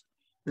shows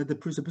that the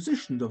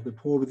presuppositions of the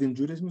Paul within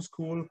Judaism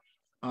school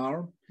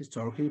are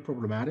historically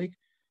problematic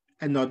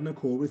and not in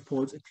accord with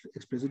Paul's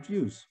explicit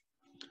views.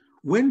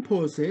 When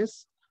Paul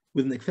says,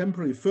 with an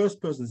exemplary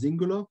first-person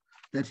singular,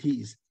 that he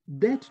is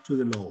dead to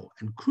the law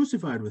and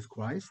crucified with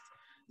Christ,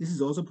 this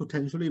is also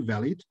potentially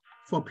valid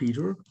for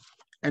Peter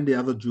and the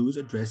other Jews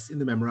addressed in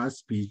the memorized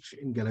speech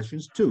in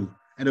Galatians 2,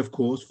 and of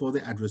course for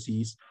the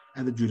addressees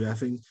and the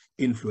Judaizing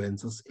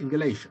influencers in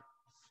Galatia.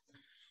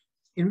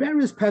 In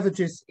various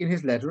passages in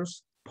his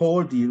letters,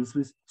 Paul deals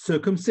with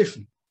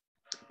circumcision,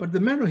 but the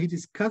manner he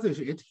discusses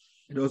it,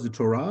 and also the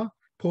Torah,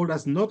 Paul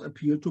does not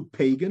appeal to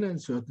pagan and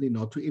certainly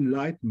not to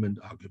Enlightenment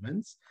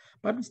arguments,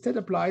 but instead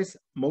applies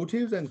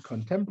motives and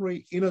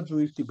contemporary inner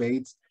Jewish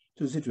debates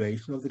to the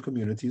situation of the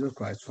communities of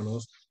Christ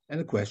followers and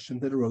the question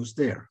that arose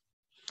there.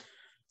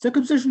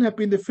 Circumcision had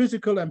been the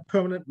physical and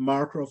permanent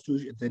marker of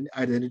Jewish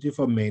identity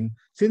for men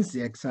since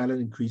the exile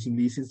and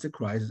increasingly since the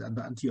crisis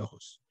under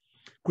Antiochus.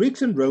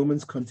 Greeks and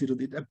Romans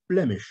considered it a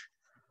blemish,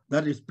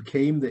 that it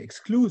became the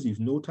exclusive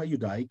nota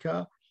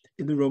Judaica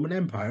in the Roman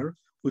Empire,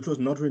 which was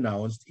not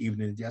renounced even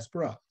in the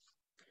Diaspora.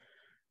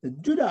 The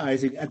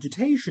Judaizing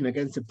agitation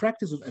against the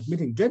practice of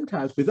admitting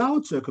Gentiles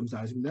without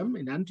circumcising them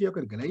in Antioch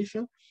and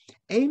Galatia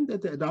aimed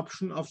at the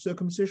adoption of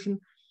circumcision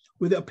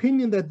with the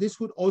opinion that this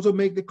would also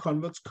make the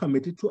converts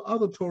committed to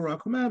other Torah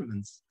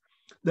commandments.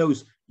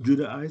 Those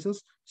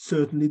Judaizers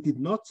certainly did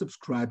not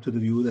subscribe to the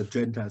view that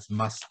Gentiles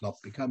must not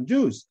become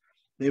Jews.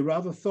 They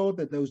rather thought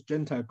that those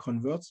Gentile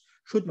converts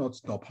should not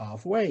stop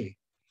halfway.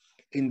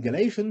 In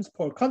Galatians,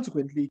 Paul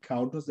consequently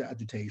counters the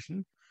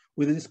agitation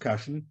with a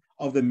discussion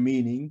of the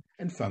meaning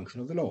and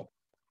function of the law.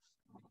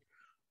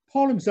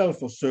 Paul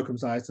himself was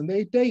circumcised on the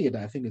 8th day, and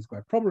I think it's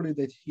quite probably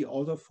that he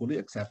also fully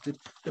accepted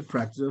the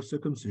practice of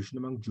circumcision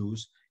among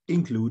Jews,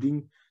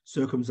 including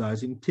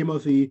circumcising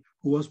Timothy,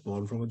 who was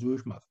born from a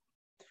Jewish mother.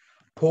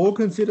 Paul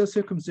considers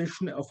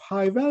circumcision of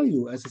high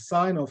value as a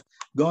sign of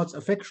God's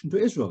affection to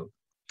Israel.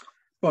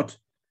 But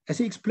as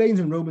he explains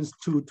in Romans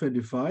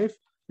 2:25,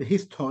 the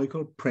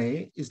historical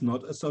prayer is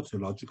not a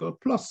soteriological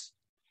plus.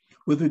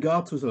 With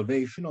regard to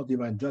salvation or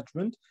divine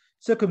judgment,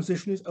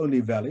 circumcision is only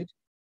valid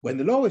when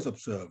the law is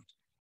observed,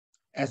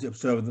 as the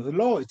observance of the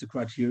law is the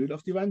criterion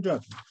of divine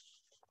judgment.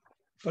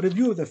 But in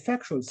view of the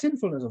factual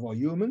sinfulness of all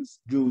humans,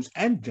 Jews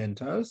and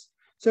Gentiles,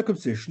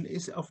 circumcision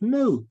is of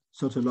no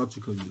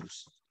soteriological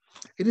use.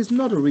 It is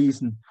not a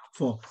reason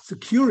for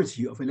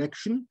security of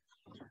election,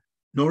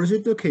 nor is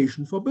it the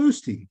occasion for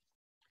boasting.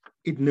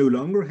 It no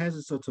longer has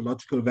a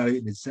soteriological value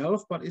in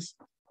itself, but is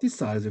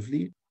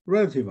decisively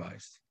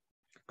relativized.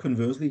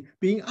 Conversely,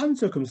 being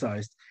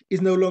uncircumcised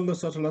is no longer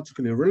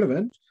soteriologically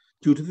relevant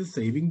due to the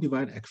saving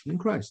divine action in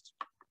Christ.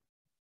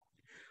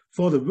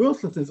 For the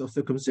worthlessness of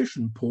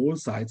circumcision, Paul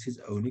cites his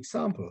own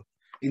example.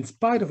 In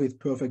spite of his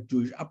perfect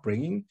Jewish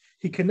upbringing,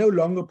 he can no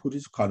longer put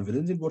his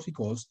confidence in what he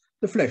calls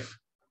the flesh.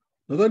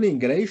 Not only in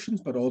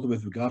Galatians, but also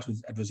with regard to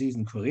his adversaries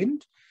in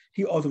Corinth,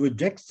 he also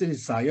rejects the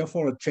desire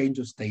for a change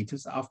of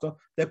status after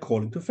their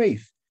calling to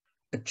faith.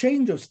 A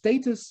change of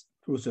status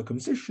through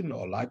circumcision,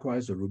 or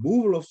likewise a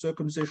removal of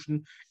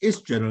circumcision,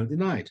 is generally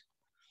denied.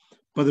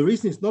 But the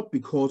reason is not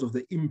because of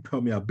the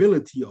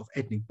impermeability of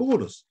ethnic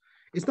borders.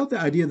 It's not the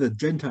idea that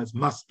Gentiles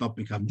must not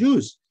become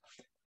Jews.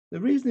 The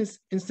reason is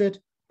instead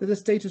that the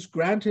status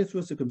granted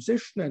through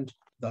circumcision and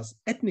thus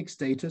ethnic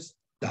status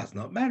does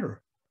not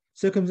matter.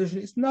 Circumcision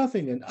is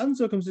nothing and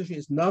uncircumcision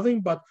is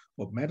nothing, but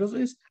what matters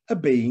is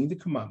obeying the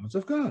commandments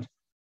of God.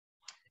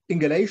 In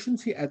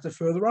Galatians, he adds a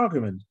further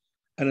argument.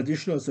 An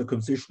additional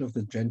circumcision of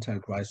the Gentile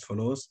Christ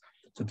followers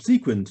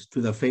subsequent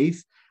to their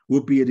faith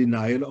would be a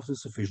denial of the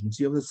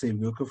sufficiency of the same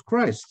work of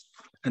Christ,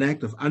 an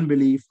act of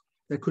unbelief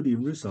that could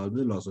even result in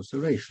the loss of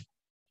salvation.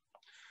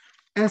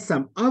 As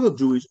some other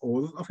Jewish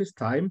authors of his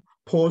time,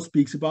 Paul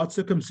speaks about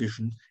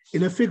circumcision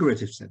in a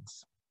figurative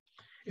sense,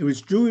 in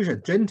which Jewish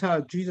and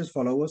Gentile Jesus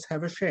followers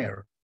have a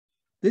share.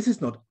 This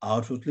is not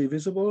outwardly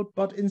visible,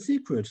 but in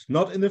secret,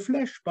 not in the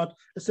flesh, but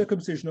a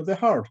circumcision of the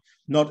heart,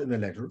 not in the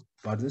letter,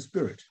 but in the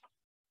spirit.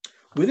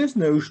 With this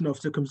notion of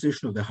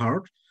circumcision of the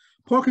heart,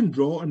 Paul can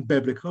draw on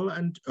biblical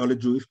and early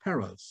Jewish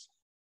parallels,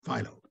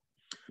 Philo.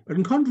 But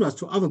in contrast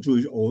to other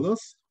Jewish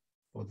authors,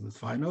 or the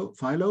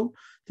Philo,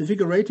 the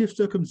figurative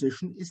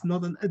circumcision is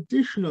not an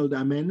additional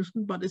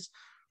dimension, but is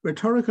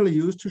rhetorically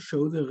used to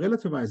show the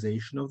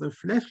relativization of the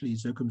fleshly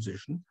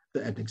circumcision,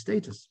 the ethnic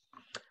status.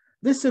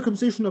 This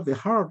circumcision of the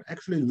heart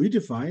actually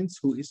redefines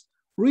who is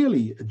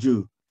really a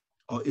Jew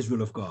or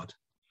Israel of God,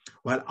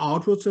 while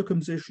outward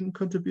circumcision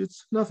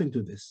contributes nothing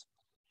to this.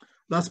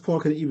 Thus, Paul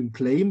can even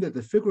claim that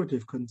the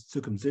figurative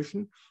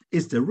circumcision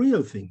is the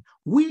real thing.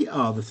 We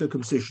are the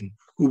circumcision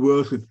who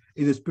worship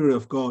in the Spirit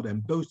of God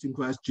and boast in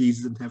Christ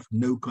Jesus and have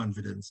no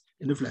confidence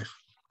in the flesh.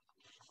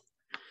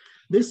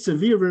 This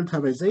severe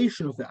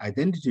relativization of the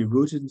identity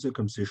rooted in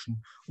circumcision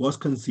was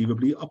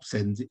conceivably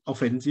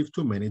offensive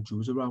to many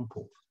Jews around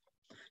Paul.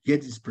 Yet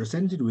it is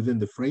presented within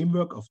the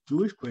framework of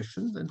Jewish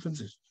questions and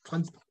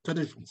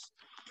traditions.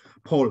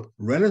 Paul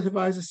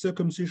relativizes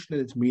circumcision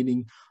and its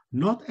meaning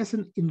not as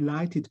an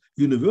enlightened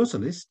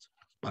universalist,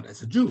 but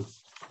as a Jew.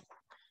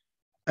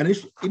 An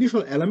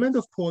initial element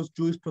of Paul's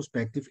Jewish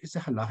perspective is the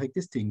halachic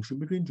distinction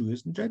between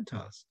Jews and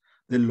Gentiles.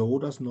 The law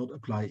does not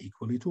apply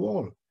equally to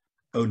all.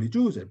 Only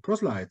Jews and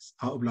proselytes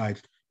are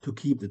obliged to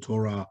keep the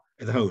Torah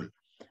as a whole.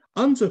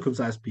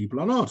 Uncircumcised people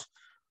are not.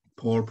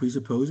 Paul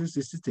presupposes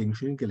this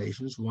distinction in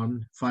Galatians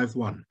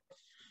 1:5-1.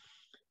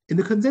 In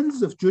the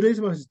consensus of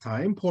Judaism of his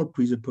time, Paul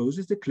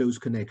presupposes the close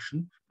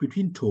connection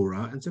between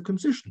Torah and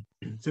circumcision.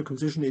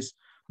 Circumcision is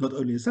not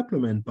only a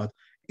supplement, but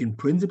in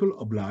principle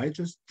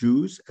obliges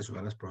Jews as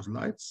well as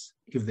proselytes,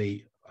 if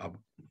they are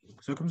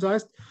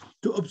circumcised,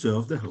 to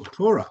observe the whole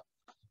Torah.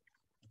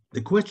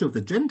 The question of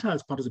the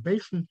Gentiles'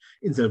 participation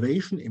in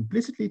salvation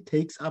implicitly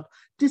takes up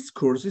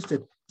discourses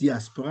that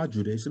diaspora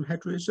Judaism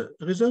had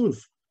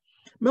resolved.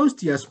 Most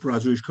diaspora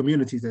Jewish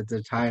communities at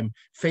the time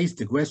faced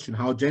the question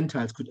how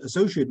Gentiles could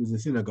associate with the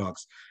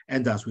synagogues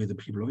and thus with the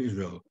people of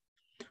Israel.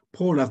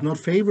 Paul does not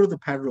favor the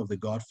pattern of the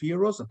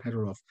God-fearers, a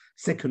pattern of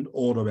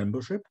second-order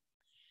membership.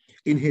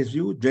 In his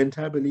view,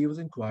 Gentile believers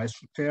in Christ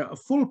should share a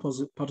full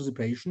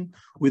participation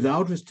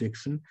without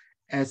restriction,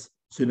 as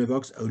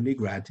synagogues only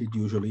granted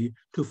usually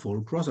to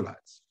full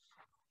proselytes.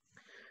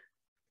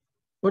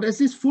 But as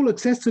this full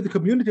access to the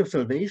community of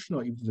salvation,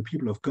 or even to the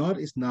people of God,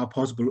 is now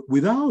possible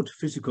without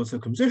physical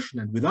circumcision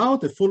and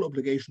without the full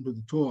obligation to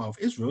the Torah of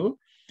Israel,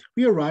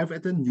 we arrive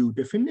at a new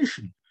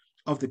definition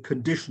of the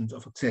conditions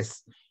of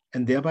access,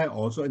 and thereby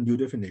also a new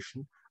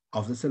definition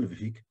of the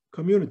salvific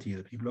community,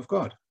 the people of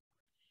God.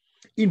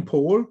 In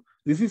Paul,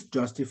 this is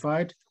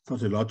justified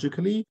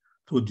tautologically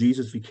through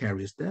Jesus'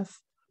 vicarious death,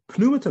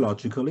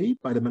 pneumatologically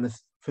by the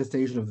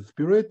manifestation of the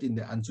Spirit in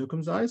the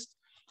uncircumcised,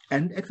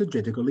 and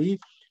exegetically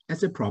as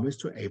the promise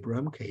to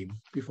Abraham came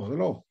before the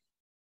law.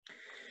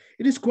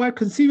 It is quite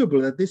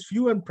conceivable that this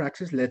view and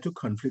praxis led to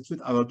conflicts with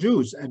other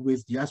Jews and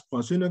with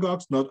diaspora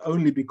synagogues, not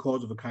only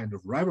because of a kind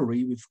of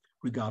rivalry with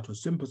regard to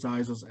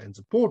sympathizers and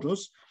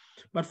supporters,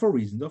 but for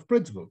reasons of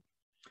principle.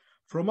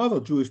 From other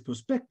Jewish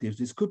perspectives,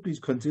 this could be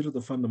considered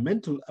the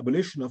fundamental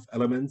abolition of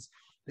elements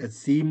that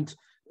seemed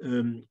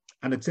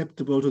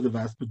unacceptable to the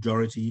vast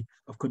majority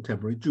of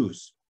contemporary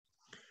Jews.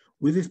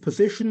 With this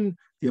position,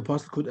 the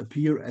apostle could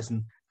appear as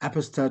an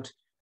apostate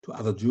to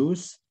other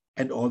Jews,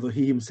 and although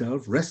he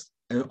himself restlessly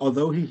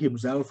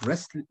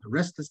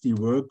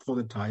worked for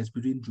the ties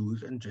between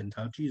Jewish and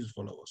Gentile Jesus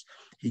followers,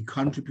 he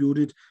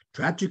contributed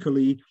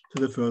tragically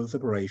to the further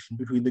separation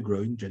between the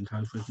growing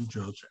Gentile Christian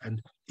church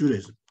and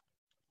Judaism.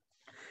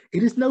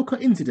 It is no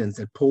coincidence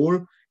that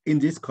Paul, in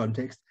this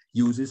context,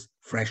 uses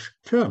fresh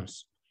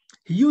terms.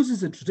 He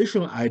uses the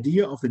traditional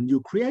idea of the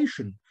new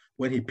creation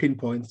when he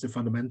pinpoints the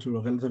fundamental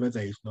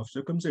relativization of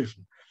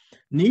circumcision.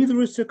 Neither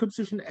is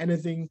circumcision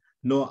anything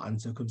nor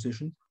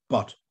uncircumcision,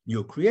 but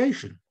new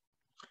creation.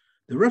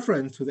 The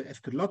reference to the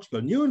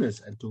eschatological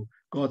newness and to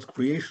God's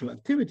creational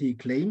activity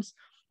claims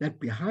that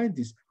behind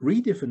this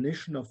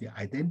redefinition of the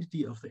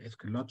identity of the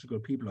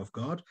eschatological people of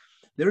God,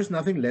 there is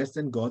nothing less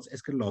than God's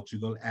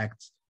eschatological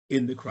acts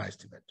in the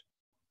Christ event.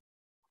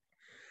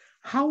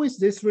 How is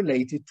this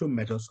related to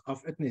matters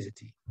of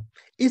ethnicity?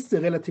 Is the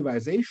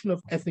relativization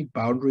of ethnic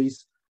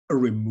boundaries a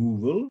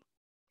removal?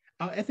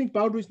 Are ethnic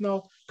boundaries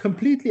now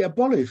completely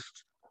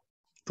abolished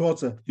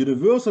towards a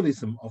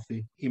universalism of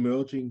the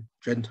emerging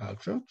Gentile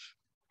church?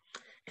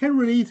 Can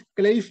we read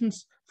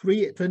Galatians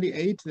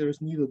 3:28, there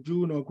is neither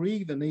Jew nor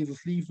Greek, there neither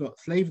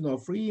slave nor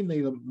free,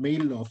 neither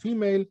male nor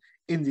female,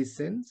 in this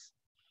sense?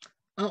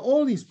 Are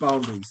all these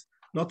boundaries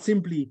not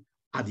simply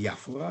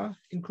adiaphora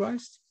in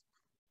Christ?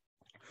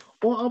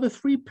 Or are the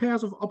three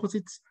pairs of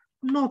opposites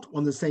not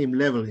on the same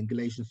level in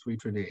Galatians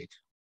 3:28?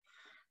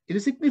 It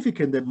is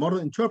significant that modern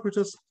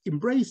interpreters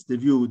embrace the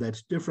view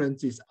that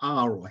differences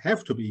are or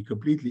have to be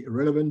completely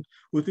irrelevant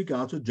with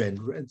regard to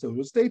gender and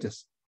social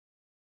status.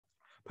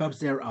 Perhaps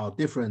there are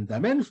different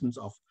dimensions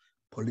of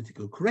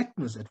political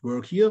correctness at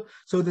work here,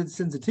 so that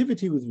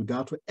sensitivity with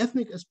regard to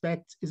ethnic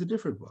aspects is a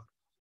different one.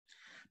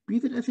 Be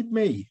that as it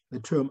may, the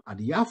term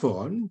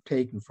adiaphoron,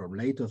 taken from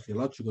later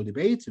theological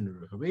debates in the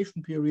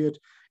Reformation period,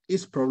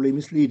 is probably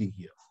misleading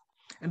here.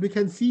 And we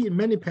can see in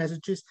many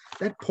passages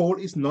that Paul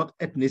is not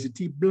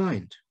ethnicity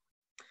blind.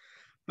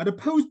 But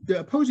the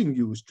opposing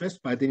view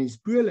stressed by Dennis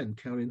Buell and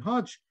Caroline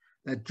Hodge,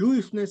 that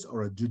Jewishness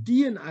or a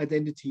Judean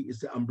identity is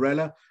the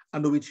umbrella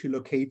under which he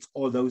locates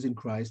all those in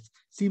Christ,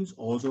 seems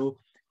also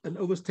an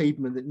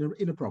overstatement and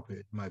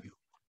inappropriate in my view.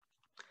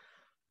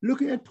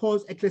 Looking at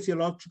Paul's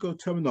ecclesiological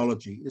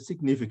terminology, it is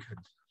significant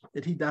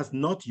that he does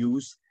not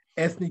use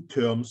ethnic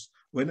terms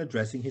when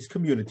addressing his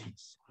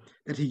communities,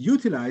 that he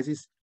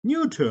utilizes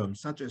new terms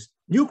such as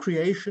new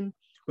creation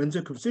when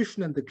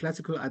circumcision and the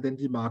classical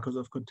identity markers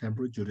of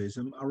contemporary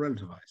Judaism are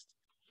relativized.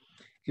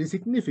 It is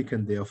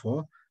significant,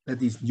 therefore, that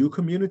these new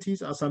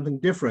communities are something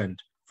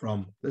different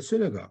from the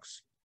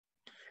synagogues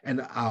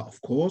and are,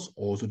 of course,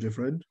 also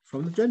different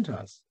from the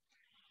Gentiles.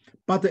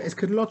 But the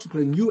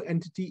eschatological new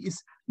entity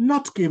is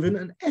not given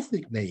an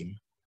ethnic name,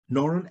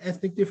 nor an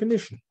ethnic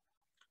definition.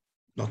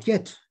 Not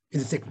yet. In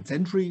the 2nd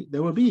century,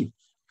 there will be.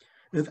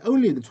 There's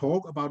only the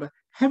talk about a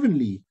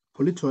heavenly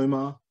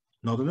polytoima,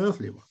 not an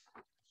earthly one.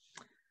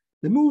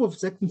 The move of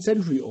 2nd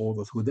century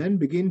authors who then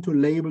begin to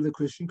label the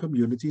Christian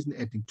communities in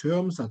ethnic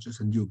terms, such as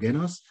a new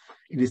genus,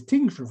 in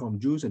distinction from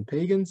Jews and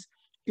pagans,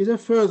 is a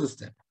further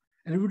step,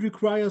 and it would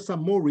require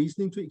some more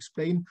reasoning to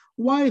explain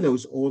why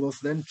those authors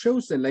then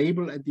chose the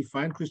label and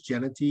defined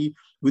Christianity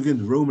within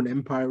the Roman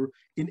Empire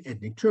in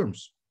ethnic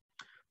terms.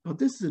 But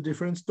this is a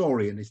different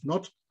story and is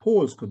not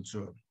Paul's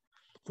concern.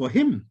 For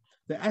him,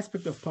 the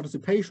aspect of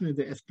participation in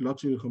the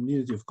eschatological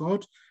community of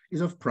God is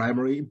of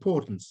primary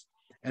importance,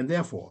 and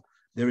therefore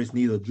there is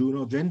neither Jew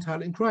nor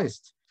Gentile in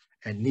Christ,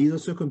 and neither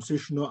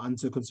circumcision nor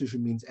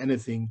uncircumcision means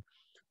anything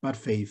but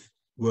faith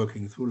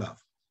working through love.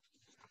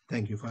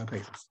 Thank you for your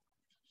patience.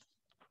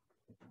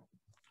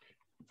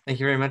 Thank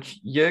you very much,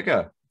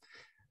 Jörg.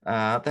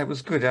 That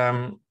was good.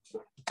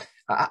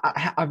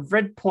 I've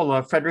read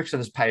Paula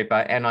Fredrickson's paper,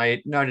 and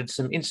I noted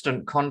some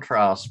instant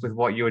contrast with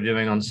what you were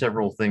doing on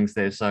several things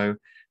there. So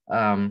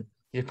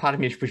part of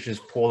me wishes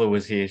Paula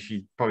was here.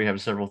 She'd probably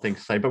have several things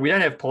to say, but we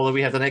don't have Paula.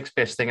 We have the next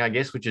best thing, I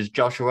guess, which is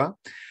Joshua.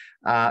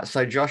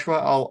 So Joshua,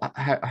 I'll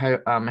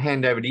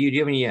hand over to you. Do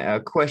you have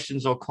any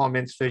questions or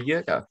comments for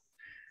Jörg?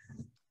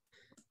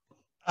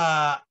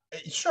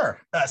 Sure.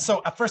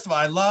 So first of all,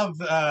 I love,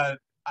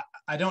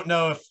 I don't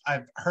know if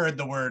I've heard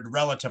the word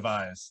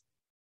relativize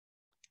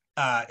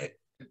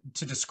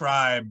to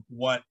describe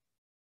what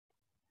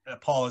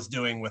Paul is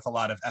doing with a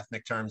lot of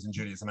ethnic terms in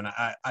Judaism. And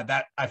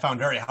that I found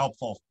very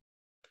helpful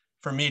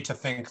for me to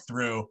think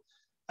through,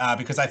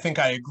 because I think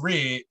I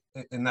agree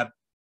in that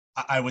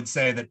I would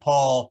say that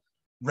Paul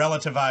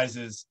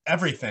relativizes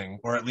everything,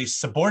 or at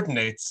least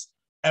subordinates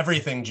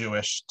everything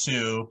Jewish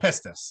to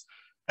pistis,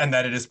 and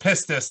that it is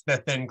pistis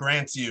that then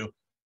grants you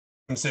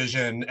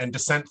circumcision and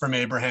descent from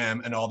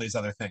Abraham and all these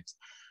other things.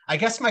 I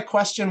guess my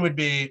question would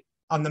be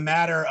on the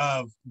matter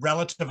of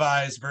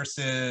relativize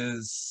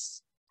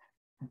versus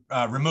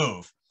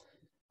remove.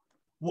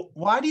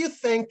 Why do you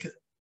think,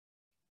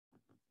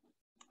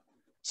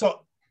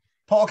 so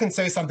Paul can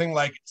say something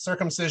like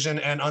circumcision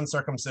and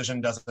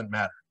uncircumcision doesn't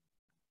matter,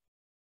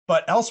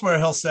 but elsewhere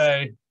he'll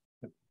say,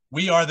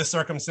 we are the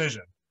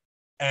circumcision.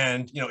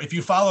 And if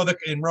you follow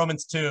in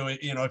Romans 2,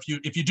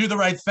 if you do the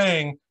right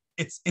thing,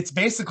 it's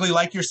basically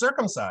like you're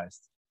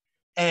circumcised.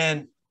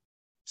 And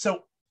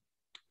so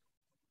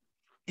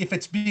if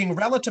it's being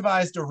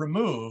relativized or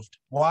removed,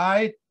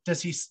 why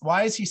is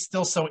he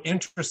still so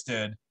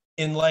interested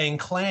in laying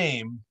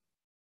claim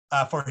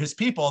for his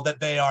people that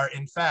they are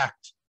in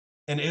fact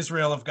an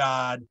Israel of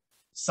God,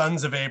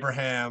 sons of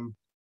Abraham,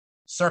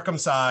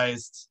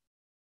 circumcised?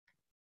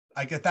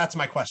 I guess that's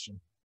my question.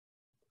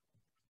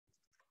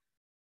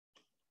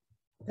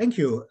 Thank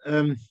you.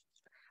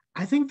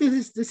 I think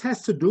this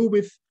has to do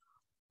with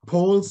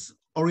Paul's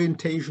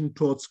orientation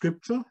towards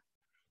Scripture,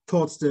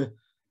 towards the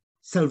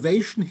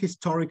salvation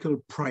historical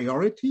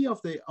priority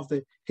of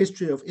the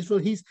history of Israel.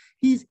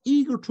 He's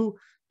eager to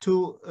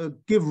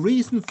give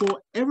reason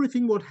for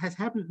everything what has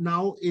happened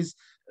now is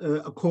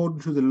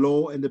according to the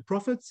law and the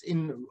prophets,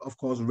 of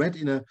course read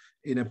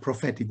in a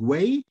prophetic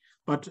way,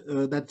 but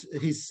that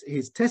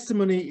his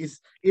testimony is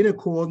in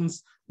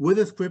accordance with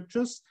the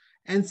Scriptures,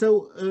 and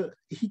so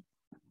he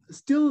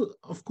still,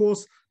 of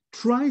course,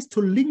 tries to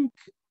link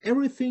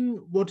everything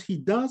what he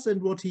does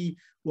and what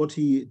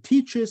he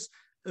teaches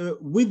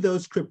with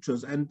those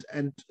Scriptures, and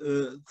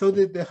so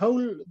the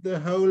whole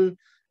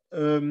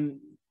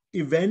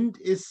event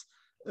is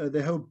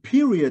the whole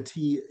period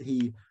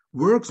he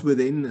works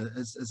within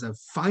as a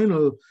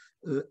final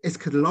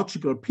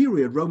eschatological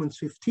period. Romans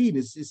 15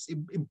 is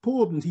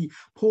important.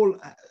 Paul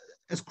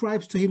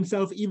ascribes to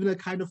himself even a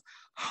kind of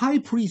high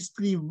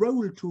priestly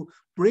role to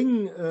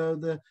bring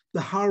the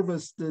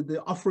harvest,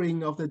 the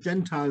offering of the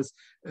Gentiles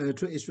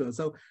to Israel.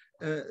 So,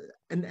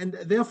 and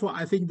therefore,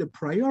 I think the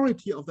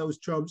priority of those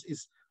terms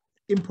is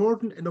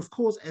important. And of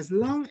course, as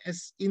long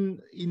as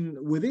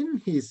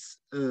within his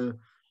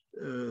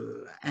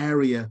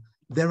area,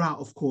 there are,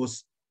 of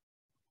course,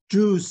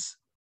 Jews,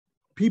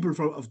 people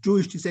of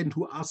Jewish descent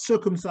who are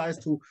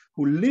circumcised, who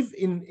live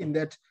in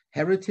that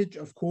heritage,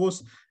 of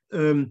course,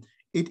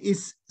 it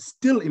is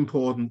still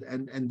important,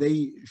 and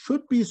they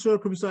should be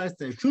circumcised.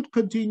 They should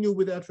continue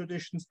with their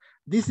traditions.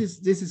 This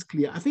is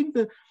clear. I think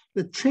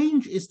the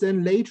change is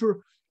then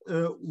later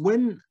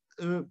when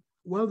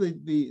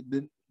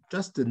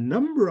just the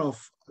number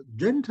of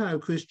Gentile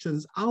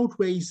Christians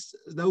outweighs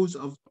those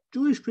of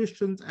Jewish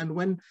Christians, and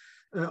when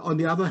on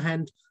the other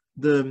hand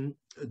the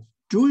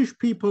Jewish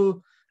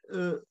people,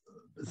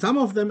 some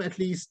of them at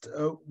least,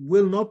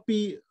 will not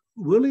be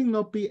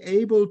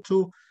able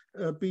to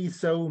be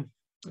so,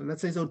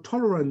 let's say, so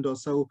tolerant or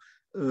so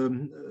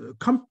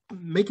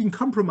making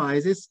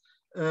compromises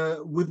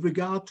with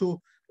regard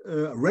to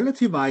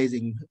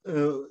relativizing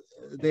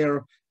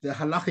their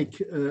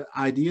halachic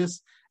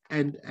ideas,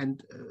 and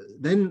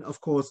then, of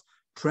course,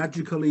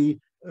 tragically,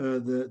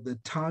 the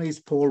ties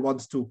Paul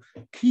wants to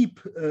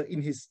keep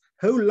in his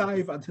whole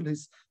life until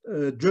his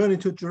journey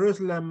to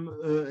Jerusalem,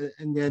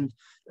 and then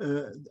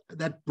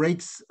that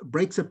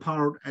breaks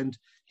apart, and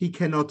he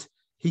cannot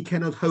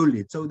hold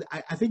it. So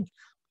I think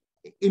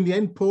in the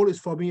end, Paul is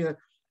for me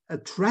a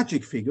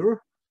tragic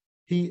figure.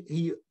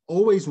 He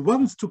always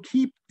wants to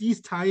keep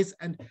these ties,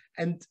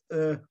 and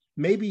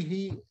maybe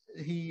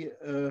he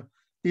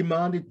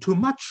demanded too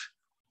much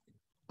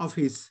of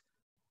his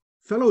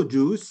fellow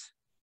Jews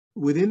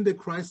within the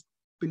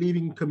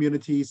Christ-believing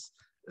communities,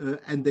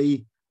 and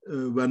they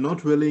were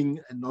not willing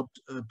and not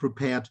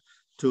prepared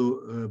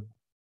to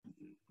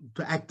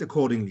act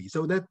accordingly.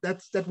 So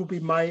that would be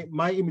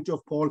my image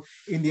of Paul.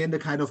 In the end, a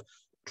kind of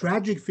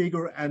tragic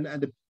figure, and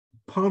the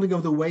parting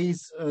of the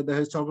ways, the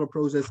historical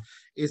process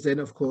is then,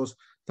 of course,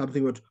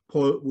 something that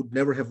Paul would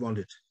never have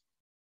wanted.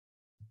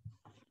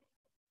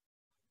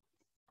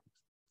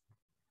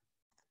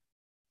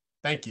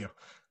 Thank you.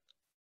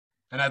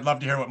 And I'd love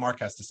to hear what Mark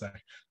has to say.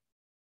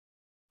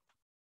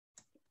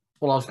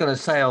 Well, I was going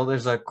to say, oh,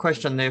 there's a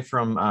question there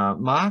from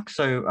Mark.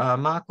 So,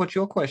 Mark, what's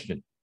your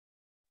question?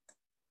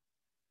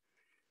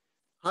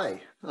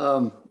 Hi.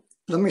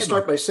 Let me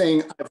start by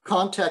saying I've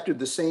contacted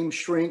the same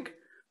shrink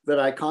that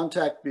I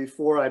contact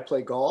before I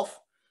play golf,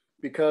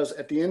 because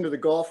at the end of the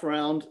golf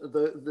round,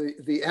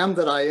 the M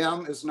that I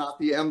am is not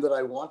the M that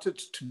I wanted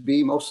to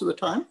be most of the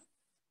time.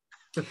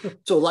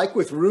 So, like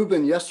with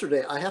Ruben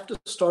yesterday, I have to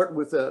start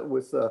with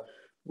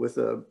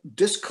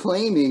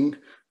disclaiming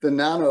the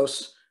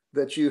nanos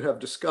that you have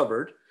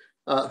discovered,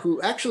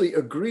 who actually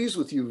agrees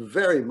with you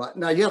very much.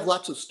 Now, you have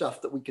lots of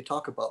stuff that we could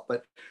talk about,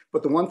 but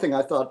the one thing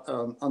I thought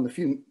on the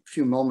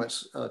few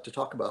moments to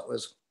talk about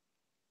was,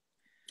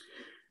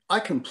 I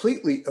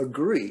completely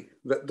agree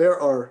that there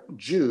are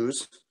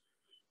Jews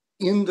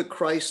in the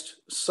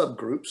Christ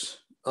subgroups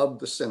of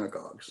the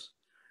synagogues.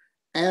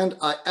 And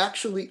I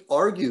actually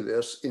argue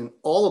this in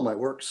all of my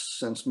works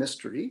since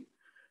Mystery.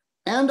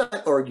 And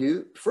I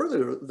argue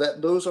further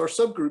that those are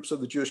subgroups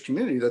of the Jewish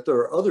community, that there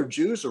are other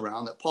Jews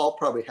around that Paul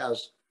probably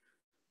has,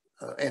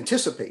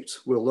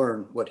 anticipates we'll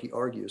learn what he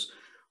argues.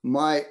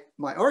 My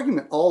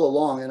argument all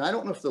along, and I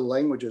don't know if the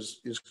language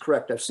is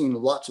correct, I've seen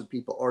lots of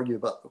people argue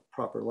about the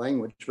proper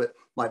language, but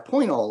my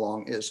point all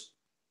along is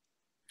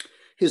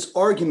his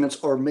arguments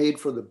are made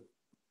for the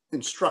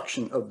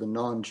instruction of the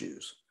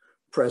non-Jews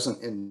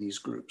present in these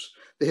groups.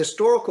 The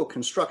historical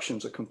construction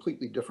is a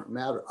completely different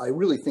matter. I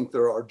really think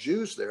there are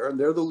Jews there, and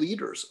they're the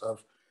leaders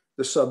of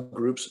the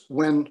subgroups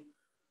when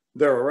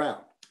they're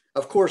around.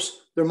 Of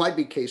course, there might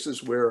be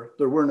cases where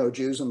there were no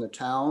Jews in the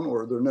town,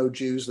 or there are no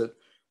Jews that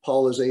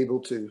Paul is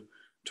able to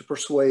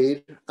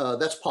persuade.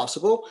 That's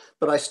possible,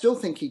 but I still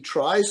think he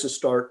tries to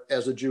start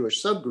as a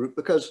Jewish subgroup,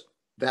 because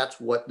that's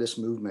what this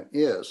movement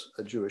is,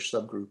 a Jewish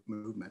subgroup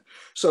movement.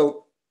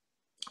 So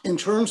in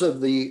terms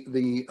of the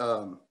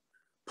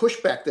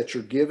pushback that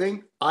you're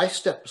giving, I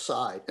step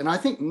aside. And I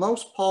think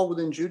most Paul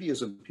within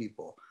Judaism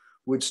people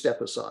would step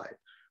aside.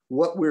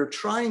 What we're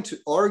trying to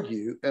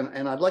argue,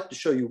 and I'd like to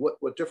show you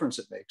what difference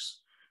it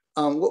makes.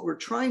 What we're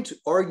trying to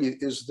argue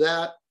is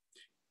that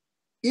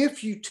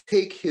if you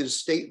take his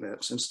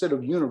statements, instead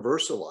of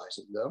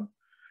universalizing them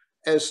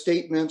as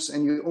statements,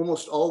 and you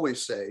almost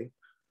always say,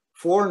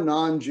 for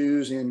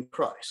non-Jews in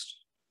Christ,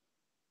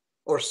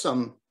 or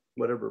some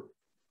whatever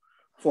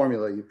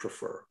formula you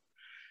prefer,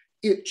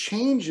 it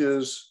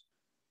changes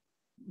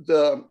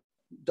the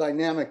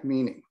dynamic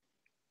meaning.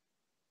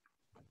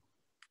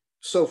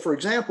 So, for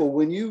example,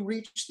 when you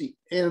reach the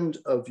end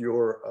of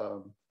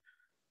your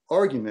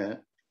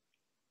argument,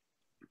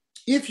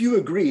 if you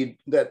agreed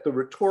that the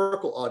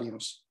rhetorical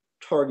audience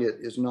target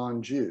is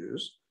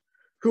non-Jews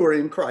who are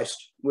in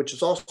Christ, which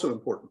is also an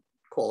important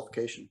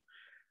qualification,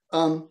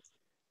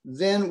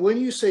 then when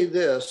you say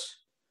this,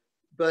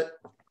 but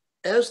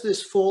as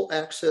this full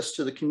access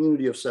to the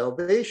community of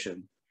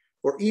salvation,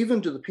 or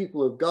even to the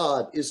people of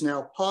God, is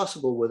now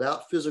possible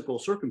without physical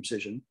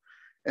circumcision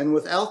and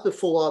without the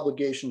full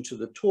obligation to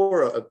the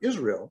Torah of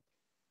Israel,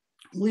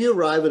 we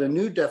arrive at a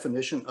new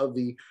definition of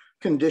the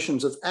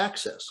conditions of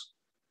access.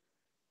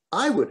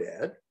 I would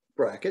add,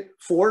 bracket,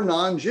 for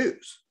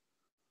non-Jews.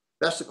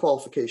 That's the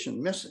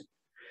qualification missing.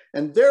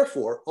 And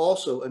therefore,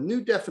 also a new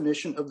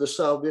definition of the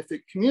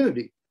salvific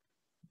community,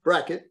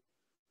 bracket,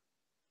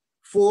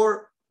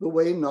 for the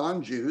way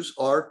non-Jews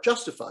are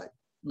justified,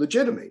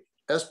 legitimate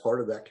as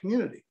part of that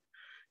community.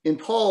 In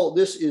Paul,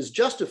 this is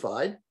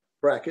justified,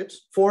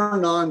 brackets, for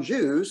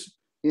non-Jews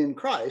in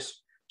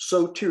Christ,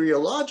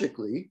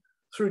 soteriologically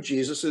through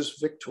Jesus's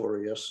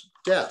victorious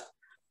death,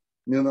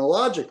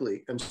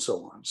 pneumatologically, and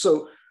so on.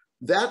 So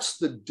that's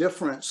the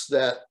difference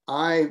that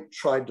I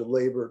tried to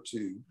labor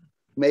to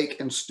make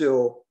and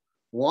still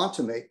want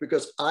to make,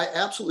 because I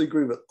absolutely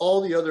agree with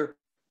all the other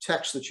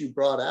texts that you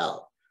brought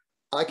out.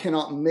 I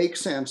cannot make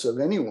sense of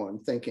anyone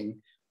thinking,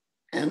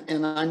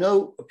 and I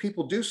know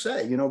people do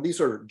say, you know,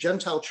 these are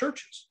Gentile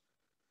churches.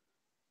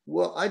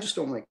 Well, I just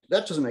don't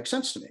that doesn't make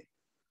sense to me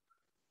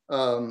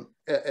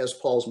as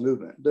Paul's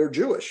movement. They're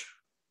Jewish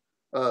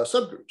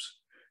subgroups.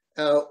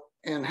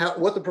 And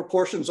what the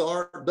proportions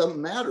are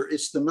doesn't matter.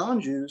 It's the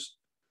non-Jews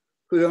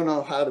who don't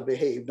know how to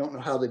behave, don't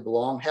know how they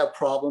belong, have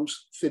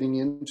problems fitting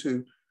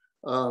into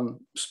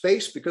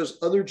space because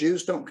other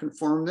Jews don't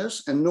conform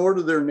this, and nor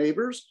do their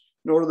neighbors,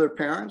 nor do their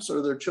parents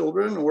or their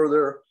children or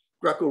their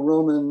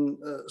Greco-Roman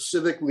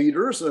civic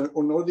leaders,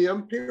 or nor the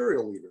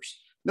imperial leaders.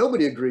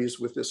 Nobody agrees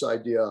with this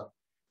idea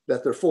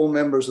that they're full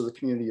members of the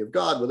community of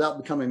God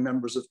without becoming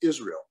members of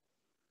Israel,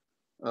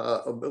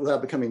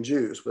 without becoming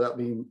Jews, without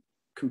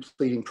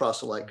completing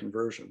proselyte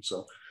conversion.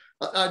 So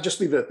I just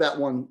leave it at that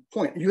one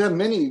point. You have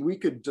many we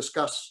could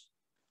discuss,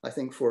 I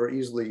think, for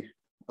easily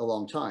a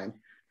long time,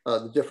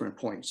 the different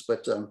points,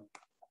 but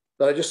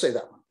I just say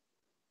that one.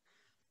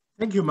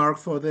 Thank you, Mark,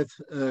 for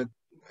that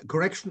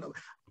correction.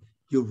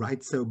 You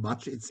write so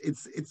much.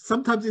 It's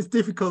sometimes it's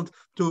difficult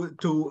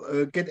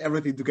to get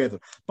everything together.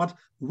 But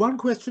one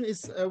question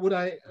is, would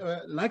I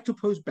like to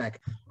pose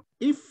back?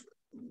 If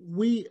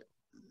we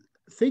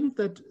think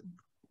that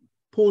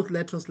Paul's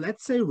letters,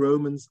 let's say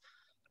Romans,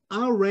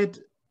 are read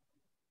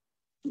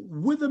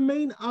with the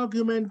main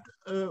argument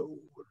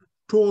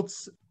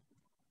towards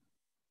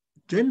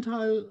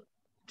Gentile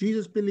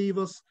Jesus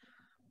believers,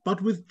 but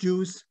with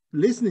Jews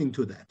listening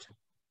to that.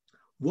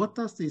 What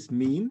does this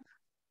mean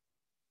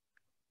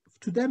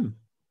to them?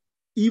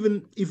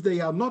 Even if they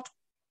are not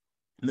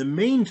the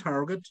main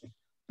target,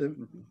 the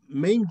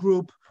main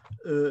group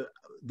the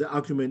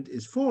argument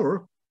is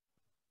for,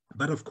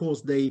 but of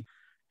course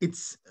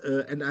as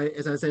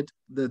I said,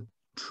 the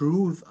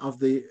truth of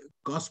the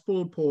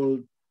gospel,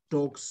 Paul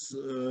talks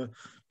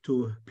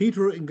to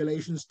Peter in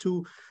Galatians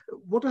 2.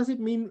 What does it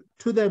mean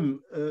to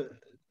them?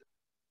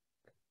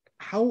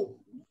 How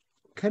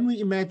can we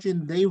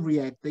imagine they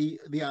react? They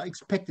are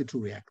expected to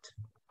react.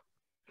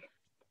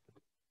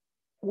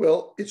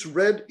 Well, it's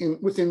read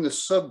within the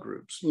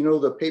subgroups. You know,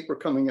 the paper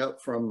coming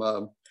out from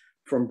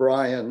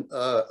Brian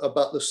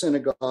about the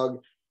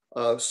synagogue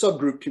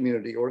subgroup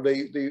community, or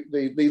they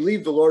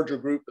leave the larger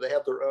group, but they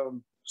have their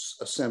own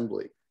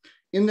assembly.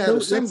 In that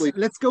assembly,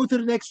 let's go to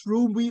the next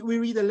room. We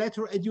read a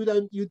letter, and you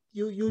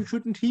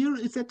shouldn't hear.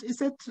 Is that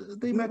the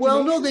imagination?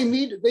 Well, no, they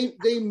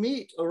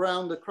meet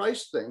around the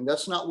Christ thing.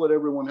 That's not what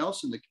everyone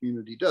else in the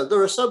community does.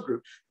 They're a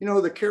subgroup. You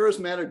know, the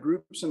charismatic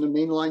groups and the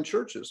mainline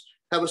churches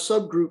have a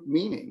subgroup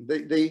meaning.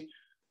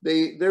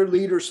 Their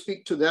leaders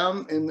speak to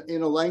them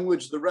in a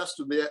language the rest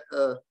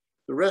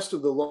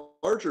of the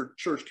larger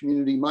church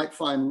community might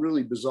find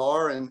really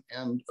bizarre and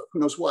who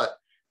knows what.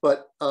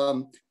 But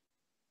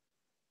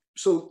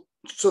so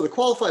to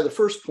qualify the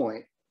first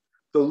point,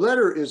 the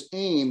letter is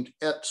aimed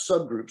at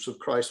subgroups of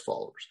Christ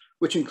followers,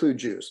 which include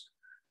Jews.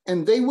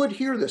 And they would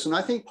hear this. And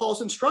I think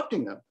Paul's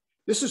instructing them.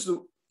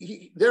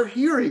 They're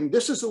hearing,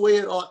 this is the way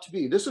it ought to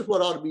be. This is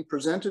what ought to be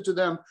presented to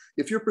them.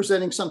 If you're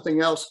presenting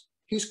something else,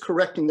 he's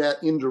correcting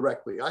that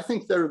indirectly. I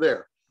think they're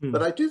there.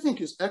 But I do think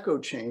his echo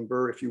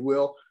chamber, if you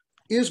will,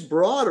 is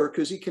broader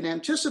because he can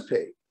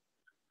anticipate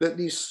that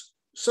these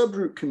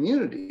subgroup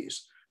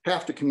communities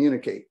have to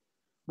communicate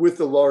with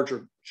the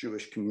larger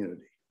Jewish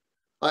community.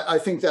 I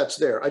think that's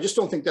there. I just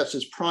don't think that's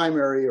his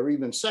primary or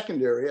even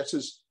secondary. That's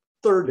his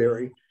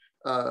thirdary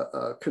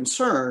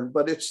concern,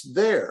 but it's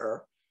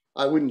there.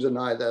 I wouldn't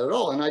deny that at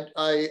all. And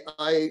I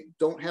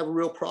don't have a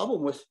real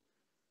problem with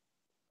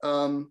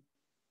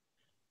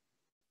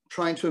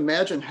trying to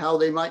imagine how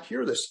they might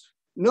hear this,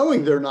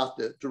 knowing they're not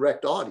the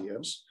direct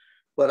audience.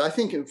 But I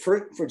think,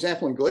 for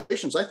example, in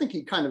Galatians, I think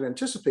he kind of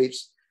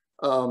anticipates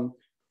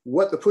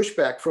what the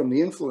pushback from the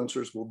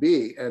influencers will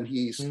be. And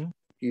he's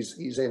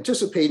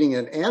anticipating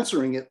and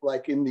answering it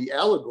like in the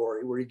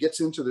allegory, where he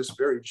gets into this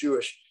very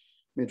Jewish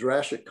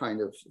midrashic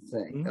kind of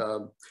thing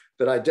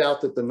that I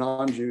doubt that the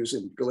non-Jews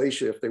in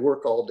Galatia, if they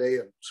work all day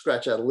and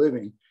scratch out a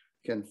living,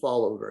 can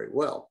follow very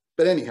well.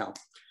 But anyhow,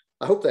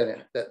 I hope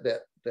that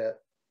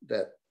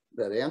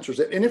answers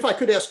it. And if I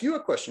could ask you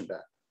a question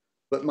back,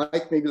 but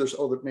Mike,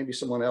 maybe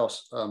someone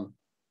else.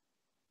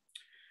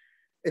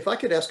 If I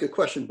could ask a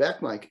question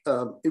back, Mike,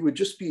 it would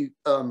just be,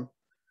 I'm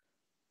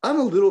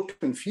a little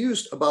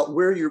confused about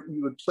where you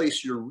would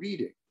place your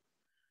reading.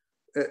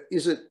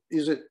 Is it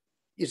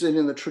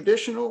in the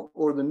traditional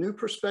or the new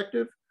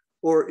perspective,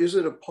 or is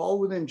it a Paul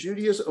within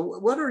Judaism?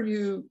 What are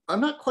you?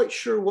 I'm not quite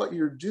sure what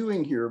you're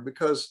doing here,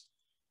 because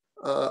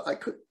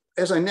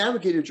as I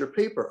navigated your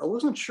paper, I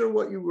wasn't sure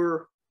what you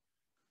were.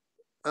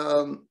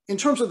 In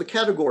terms of the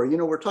category, you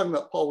know, we're talking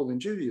about Paul within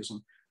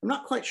Judaism. I'm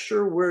not quite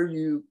sure where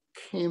you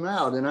came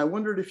out, and I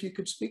wondered if you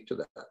could speak to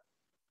that.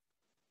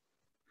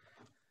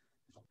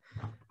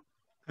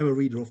 I'm a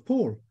reader of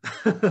Paul.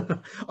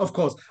 Of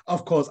course,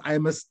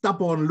 I'm a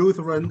stubborn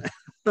Lutheran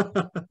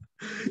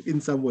in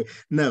some way.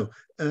 No,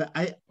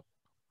 I'm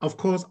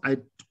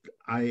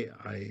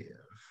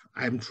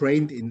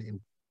trained in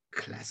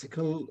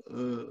classical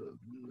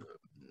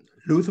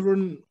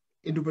Lutheran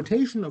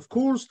interpretation. Of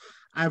course,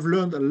 I've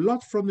learned a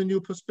lot from the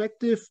new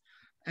perspective,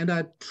 and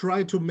I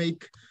try to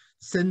make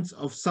sense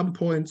of some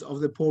points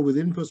of the Paul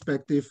within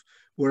perspective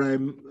where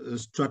I'm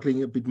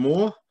struggling a bit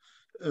more.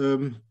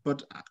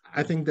 But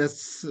I think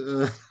that's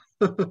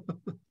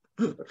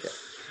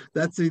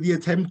that's the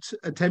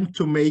attempt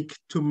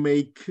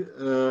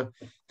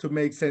to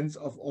make sense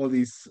of all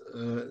these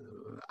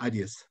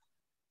ideas.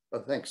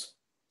 Oh, thanks.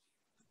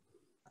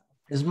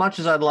 As much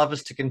as I'd love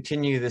us to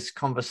continue this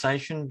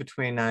conversation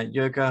between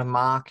Jörg,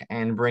 Mark,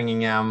 and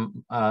bringing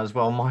as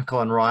well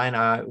Michael and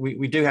Ryan,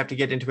 we do have to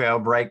get into our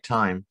break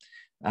time,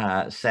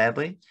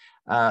 sadly.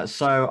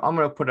 So I'm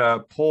going to put a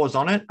pause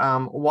on it.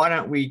 Why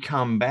don't we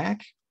come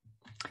back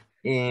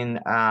in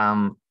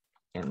how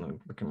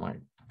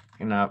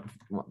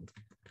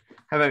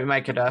about we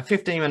make it a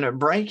 15-minute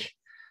break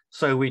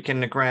so we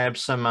can grab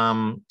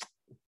some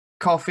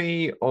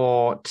coffee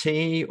or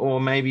tea or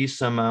maybe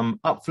some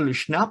Apfel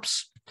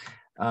Schnaps.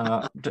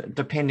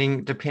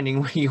 Depending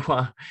where you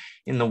are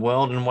in the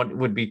world and what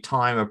would be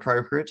time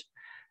appropriate.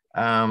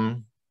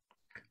 I'm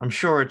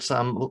sure it's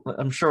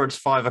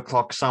 5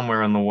 o'clock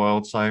somewhere in the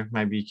world, so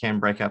maybe you can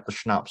break up the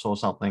schnapps or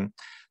something.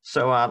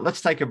 So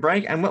let's take a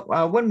break, and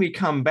when we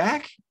come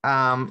back,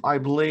 I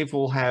believe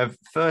we'll have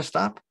first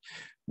up,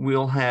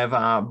 we'll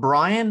have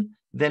Brian,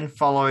 then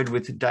followed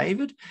with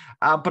David.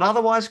 But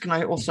otherwise, can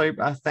I also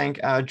thank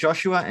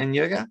Joshua and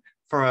Jörg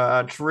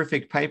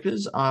terrific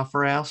papers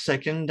for our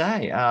second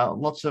day.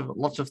 Lots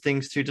of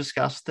things to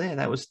discuss there.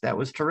 That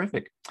was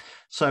terrific.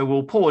 So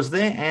we'll pause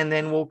there and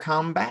then we'll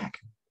come back.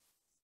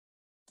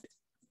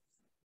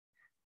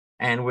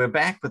 And we're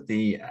back with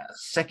the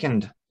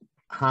second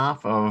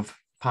half of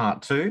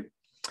part 2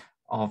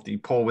 of the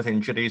Paul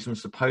Within Judaism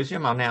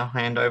Symposium. I'll now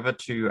hand over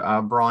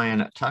to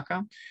Brian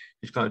Tucker,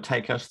 who's going to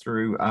take us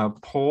through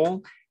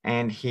Paul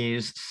and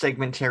his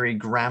segmentary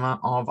grammar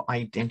of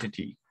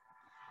identity.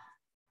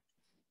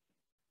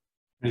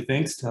 Many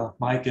thanks to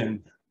Mike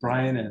and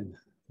Brian and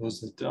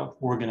those that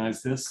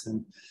organized this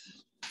and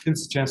give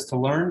us a chance to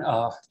learn.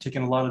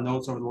 Taking a lot of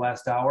notes over the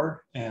last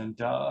hour,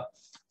 and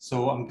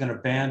so I'm going to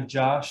ban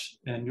Josh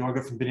and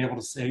Jörg from being able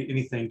to say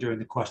anything during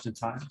the question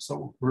time.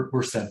 So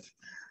we're set.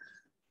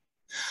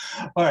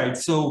 All right,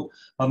 so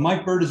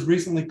Mike Bird has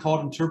recently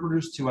called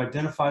interpreters to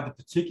identify the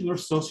particular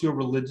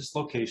socio-religious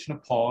location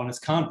of Paul and his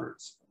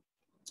converts,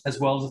 as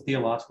well as the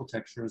theological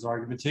texture of his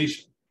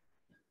argumentation.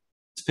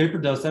 This paper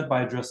does that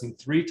by addressing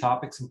 3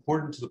 topics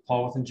important to the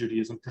Paul Within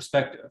Judaism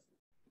perspective: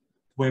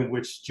 the way in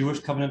which Jewish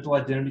covenantal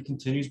identity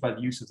continues by the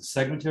use of the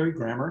segmentary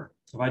grammar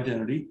of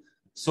identity,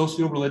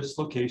 socio-religious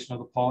location of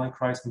the Pauline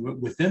Christ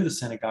movement within the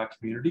synagogue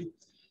community,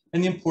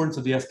 and the importance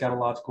of the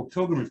eschatological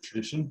pilgrimage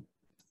tradition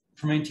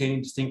for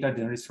maintaining distinct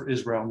identities for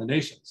Israel and the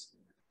nations.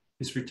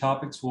 These 3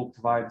 topics will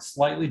provide a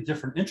slightly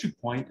different entry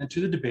point into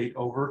the debate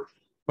over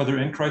whether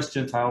in Christ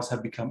Gentiles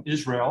have become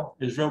Israel,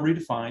 Israel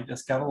redefined,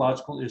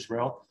 eschatological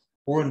Israel,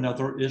 or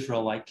another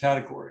Israelite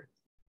category.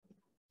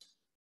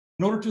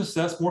 In order to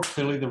assess more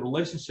clearly the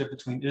relationship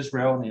between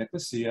Israel and the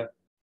Ecclesia,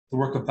 the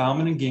work of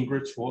Bauman and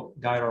Gingrich will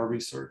guide our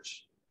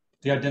research.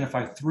 They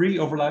identify 3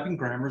 overlapping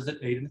grammars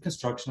that aid in the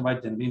construction of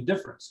identity and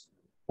difference: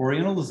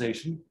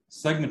 orientalization,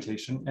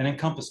 segmentation, and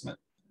encompassment.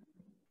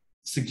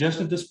 The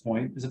suggestion at this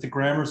point is that the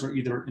grammars are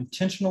either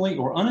intentionally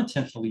or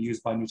unintentionally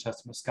used by New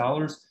Testament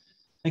scholars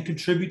and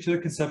contribute to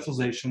the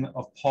conceptualization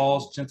of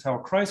Paul's Gentile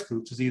Christ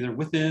groups as either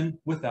within,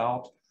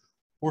 without,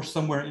 or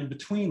somewhere in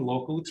between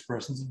local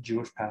expressions of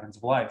Jewish patterns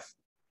of life.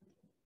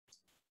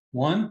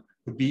 One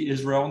would be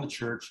Israel and the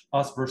church,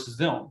 us versus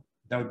them.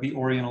 That would be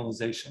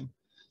orientalization.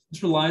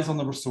 This relies on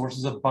the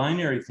resources of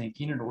binary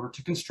thinking in order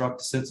to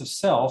construct a sense of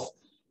self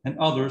and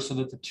others so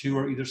that the two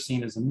are either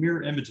seen as a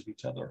mirror image of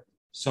each other.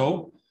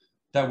 So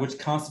that which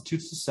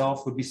constitutes the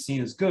self would be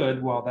seen as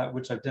good, while that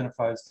which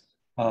identifies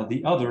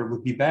the other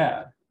would be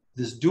bad.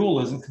 This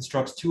dualism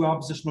constructs 2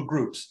 oppositional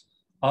groups,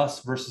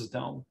 us versus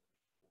them.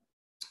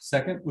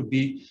 Second would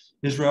be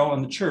Israel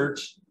and the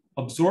church,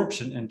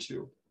 absorption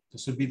into.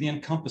 This would be the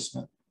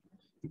encompassment.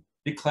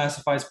 It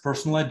classifies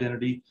personal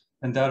identity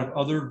and that of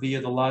other via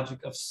the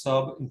logic of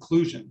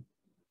sub-inclusion.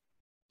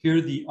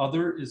 Here, the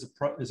other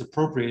is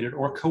appropriated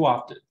or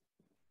co-opted.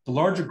 The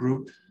larger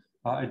group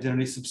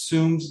identity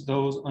subsumes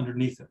those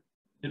underneath it.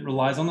 It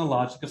relies on the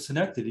logic of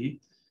synecdoche,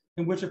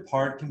 in which a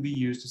part can be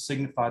used to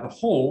signify the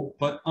whole,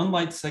 but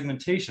unlike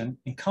segmentation,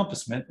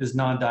 encompassment is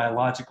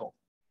non-dialogical.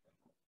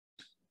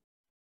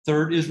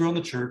 Third, Israel and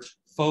the church,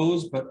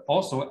 foes, but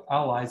also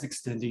allies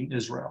extending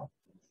Israel.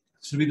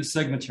 This would be the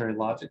segmentary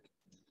logic.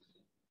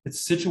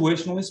 It's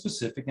situationally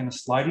specific in a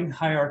sliding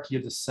hierarchy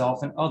of the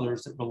self and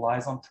others that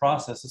relies on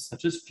processes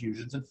such as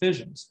fusions and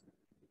fissions.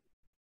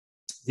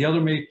 The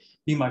other may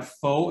be my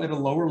foe at a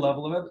lower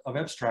level of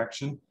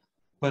abstraction,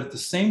 but at the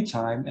same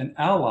time, an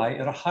ally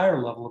at a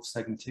higher level of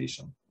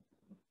segmentation.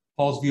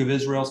 Paul's view of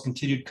Israel's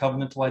continued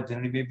covenantal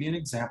identity may be an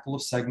example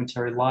of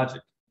segmentary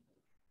logic.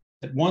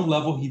 At one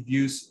level, he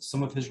views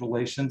some of his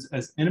relations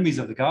as enemies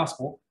of the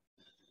gospel,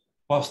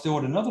 while still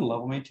at another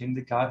level maintaining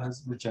that God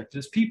has rejected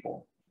his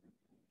people,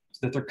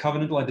 so that their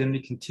covenantal identity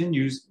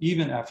continues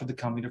even after the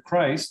coming of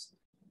Christ,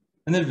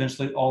 and then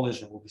eventually all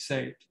Israel will be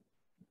saved.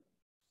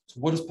 So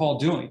what is Paul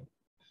doing?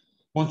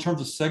 Well, in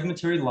terms of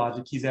segmentary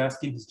logic, he's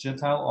asking his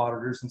Gentile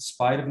auditors, in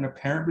spite of an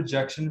apparent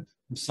rejection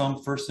from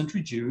some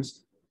first-century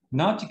Jews,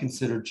 not to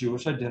consider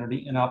Jewish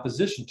identity in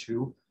opposition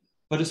to,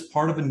 but as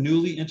part of a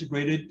newly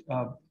integrated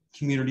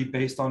community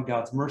based on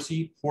God's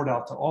mercy poured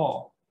out to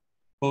all,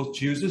 both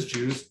Jews as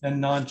Jews and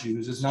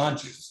non-Jews as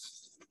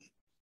non-Jews.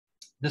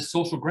 This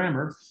social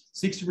grammar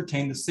seeks to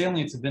retain the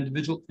salience of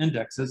individual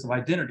indexes of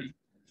identity.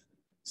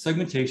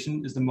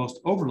 Segmentation is the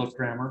most overlooked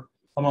grammar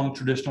among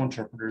traditional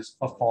interpreters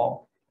of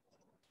Paul.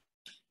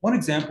 One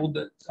example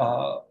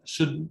that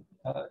should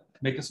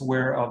make us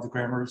aware of the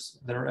grammars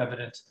that are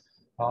evident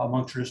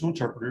among traditional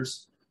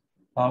interpreters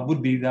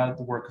would be that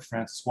the work of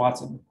Francis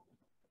Watson.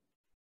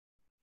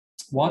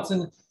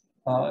 Watson,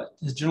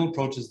 his general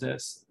approach is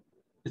this.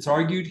 It's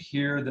argued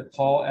here that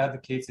Paul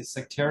advocates a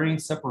sectarian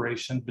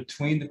separation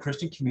between the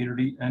Christian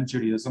community and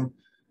Judaism,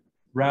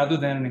 rather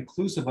than an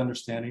inclusive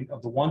understanding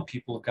of the one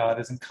people of God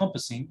as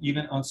encompassing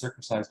even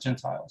uncircumcised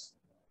Gentiles.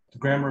 The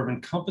grammar of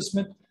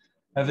encompassment,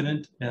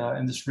 evident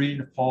in this reading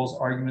of Paul's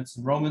arguments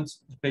in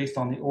Romans, is based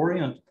on the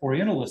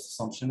Orientalist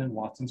assumption in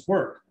Watson's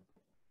work.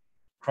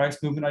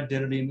 Christ's movement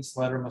identity in this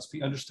letter must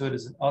be understood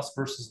as an us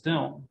versus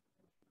them.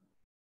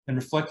 In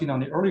reflecting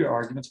on the earlier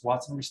arguments,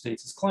 Watson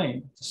restates his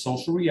claim. The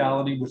social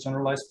reality which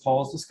underlies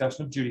Paul's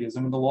discussion of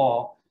Judaism and the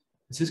law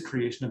is his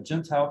creation of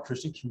Gentile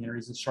Christian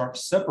communities in sharp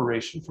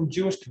separation from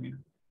Jewish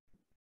community.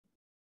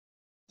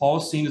 Paul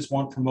is seen as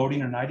one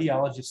promoting an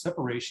ideology of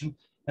separation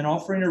and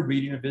offering a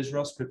reading of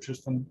Israel's scriptures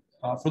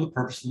for the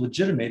purpose of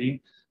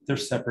legitimating their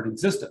separate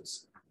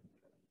existence.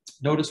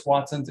 Notice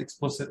Watson's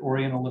explicit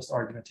Orientalist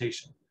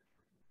argumentation.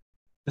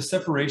 The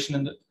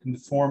separation in the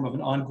form of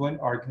an ongoing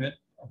argument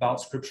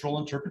about scriptural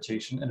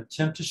interpretation, an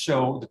attempt to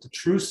show that the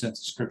true sense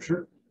of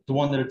scripture, the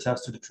one that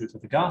attests to the truth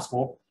of the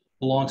gospel,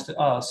 belongs to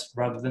us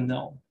rather than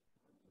them.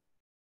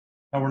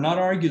 Now, we're not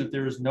arguing that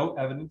there is no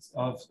evidence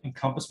of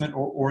encompassment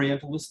or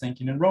Orientalist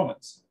thinking in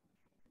Romans.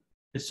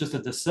 It's just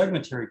that the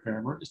segmentary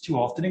grammar is too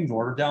often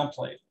ignored or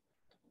downplayed.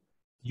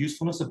 The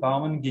usefulness of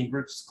Bauman and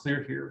Gingrich is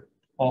clear here.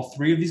 All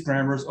three of these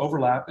grammars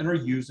overlap and are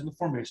used in the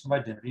formation of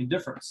identity and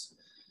difference.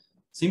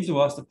 It seems to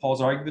us that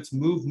Paul's arguments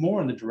move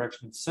more in the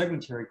direction of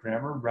segmentary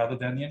grammar rather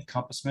than the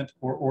encompassment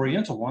or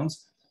Oriental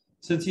ones,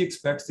 since he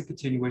expects the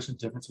continuation of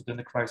difference within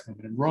the Christ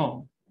movement in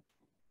Rome.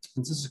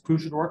 Since this is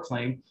crucial to our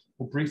claim,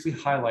 we'll briefly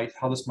highlight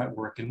how this might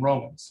work in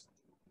Romans.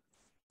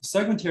 The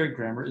segmentary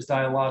grammar is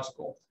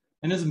dialogical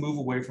and is a move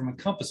away from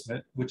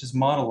encompassment, which is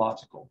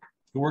monological.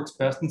 It works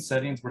best in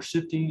settings where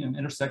shifting and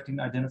intersecting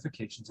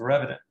identifications are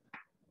evident.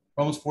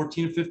 Romans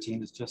 14 and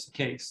 15 is just the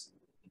case.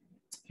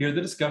 Here,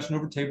 the discussion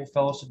over table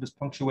fellowship is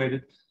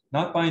punctuated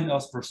not by an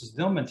us versus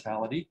them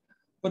mentality,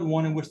 but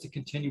one in which the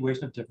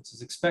continuation of difference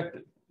is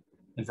expected.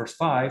 In verse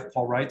 5,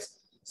 Paul writes,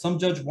 "Some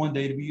judge one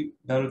day to be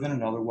better than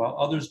another, while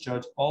others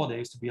judge all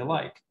days to be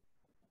alike.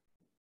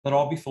 Let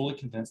all be fully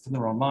convinced in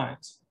their own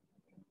minds."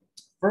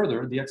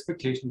 Further, the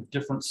expectation of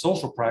different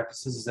social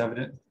practices is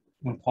evident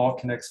when Paul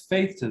connects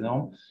faith to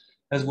them,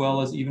 as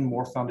well as even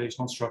more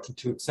foundational instruction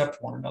to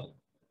accept one another.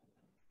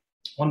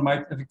 One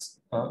might have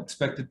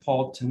expected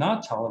Paul to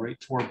not tolerate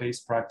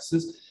Torah-based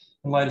practices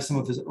in light of some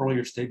of his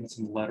earlier statements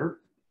in the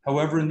letter.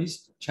 However, in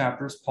these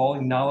chapters, Paul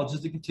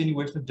acknowledges the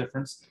continuation of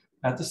difference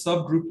at the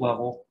subgroup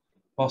level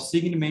while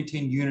seeking to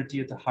maintain unity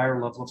at the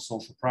higher level of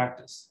social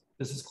practice.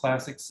 This is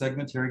classic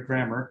segmentary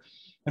grammar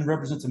and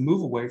represents a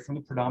move away from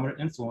the predominant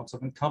influence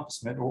of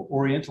encompassment or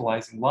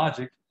orientalizing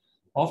logic,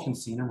 often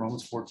seen in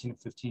Romans 14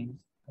 and 15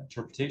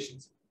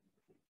 interpretations.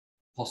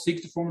 Paul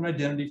seeks to form an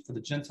identity for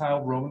the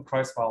Gentile Roman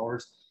Christ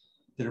followers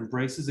that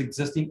embraces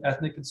existing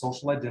ethnic and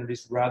social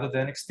identities rather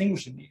than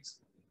extinguishing these,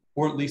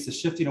 or at least a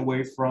shifting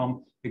away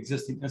from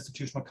existing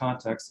institutional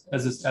contexts,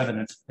 as is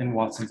evident in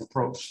Watson's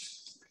approach.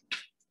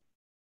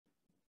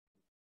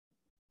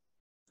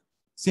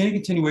 Seeing a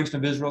continuation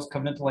of Israel's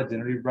covenantal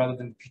identity rather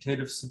than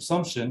putative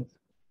subsumption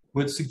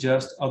would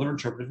suggest other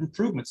interpretive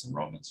improvements in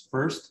Romans.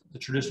 First, the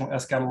traditional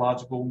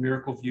eschatological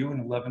miracle view in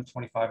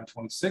 11:25 and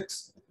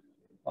 26,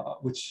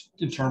 which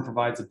in turn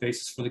provides a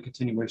basis for the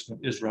continuation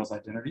of Israel's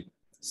identity.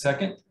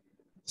 Second,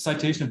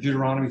 citation of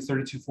Deuteronomy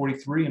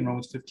 32:43 and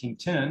Romans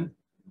 15:10.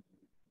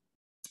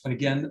 And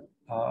again,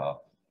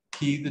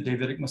 he, the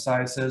Davidic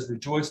Messiah, says,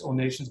 "Rejoice, O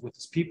nations, with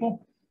his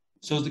people,"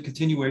 shows the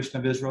continuation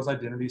of Israel's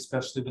identity,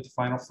 especially with the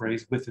final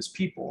phrase, "with his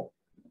people."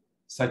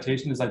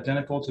 Citation is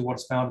identical to what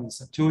is found in the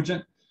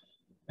Septuagint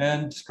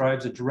and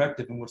describes a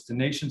directive in which the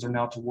nations are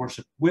now to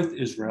worship with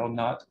Israel,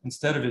 not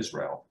instead of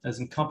Israel, as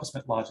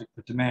encompassment logic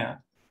would demand.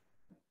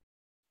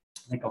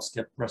 I think I'll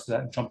skip the rest of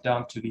that and jump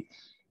down to the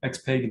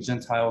ex-pagan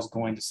Gentiles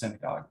going to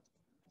synagogue.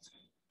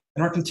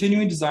 In our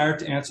continuing desire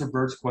to answer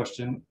Bird's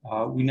question,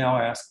 we now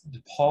ask,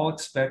 did Paul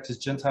expect his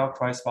Gentile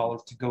Christ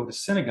followers to go to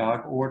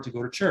synagogue or to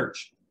go to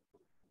church?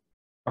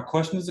 Our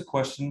question is a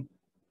question,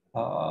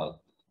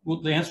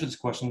 the answer to this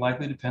question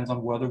likely depends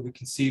on whether we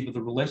conceive of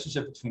the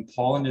relationship between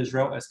Paul and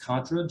Israel as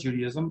contra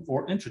Judaism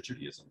or intra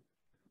Judaism.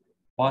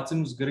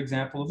 Watson was a good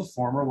example of the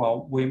former,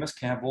 while William S.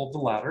 Campbell of the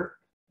latter.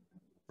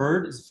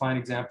 Bird is a fine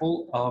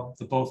example of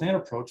the both and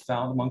approach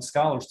found among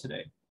scholars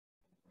today.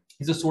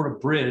 He's a sort of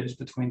bridge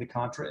between the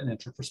contra and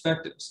intra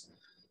perspectives.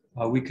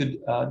 We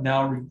could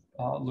now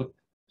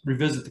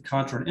revisit the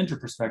contra and intra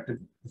perspective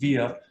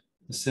via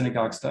the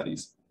synagogue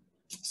studies.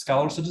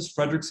 Scholars such as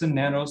Fredrickson,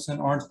 Nanos, and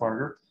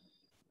Arnsparger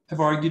have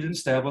argued and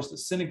established that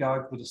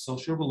synagogue was a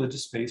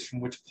socio-religious space from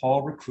which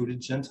Paul recruited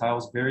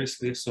Gentiles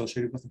variously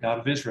associated with the God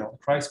of Israel, the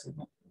Christ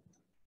movement.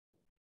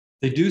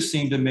 They do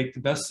seem to make the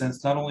best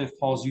sense not only of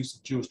Paul's use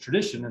of Jewish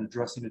tradition in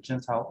addressing a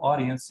Gentile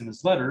audience in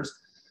his letters,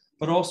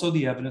 but also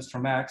the evidence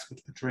from Acts,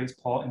 which portrays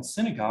Paul in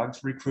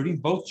synagogues recruiting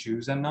both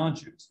Jews and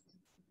non-Jews.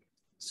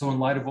 So in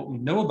light of what we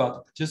know about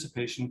the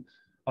participation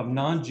of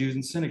non-Jews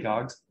in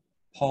synagogues,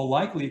 Paul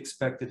likely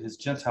expected his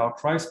Gentile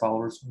Christ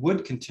followers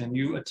would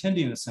continue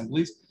attending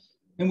assemblies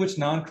in which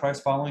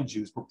non-Christ following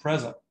Jews were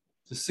present.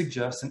 This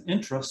suggests an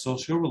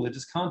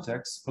intra-socio-religious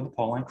context for the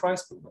Pauline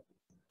Christ movement.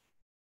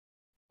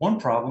 One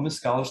problem is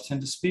scholars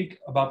tend to speak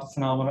about the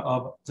phenomena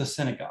of the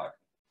synagogue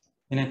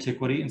in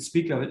antiquity and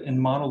speak of it in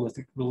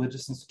monolithic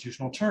religious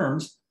institutional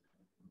terms.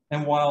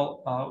 And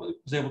while it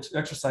was able to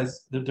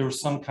exercise, there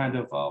was some kind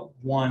of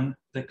one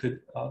that could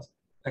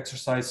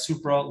exercise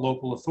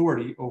supra-local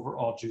authority over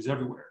all Jews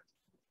everywhere.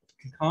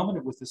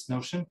 Concomitant with this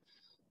notion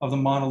of the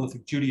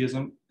monolithic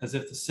Judaism, as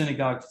if the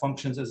synagogue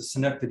functions as a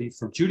synecdoche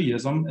for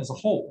Judaism as a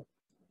whole.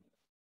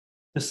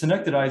 The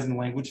synecdoizing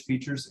language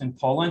features in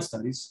Pauline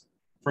studies.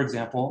 For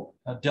example,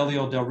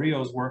 Delio Del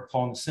Rio's work,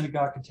 Paul in the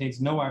Synagogue,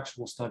 contains no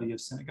actual study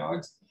of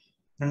synagogues.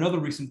 In another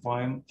recent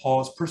volume,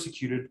 Paul is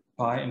persecuted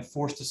by and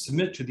forced to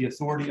submit to the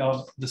authority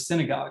of the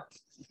synagogue.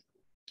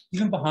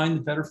 Even behind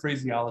the better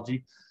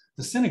phraseology,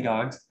 the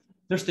synagogues,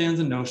 there stands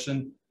a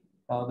notion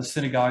the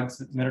synagogues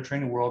in the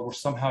Mediterranean world were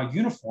somehow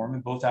uniform in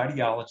both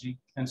ideology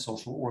and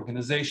social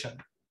organization.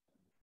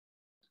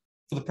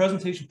 For the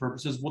presentation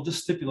purposes, we'll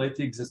just stipulate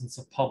the existence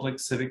of public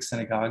civic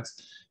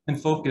synagogues and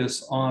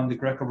focus on the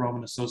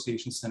Greco-Roman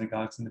Association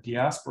synagogues in the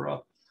diaspora,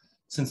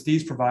 since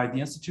these provide the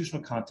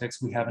institutional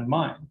context we have in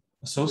mind,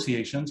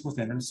 associations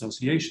within an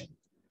association.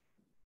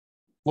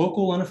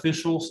 Local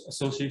unofficial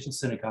association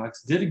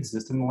synagogues did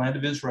exist in the land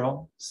of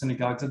Israel.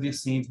 Synagogues of the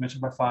Essenes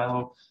mentioned by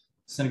Philo,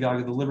 Synagogue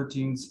of the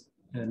Libertines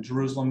in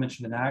Jerusalem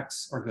mentioned in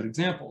Acts are good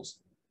examples.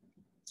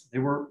 They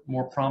were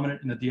more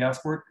prominent in the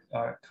diasporic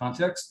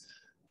context,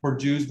 where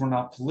Jews were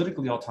not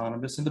politically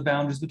autonomous and the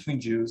boundaries between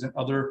Jews and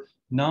other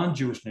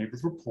non-Jewish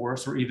neighbors were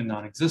porous or even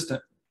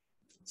non-existent.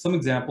 Some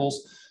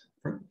examples,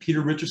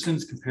 Peter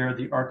Richardson's compared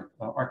the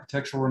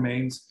architectural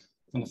remains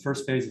from the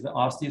first phase of the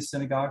Ostia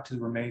Synagogue to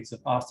the remains of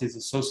Ostia's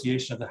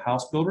Association of the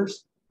House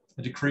Builders,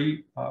 a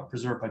decree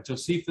preserved by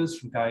Josephus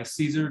from Gaius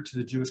Caesar to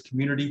the Jewish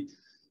community,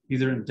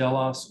 either in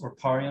Delos or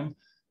Parium,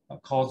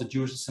 calls the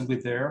Jewish assembly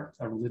there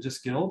a religious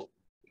guild.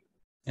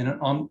 In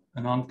an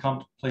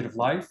contemplative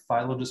life,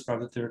 Philo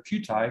described the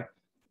Therapeutae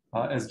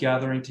as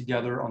gathering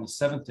together on the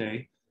seventh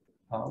day,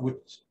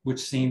 which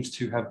seems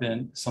to have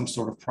been some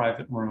sort of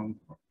private room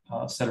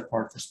set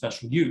apart for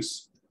special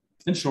use.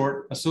 In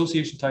short,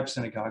 association-type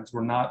synagogues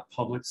were not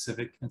public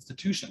civic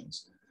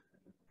institutions.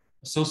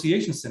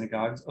 Association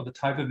synagogues are the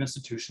type of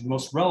institution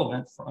most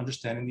relevant for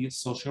understanding the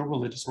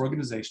socio-religious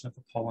organization of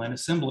the Pauline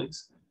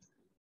assemblies.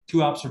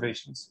 Two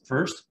observations.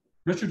 First,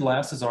 Richard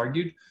Lass has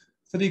argued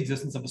for the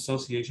existence of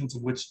associations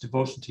in which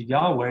devotion to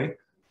Yahweh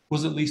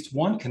was at least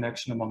one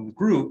connection among the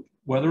group,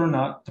 whether or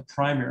not the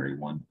primary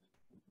one.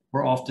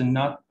 Were often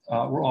not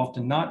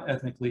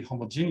ethnically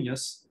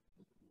homogeneous.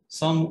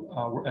 Some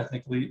were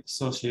ethnically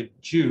associated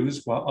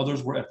Jews, while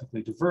others were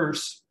ethnically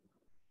diverse,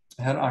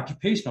 and had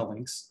occupational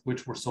links,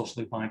 which were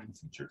socially binding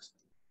features.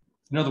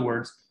 In other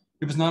words,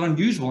 it was not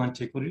unusual in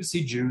antiquity to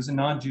see Jews and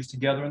non-Jews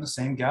together in the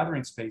same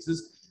gathering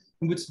spaces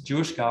in which the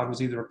Jewish God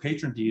was either a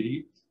patron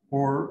deity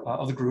or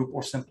of the group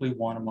or simply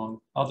one among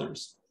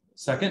others.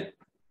 Second,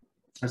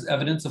 there's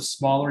evidence of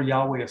smaller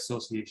Yahweh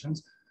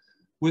associations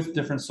with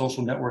different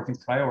social networking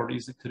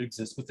priorities that could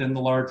exist within the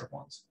larger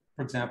ones.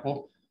 For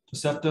example,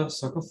 Tosefta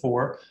Circa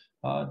 4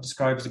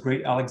 describes the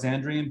Great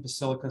Alexandrian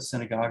Basilica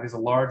Synagogue as a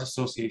large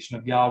association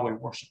of Yahweh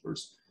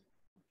worshippers,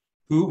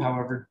 who,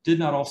 however, did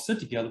not all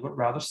sit together, but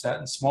rather sat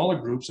in smaller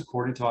groups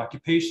according to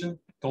occupation,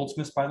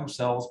 goldsmiths by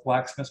themselves,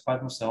 blacksmiths by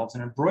themselves,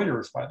 and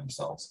embroiderers by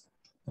themselves.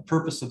 The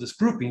purpose of this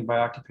grouping by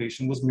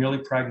occupation was merely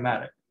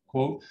pragmatic,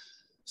 quote,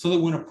 so that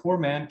when a poor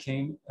man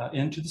came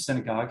into the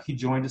synagogue, he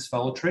joined his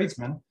fellow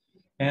tradesmen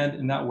and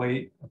in that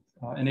way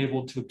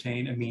enabled to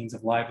obtain a means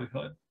of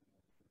livelihood.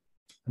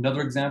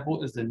 Another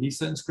example is the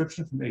Nisa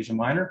inscription from Asia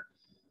Minor.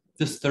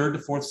 This 3rd to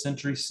 4th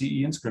century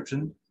CE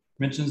inscription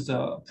mentions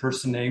a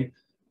person named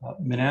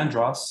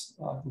Menandros,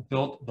 who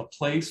built the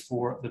place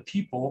for the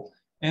people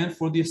and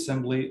for the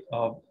assembly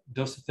of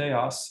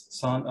Dositheos,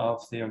 son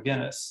of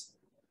Theogenes.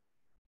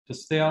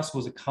 Dositheos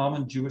was a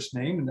common Jewish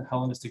name in the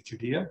Hellenistic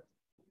Judea.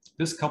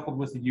 This, coupled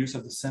with the use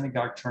of the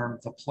synagogue term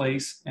the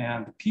place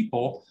and the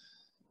people,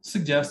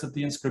 suggests that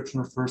the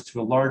inscription refers to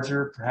a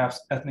larger,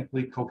 perhaps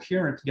ethnically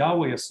coherent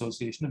Yahweh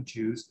association of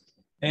Jews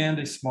and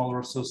a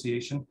smaller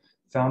association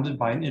founded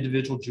by an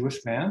individual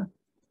Jewish man,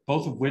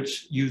 both of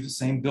which use the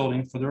same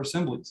building for their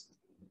assemblies.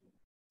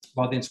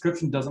 While the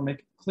inscription doesn't make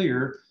it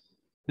clear,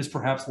 it is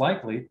perhaps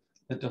likely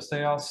that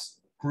Dositheos'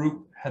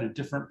 group had a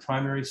different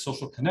primary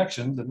social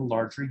connection than the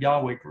larger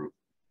Yahweh group.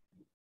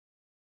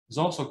 It's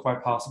also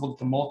quite possible that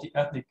the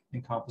multi-ethnic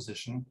in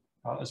composition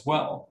as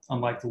well,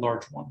 unlike the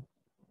large one.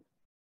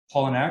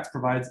 Paul in Acts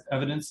provides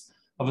evidence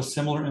of a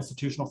similar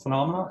institutional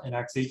phenomena in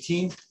Acts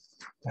 18.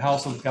 The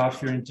house of the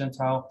God-fearing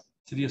Gentile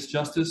Titius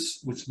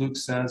Justus, which Luke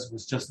says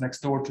was just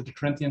next door to the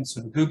Corinthian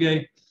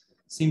Synagogue,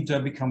 seemed to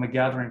have become a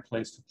gathering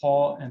place for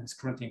Paul and his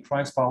Corinthian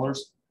Christ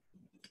followers,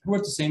 who were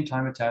at the same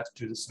time attached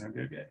to the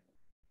synagogue.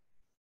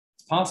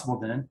 It's possible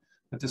then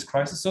that this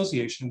Christ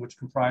association, which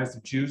comprised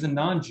of Jews and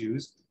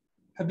non-Jews,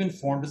 had been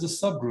formed as a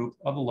subgroup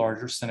of the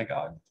larger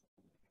synagogue.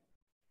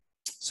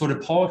 So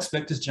did Paul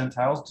expect his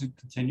Gentiles to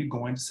continue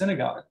going to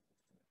synagogue?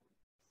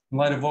 In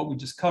light of what we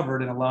just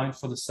covered and allowing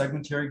for the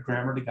segmentary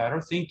grammar to guide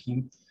our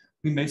thinking,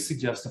 we may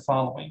suggest the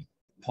following.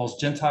 Paul's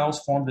Gentiles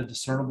formed a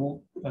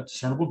discernible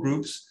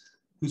groups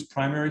whose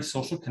primary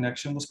social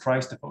connection was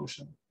Christ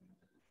devotion.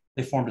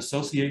 They formed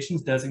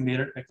associations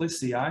designated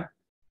Ekklēsia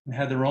and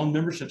had their own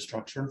membership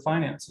structure and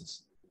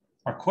finances.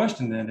 Our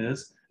question then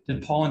is,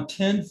 did Paul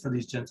intend for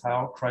these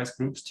Gentile Christ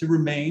groups to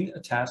remain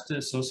attached to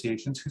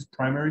associations whose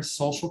primary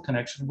social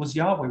connection was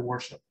Yahweh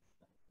worship,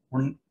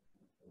 or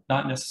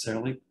not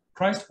necessarily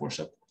Christ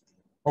worship,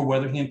 or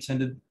whether he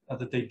intended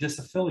that they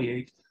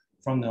disaffiliate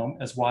from them,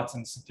 as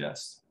Watson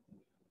suggests.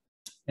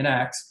 In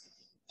Acts,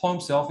 Paul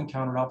himself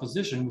encountered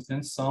opposition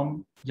within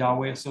some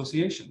Yahweh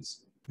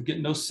associations. We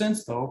get no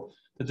sense, though,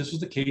 that this was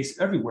the case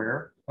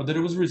everywhere, or that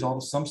it was a result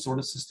of some sort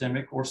of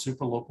systemic or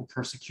supralocal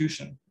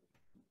persecution.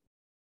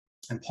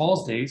 In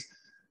Paul's days,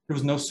 there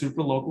was no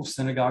supralocal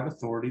synagogue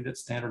authority that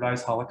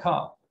standardized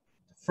halakha.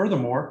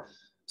 Furthermore,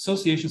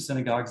 association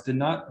synagogues did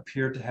not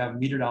appear to have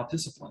meted out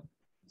discipline,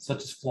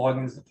 such as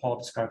floggings that Paul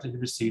described that he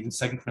received in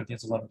 2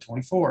 Corinthians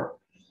 11:24.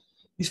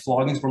 These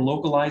floggings were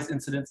localized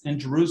incidents in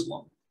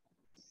Jerusalem.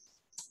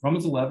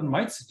 Romans 11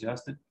 might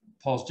suggest that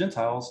Paul's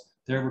Gentiles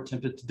there were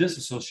tempted to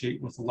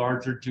disassociate with the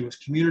larger Jewish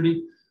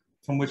community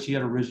from which they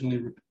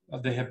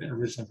had been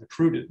originally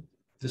recruited.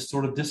 This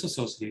sort of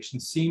disassociation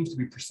seems to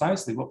be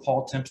precisely what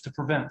Paul attempts to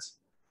prevent.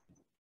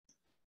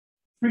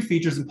 3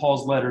 features in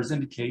Paul's letters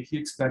indicate he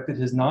expected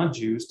his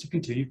non-Jews to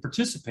continue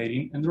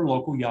participating in their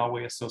local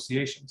Yahweh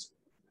associations.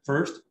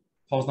 First,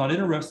 Paul's not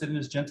interested in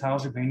his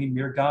Gentiles remaining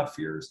mere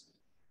God-fearers.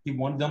 He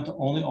wanted them to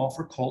only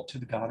offer cult to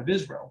the God of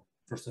Israel,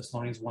 1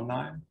 Thessalonians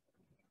 1:9.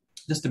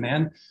 This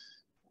demand,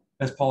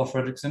 as Paula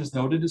Fredrickson has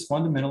noted, is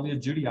fundamentally a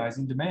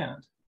Judaizing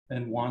demand,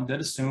 and one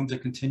that assumes a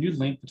continued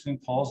link between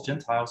Paul's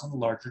Gentiles and the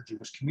larger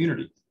Jewish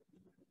community.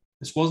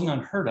 This wasn't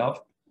unheard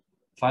of.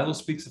 Philo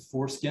speaks of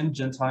foreskinned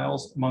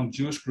Gentiles among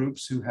Jewish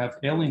groups who have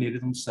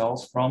alienated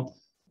themselves from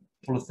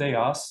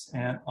polytheos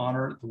and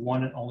honor the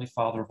one and only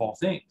Father of all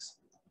things.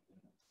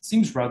 It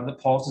seems rather that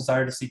Paul's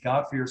desire to see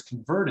God-fearers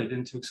converted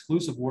into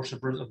exclusive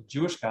worshipers of the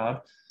Jewish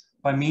God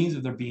by means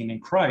of their being in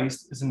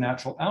Christ is a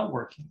natural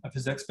outworking of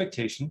his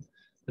expectation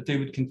that they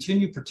would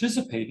continue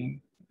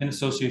participating in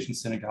association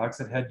synagogues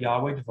that had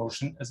Yahweh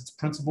devotion as its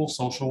principal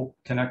social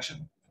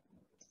connection.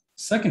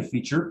 Second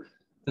feature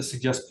that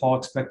suggests Paul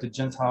expected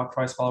Gentile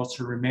Christ followers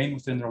to remain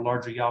within their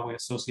larger Yahweh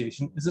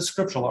association is a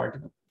scriptural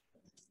argument.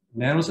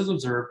 Nanos has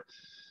observed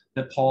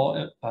that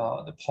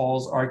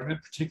Paul's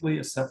argument, particularly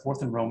as set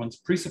forth in Romans,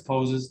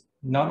 presupposes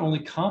not only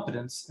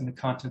competence in the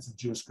contents of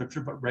Jewish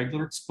scripture, but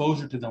regular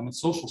exposure to them in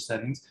social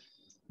settings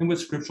in which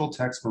scriptural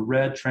texts were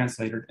read,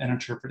 translated, and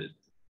interpreted.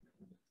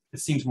 It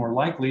seems more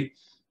likely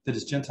that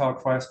his Gentile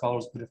Christ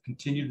followers would have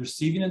continued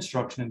receiving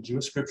instruction in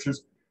Jewish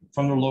scriptures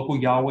from their local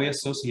Yahweh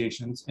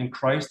associations and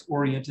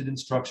Christ-oriented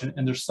instruction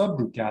in their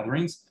subgroup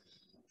gatherings.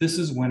 This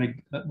is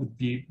when that would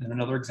be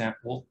another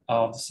example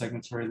of the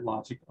segmentary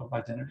logic of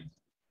identity.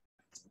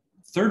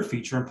 Third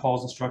feature in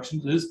Paul's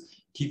instructions is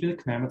keeping the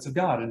commandments of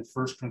God in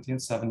 1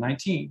 Corinthians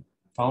 7:19.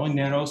 Following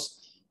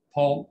Nanos,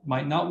 Paul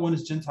might not want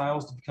his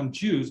Gentiles to become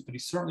Jews, but he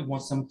certainly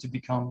wants them to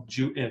become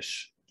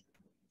Jewish.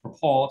 For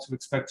Paul to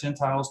expect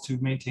Gentiles to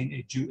maintain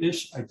a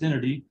Jewish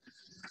identity,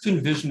 to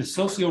envision a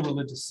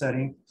socio-religious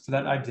setting for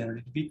that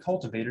identity to be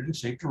cultivated and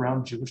shaped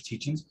around Jewish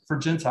teachings for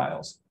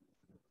Gentiles.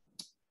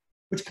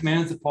 Which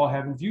commands did Paul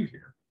have in view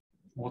here?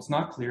 Well, it's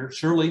not clear.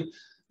 Surely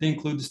they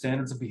include the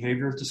standards of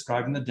behavior as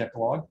described in the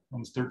Decalogue,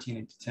 Romans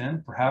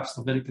 13:8-10, perhaps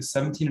Leviticus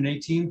 17 and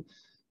 18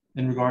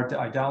 in regard to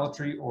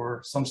idolatry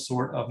or some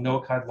sort of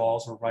Noahide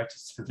laws or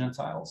righteousness for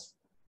Gentiles.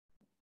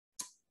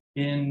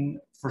 In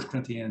 1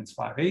 Corinthians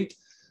 5:8,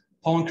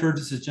 Paul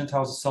encourages his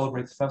Gentiles to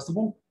celebrate the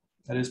festival,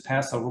 that is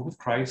Passover with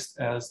Christ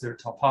as their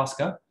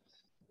Talpascha.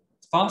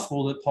 It's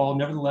possible that Paul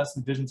nevertheless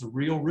envisions a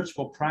real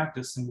ritual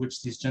practice in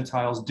which these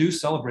Gentiles do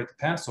celebrate the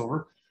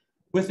Passover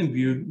with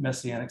imbued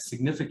messianic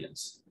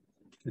significance.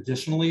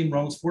 Additionally, in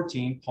Romans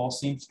 14, Paul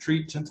seems to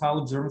treat Gentile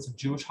observance of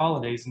Jewish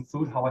holidays and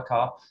food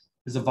halakha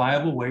as a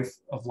viable way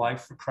of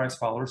life for Christ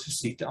followers who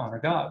seek to honor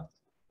God.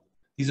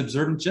 These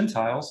observant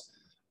Gentiles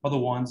are the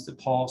ones that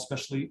Paul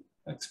especially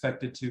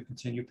expected to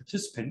continue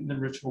participating in the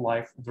ritual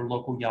life of their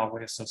local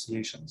Yahweh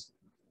associations.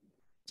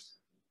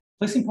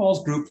 Placing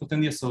Paul's group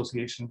within the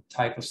association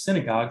type of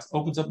synagogues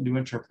opens up new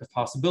interpretive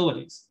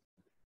possibilities.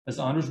 As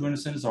Anders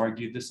Runeson has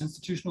argued, this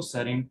institutional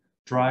setting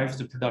drives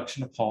the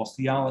production of Paul's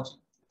theology.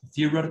 The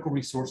theoretical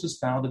resources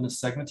found in the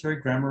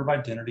segmentary grammar of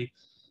identity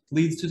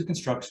leads to the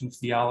construction of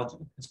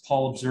theology, as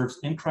Paul observes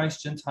in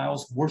Christ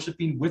Gentiles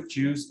worshiping with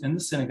Jews in the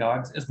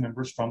synagogues as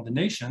members from the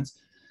nations.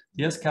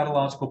 The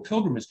eschatological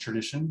pilgrimage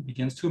tradition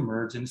begins to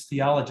emerge in its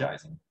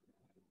theologizing.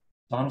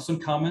 Donaldson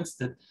comments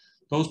that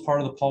those part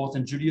of the Paul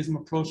within Judaism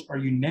approach are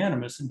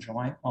unanimous in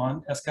drawing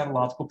on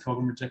eschatological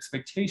pilgrimage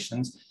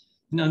expectations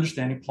in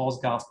understanding Paul's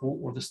gospel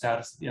or the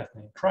status of the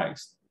ethne in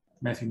Christ.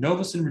 Matthew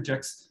Novison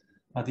rejects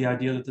the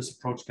idea that this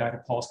approach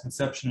guided Paul's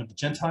conception of the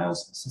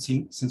Gentiles,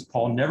 since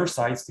Paul never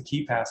cites the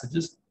key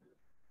passages,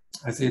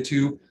 Isaiah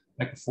 2,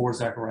 Micah 4,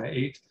 Zechariah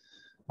 8.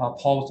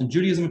 Paul within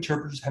Judaism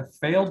interpreters have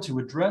failed to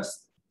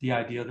address the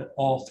idea that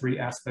all 3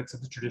 aspects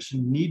of the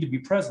tradition need to be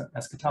present,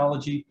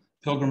 eschatology,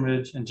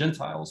 pilgrimage, and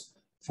Gentiles,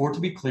 for it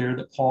to be clear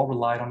that Paul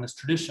relied on this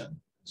tradition.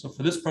 So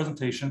for this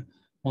presentation, I'm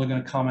only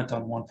going to comment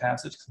on one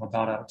passage because I'm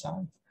about out of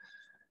time.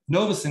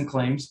 Novison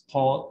claims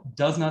Paul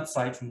does not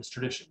cite from this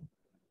tradition.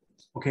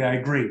 Okay, I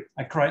agree.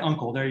 I cry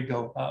uncle. There you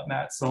go,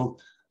 Matt. So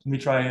let me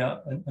try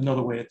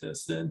another way at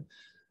this then.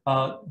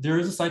 There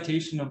is a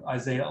citation of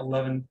Isaiah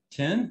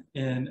 11:10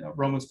 in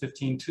Romans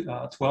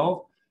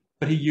 15:12,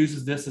 but he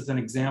uses this as an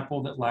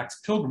example that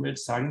lacks pilgrimage,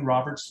 citing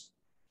Roberts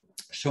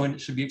showing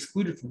it should be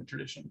excluded from the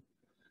tradition.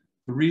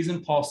 The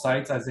reason Paul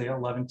cites Isaiah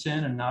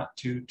 11:10 and not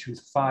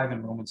 2:2-5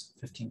 in Romans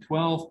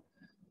 15:12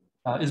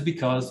 is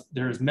because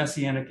there is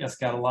messianic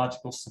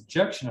eschatological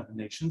subjection of the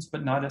nations,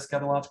 but not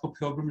eschatological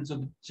pilgrimage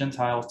of the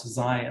Gentiles to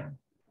Zion.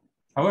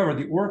 However,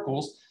 the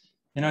oracles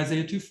in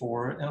Isaiah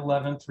 2:4 and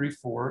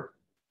 11:3-4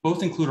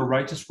 both include a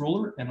righteous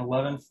ruler, and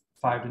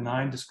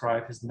 11:5-9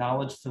 describe his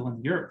knowledge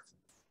filling the earth.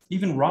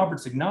 Even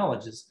Roberts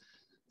acknowledges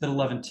that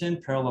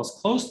 11:10 parallels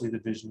closely the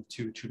vision of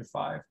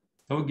 2:2-5,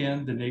 though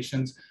again, the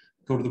nations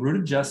go to the root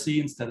of Jesse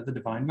instead of the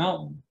divine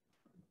mountain.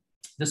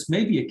 This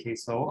may be a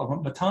case, though, of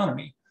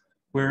metonymy,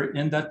 where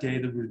in that day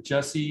the root of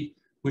Jesse,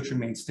 which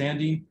remains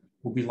standing,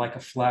 will be like a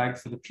flag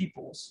for the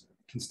peoples,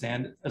 can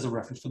stand as a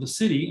reference for the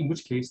city, in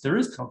which case there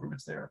is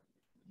pilgrimage there.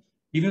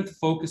 Even if the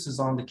focus is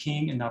on the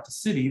king and not the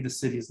city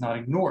is not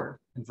ignored.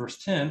 In verse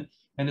 10,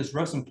 and his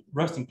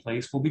resting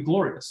place will be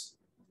glorious.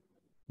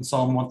 In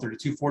Psalm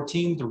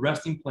 132:14, the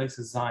resting place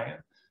is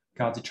Zion,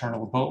 God's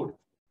eternal abode.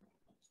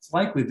 It's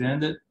likely then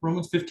that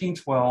Romans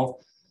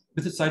 15:12,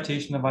 with its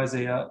citation of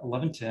Isaiah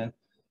 11:10,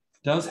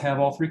 does have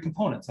all three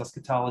components: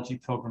 eschatology,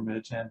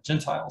 pilgrimage, and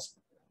Gentiles.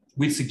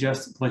 We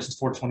suggest Galatians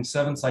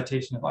 4:27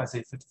 citation of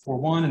Isaiah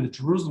 54:1 and the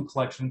Jerusalem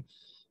collection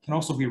can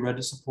also be read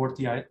to support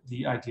the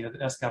idea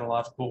that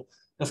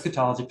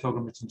eschatology,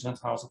 pilgrimage, and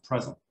Gentiles are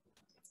present,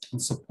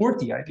 and support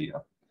the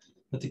idea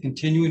that the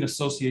continuing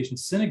association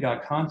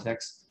synagogue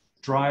context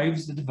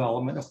drives the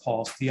development of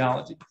Paul's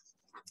theology.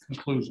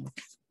 Conclusion.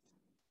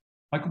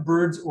 Michael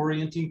Bird's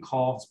orienting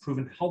call has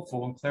proven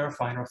helpful in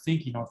clarifying our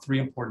thinking on three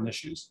important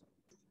issues.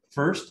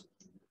 First,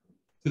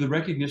 through the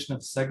recognition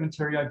of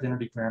segmentary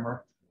identity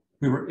grammar,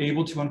 we were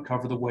able to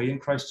uncover the way in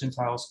Christ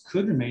Gentiles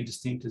could remain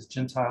distinct as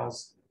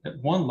Gentiles at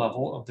one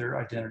level of their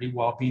identity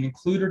while being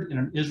included in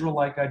an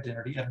Israel-like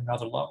identity at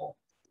another level.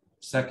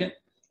 Second,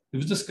 it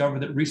was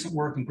discovered that recent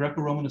work in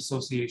Greco-Roman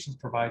associations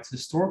provides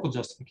historical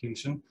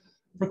justification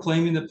for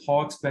claiming that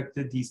Paul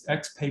expected these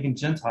ex-pagan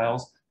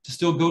Gentiles to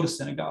still go to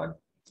synagogue,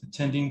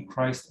 attending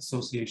Christ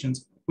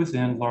associations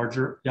within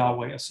larger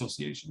Yahweh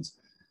associations.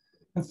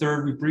 And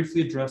third, we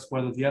briefly addressed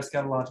whether the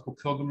eschatological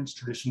pilgrimage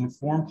tradition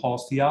informed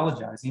Paul's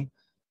theologizing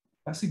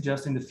by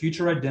suggesting the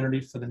future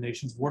identity for the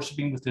nations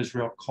worshiping with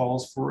Israel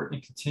calls for a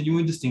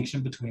continuing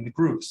distinction between the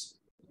groups.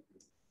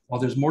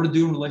 While there's more to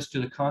do in relation to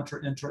the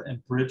contra, intra,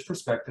 and bridge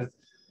perspective,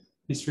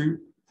 these 3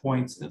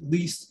 points at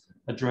least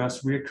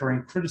address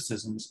reoccurring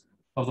criticisms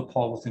of the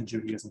Paul within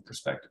Judaism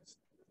perspective.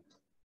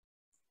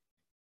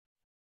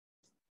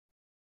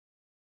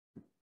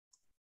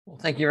 Well,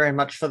 thank you very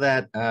much for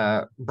that,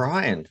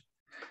 Brian.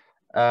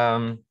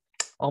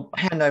 I'll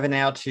hand over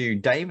now to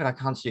David. I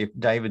can't see if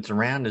David's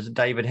around. Does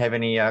David have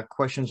any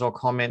questions or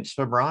comments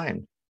for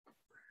Brian?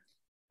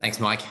 Thanks,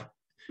 Mike.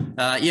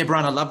 Yeah,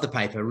 Brian, I love the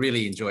paper.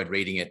 Really enjoyed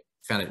reading it.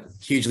 Found it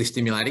hugely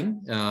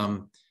stimulating.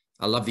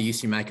 I love the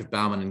use you make of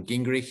Bauman and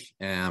Gingrich,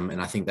 and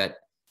I think that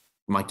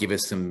might give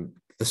us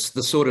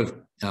the sort of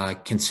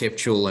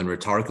conceptual and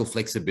rhetorical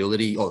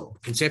flexibility, or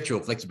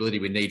conceptual flexibility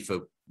we need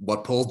for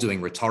what Paul's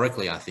doing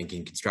rhetorically, I think,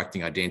 in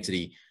constructing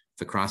identity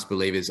for Christ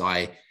believers.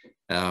 I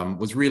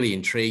was really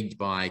intrigued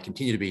by,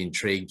 continue to be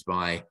intrigued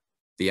by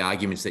the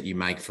arguments that you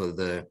make for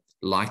the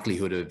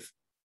likelihood of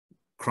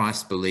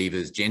Christ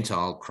believers,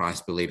 Gentile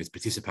Christ believers,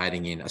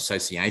 participating in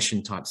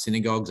association type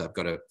synagogues. I've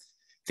got to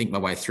think my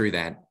way through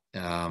that.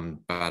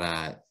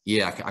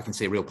 Yeah, I can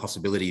see a real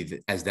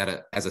possibility as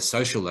a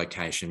social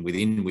location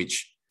within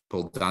which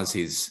Paul does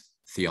his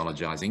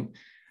theologizing.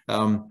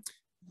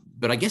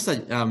 But I guess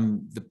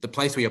the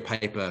place where your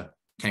paper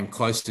came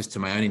closest to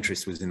my own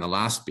interest was in the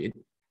last bit.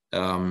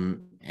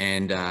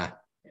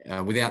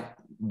 Without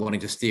wanting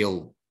to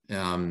steal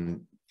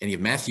any of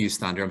Matthew's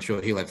thunder, I'm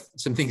sure he'll have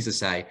some things to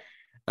say.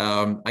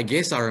 I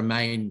guess I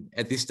remain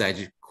at this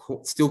stage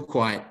still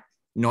quite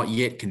not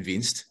yet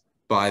convinced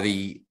by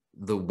the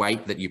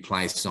weight that you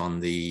place on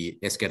the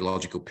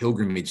eschatological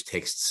pilgrimage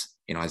texts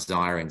in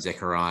Isaiah and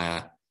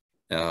Zechariah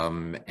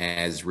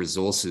as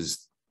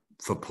resources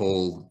for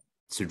Paul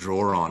to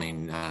draw on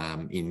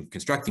in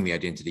constructing the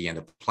identity and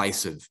the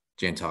place of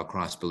Gentile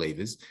Christ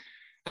believers.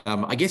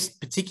 I guess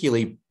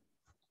particularly,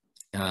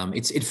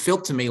 it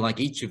felt to me like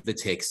each of the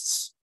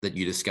texts that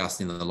you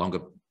discussed in the longer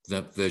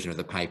version of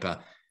the paper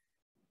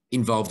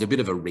involved a bit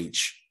of a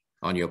reach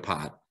on your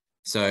part.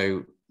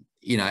 So,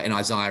 you know, in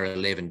Isaiah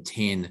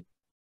 11:10,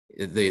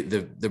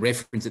 the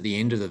reference at the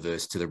end of the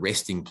verse to the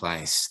resting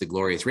place, the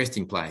glorious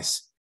resting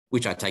place,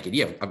 which I take it,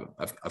 yeah,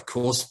 of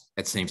course,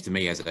 it seems to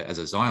me as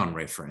a Zion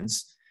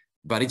reference,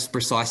 but it's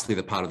precisely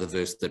the part of the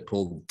verse that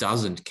Paul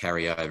doesn't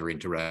carry over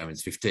into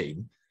Romans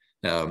 15.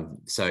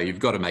 So you've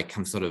got to make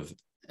some sort of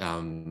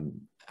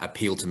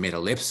appeal to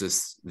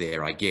metalepsis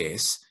there, I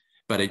guess.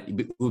 But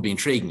it would be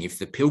intriguing if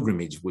the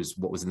pilgrimage was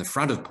what was in the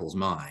front of Paul's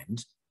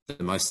mind,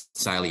 the most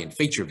salient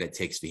feature of that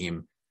text for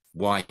him,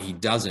 why he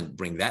doesn't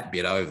bring that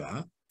bit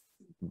over.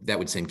 That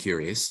would seem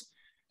curious.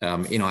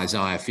 In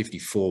Isaiah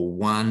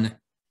 54:1,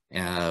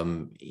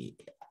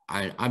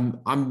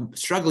 I'm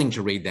struggling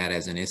to read that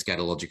as an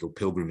eschatological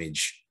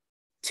pilgrimage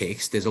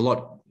text. There's a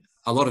lot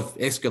a lot of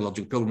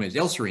eschatological pilgrimage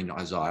elsewhere in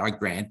Isaiah, I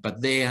grant,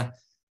 but there,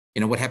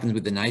 what happens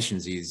with the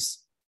nations is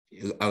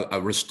a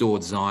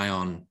restored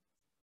Zion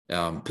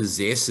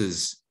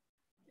possesses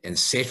and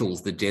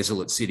settles the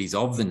desolate cities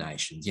of the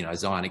nations.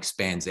 Zion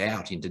expands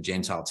out into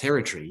Gentile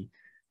territory.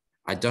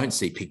 I don't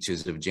see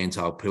pictures of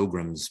Gentile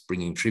pilgrims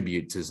bringing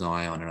tribute to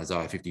Zion in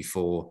Isaiah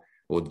 54,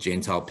 or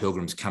Gentile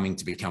pilgrims coming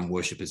to become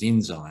worshippers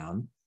in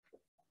Zion.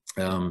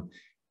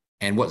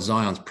 And what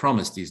Zion's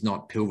promised is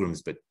not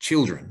pilgrims, but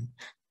children,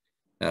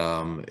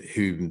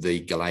 whom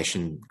the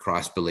Galatian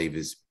Christ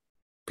believers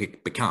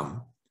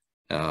become,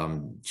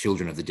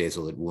 children of the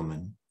desolate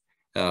woman.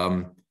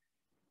 And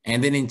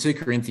then in 2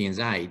 Corinthians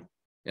 8,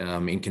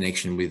 in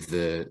connection with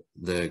the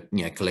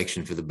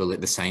collection for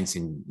the saints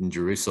in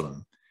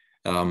Jerusalem,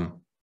 the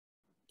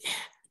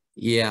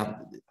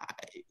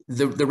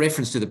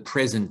reference to the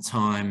present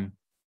time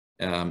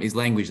is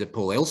language that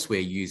Paul elsewhere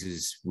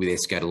uses with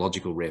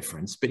eschatological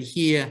reference, but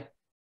here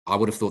I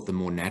would have thought the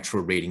more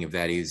natural reading of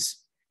that is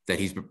that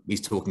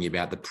he's talking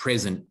about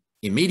the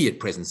immediate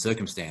present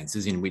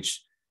circumstances in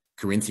which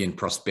Corinthian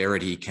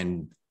prosperity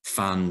can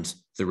fund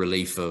the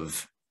relief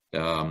of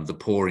the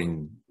poor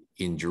in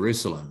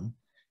Jerusalem,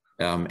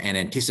 and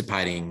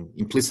anticipating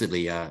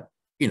implicitly a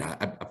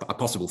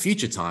possible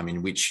future time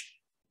in which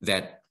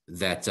that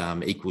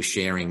equal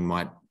sharing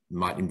might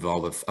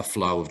involve a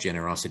flow of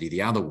generosity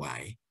the other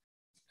way.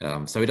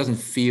 So it doesn't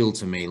feel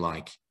to me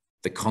like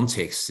the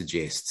context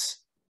suggests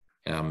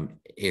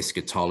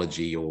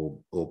eschatology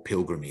or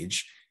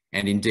pilgrimage.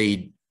 And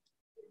indeed,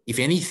 if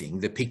anything,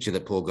 the picture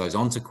that Paul goes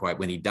on to quote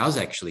when he does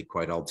actually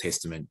quote Old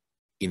Testament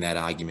in that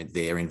argument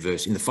there in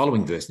the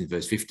following verse, in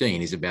verse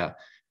 15, is about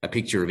a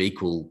picture of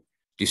equal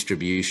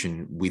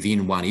distribution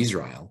within one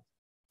Israel,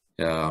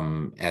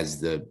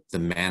 as the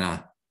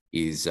manna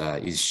is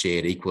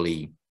shared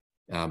equally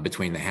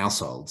between the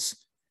households.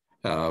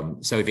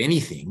 So if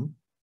anything,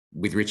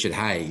 with Richard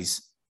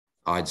Hayes,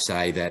 I'd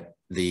say that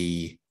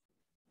this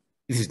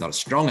is not a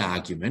strong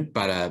argument,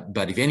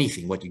 but if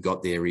anything, what you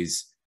got there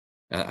is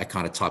a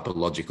kind of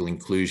typological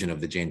inclusion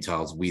of the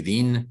Gentiles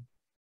within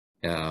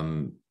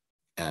an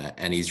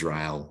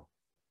Israel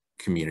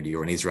community,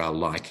 or an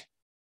Israel-like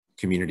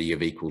community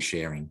of equal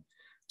sharing.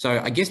 So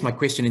I guess my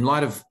question, in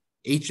light of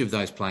each of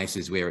those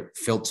places where it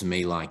felt to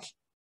me like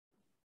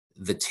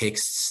the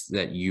texts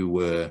that you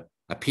were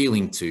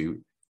appealing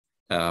to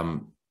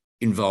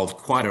involved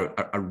quite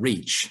a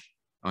reach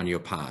on your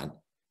part,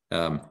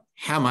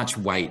 how much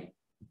weight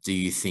do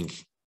you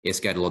think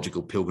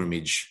eschatological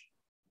pilgrimage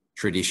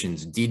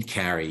traditions did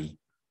carry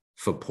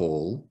for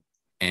Paul,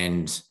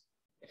 and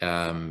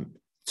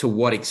to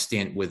what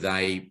extent were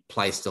they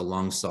placed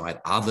alongside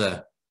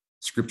other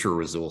scriptural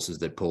resources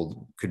that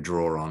Paul could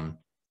draw on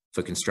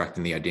for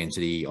constructing the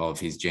identity of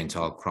his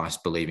Gentile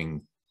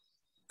Christ-believing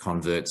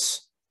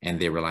converts and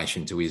their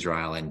relation to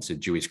Israel and to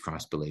Jewish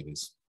Christ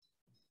believers?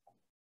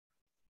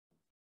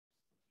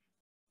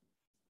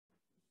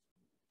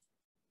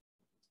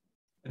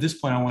 At this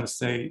point, I want to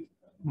say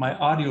my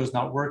audio is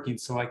not working,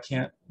 so I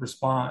can't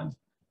respond.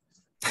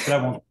 But I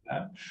won't do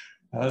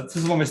that. This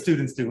is what my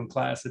students do in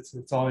class.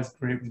 It's always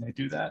great when they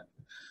do that.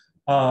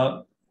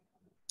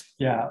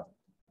 Yeah,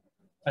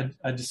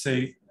 I just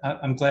say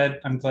I'm glad.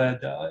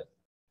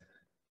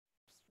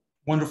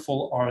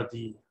 Wonderful are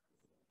the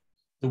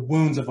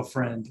wounds of a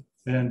friend,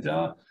 and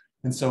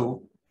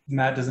so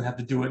Matt doesn't have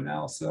to do it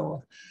now.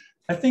 So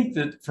I think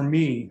that for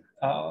me,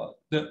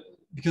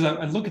 because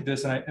I look at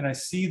this and I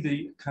see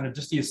the kind of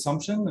just the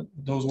assumption that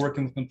those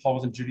working within Paul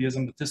within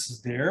Judaism that this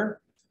is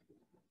there,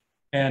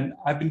 and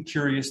I've been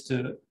curious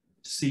to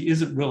see,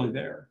 is it really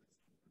there?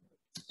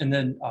 And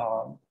then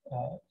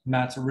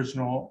Matt's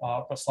original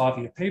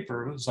Breslavia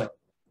paper, it was like,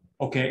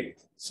 okay,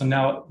 so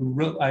now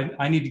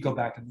I need to go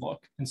back and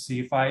look and see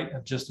if I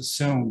have just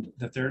assumed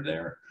that they're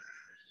there.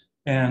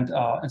 And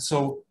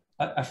so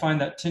I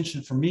find that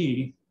tension for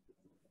me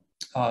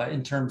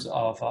in terms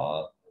of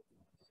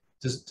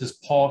does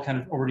Paul kind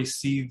of already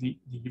see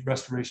the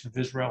restoration of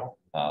Israel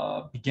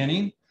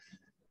beginning?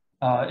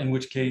 In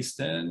which case,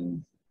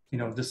 then,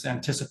 this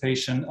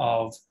anticipation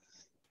of,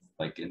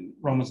 like in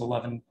Romans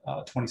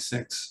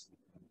 11:26,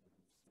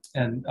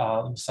 and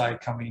the Messiah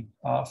coming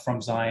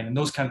from Zion and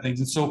those kind of things.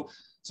 And so,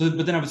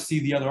 but then I would see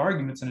the other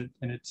arguments, and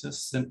it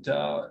just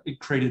it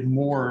created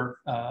more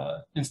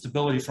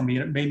instability for me,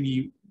 and it made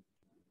me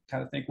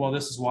kind of think, well,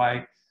 this is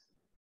why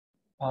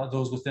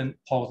those within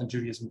Paul within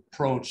Judaism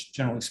approach,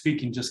 generally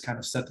speaking, just kind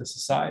of set this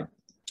aside.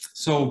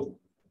 So,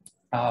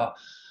 I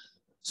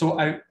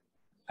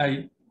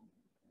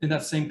in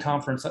that same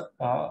conference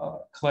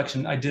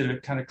collection, I did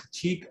a kind of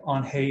critique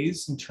on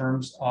Hayes in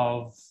terms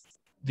of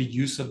the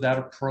use of that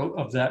approach,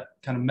 of that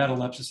kind of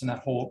metalepsis and that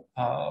whole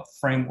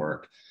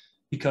framework,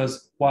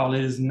 because while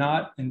it is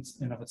not in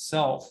of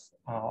itself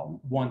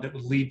one that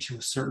would lead to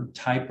a certain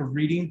type of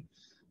reading,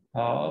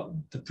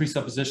 the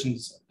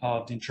presuppositions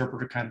of the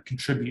interpreter kind of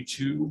contribute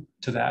to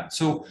that.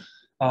 So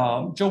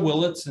Joe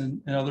Willits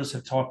and others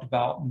have talked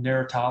about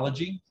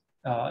narratology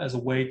as a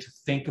way to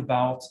think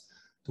about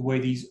the way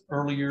these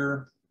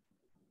earlier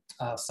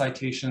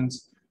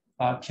citations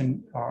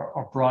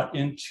are brought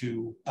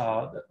into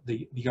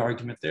the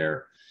argument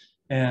there.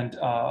 And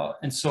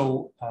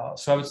so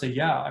I would say,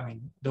 yeah, I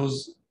mean,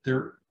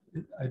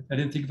 I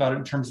didn't think about it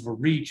in terms of a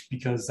reach,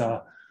 because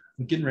I'm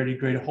getting ready to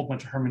grade a whole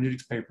bunch of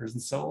hermeneutics papers.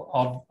 And so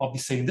I'll be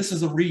saying, this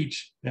is a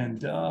reach,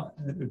 and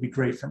it would be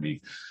great for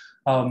me.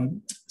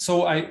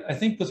 So I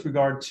think with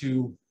regard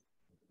to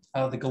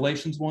the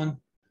Galatians one,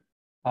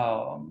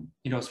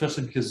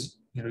 especially because,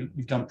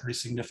 you've done pretty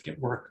significant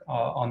work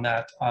on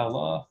that,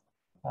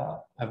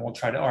 I won't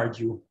try to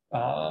argue,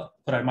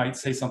 but I might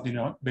say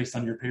something based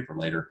on your paper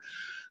later.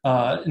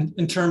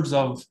 In terms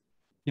of,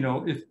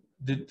 if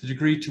the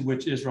degree to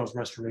which Israel's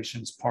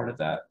restoration is part of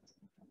that.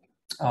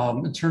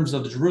 In terms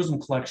of the Jerusalem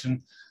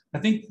collection, I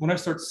think when I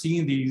start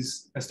seeing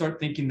these, I start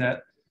thinking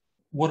that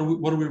what are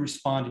we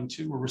responding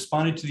to? We're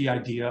responding to the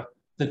idea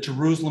that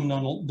Jerusalem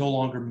no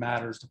longer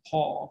matters to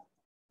Paul.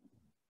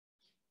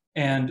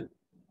 And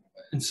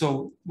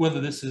so whether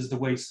this is the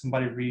way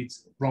somebody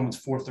reads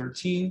Romans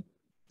 4:13,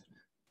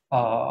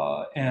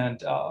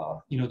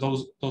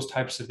 those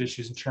types of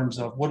issues in terms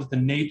of what is the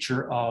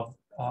nature of,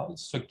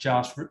 like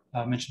Josh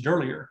mentioned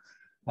earlier,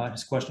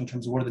 his question in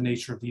terms of what are the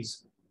nature of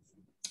these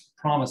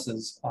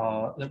promises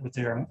that were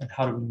there, and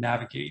how do we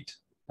navigate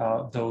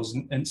those,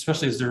 and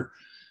especially as they're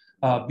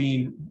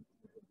being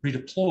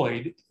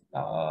redeployed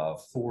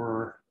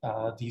for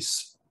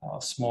these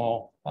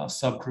small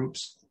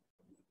subgroups.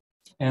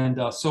 And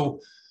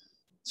so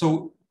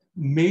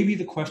maybe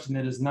the question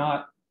then is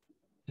not,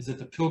 is it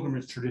the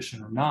pilgrimage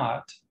tradition or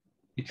not?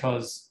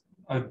 Because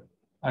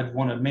I'd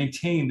want to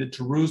maintain that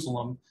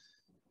Jerusalem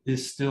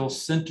is still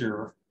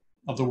center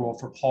of the world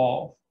for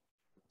Paul,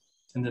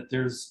 and that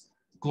there's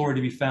glory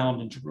to be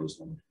found in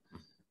Jerusalem.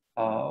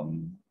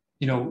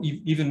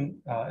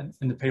 Even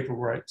in the paper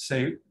where I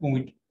say,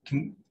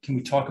 can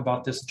we talk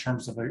about this in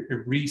terms of a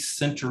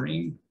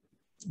recentering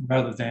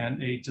rather than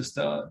just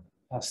a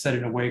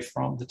setting away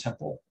from the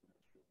temple?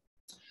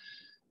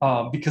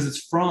 Because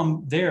it's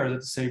from there that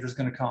the Savior is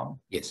going to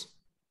come. Yes.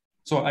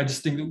 So I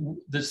just think that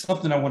there's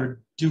something I want to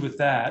do with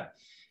that,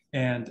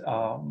 and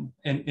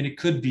it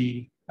could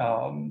be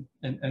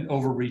an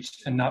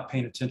overreach and not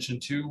paying attention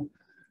to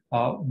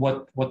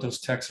what those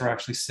texts are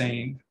actually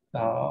saying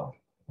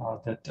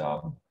that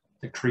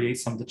create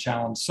some of the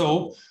challenge.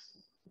 So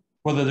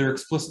whether they're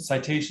explicit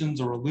citations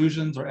or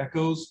allusions or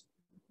echoes,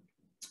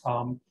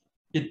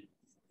 it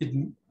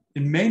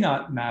may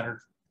not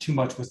matter too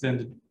much within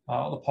the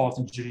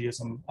Pauline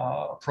Judaism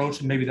approach,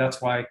 and maybe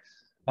that's why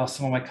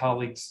some of my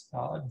colleagues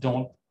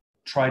don't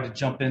try to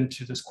jump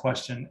into this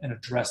question and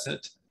address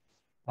it.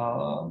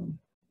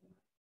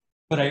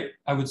 But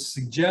I would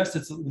suggest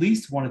it's at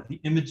least one of the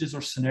images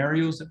or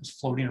scenarios that was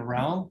floating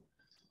around,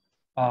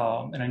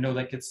 and I know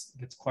that gets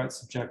quite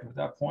subjective at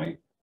that point,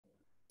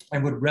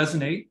 and would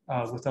resonate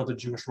with other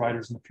Jewish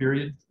writers in the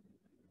period,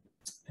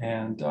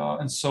 and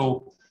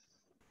so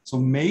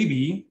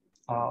maybe.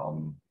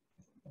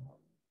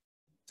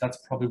 That's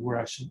probably where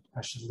I should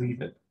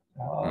leave it.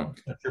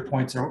 Your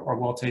points are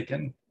well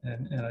taken,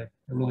 and I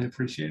really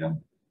appreciate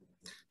them.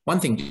 One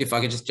thing, if I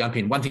could just jump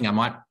in, one thing I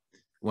might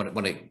want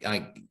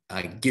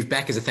to give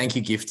back as a thank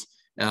you gift,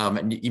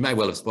 and you may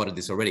well have spotted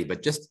this already,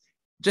 but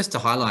just to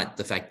highlight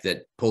the fact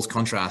that Paul's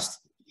contrast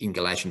in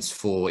Galatians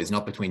 4 is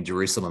not between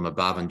Jerusalem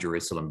above and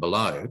Jerusalem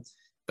below,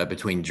 but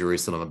between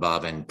Jerusalem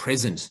above and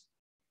present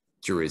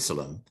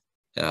Jerusalem,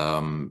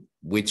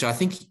 which I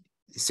think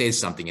says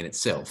something in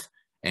itself.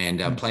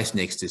 And placed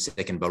next to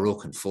second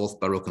Baruch and fourth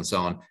Baruch and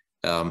so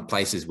on,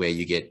 places where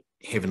you get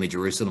heavenly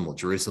Jerusalem or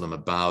Jerusalem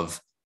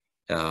above,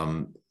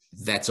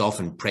 that's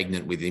often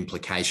pregnant with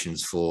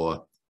implications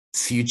for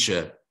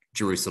future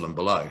Jerusalem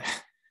below.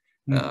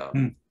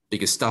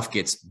 Because stuff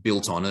gets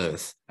built on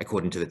earth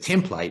according to the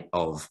template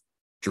of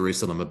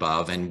Jerusalem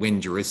above, and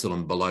when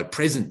Jerusalem below,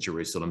 present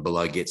Jerusalem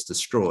below, gets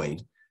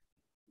destroyed,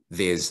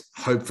 there's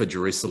hope for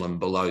Jerusalem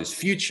below's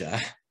future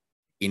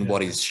in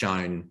what is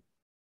shown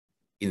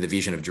in the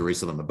vision of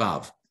Jerusalem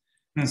above.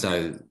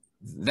 So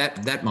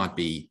that might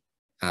be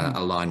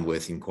a line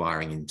worth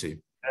inquiring into.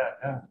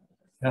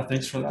 Yeah,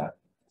 thanks for that.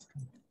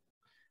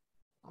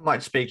 I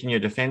might speak in your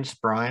defense,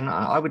 Brian.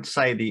 I would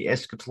say the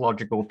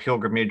eschatological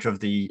pilgrimage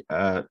of the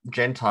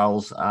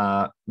Gentiles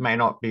may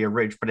not be a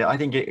reach, but I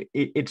think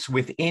it's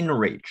within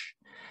reach,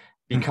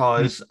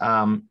 because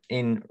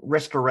in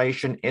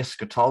restoration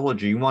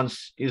eschatology,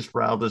 once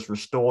Israel is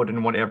restored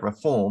in whatever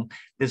form,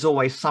 there's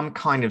always some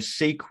kind of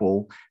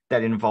sequel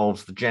that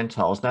involves the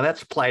Gentiles. Now,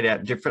 that's played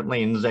out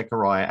differently in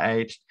Zechariah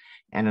 8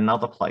 and in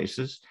other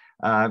places.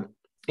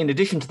 In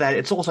addition to that,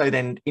 it's also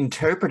then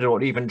interpreted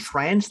or even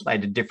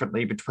translated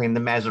differently between the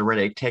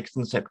Masoretic text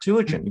and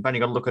Septuagint. You've only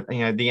got to look at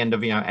the end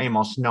of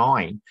Amos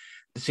 9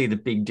 to see the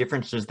big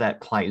differences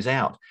that plays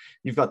out.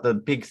 You've got the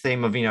big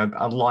theme of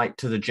a light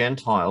to the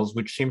Gentiles,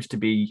 which seems to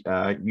be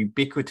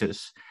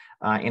ubiquitous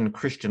in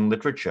Christian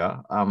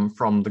literature,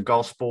 from the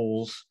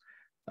Gospels,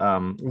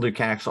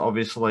 Luke, Acts,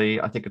 obviously.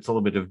 I think it's a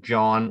little bit of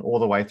John, all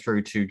the way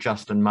through to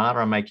Justin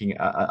Martyr, making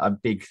a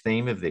big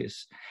theme of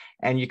this.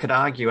 And you could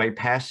argue a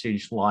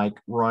passage like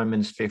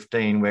Romans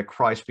 15, where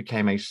Christ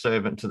became a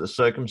servant to the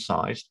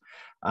circumcised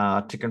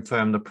to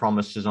confirm the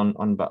promises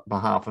on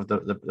behalf of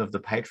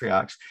the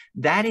patriarchs,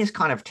 that is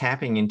kind of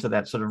tapping into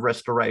that sort of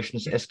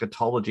restorationist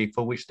eschatology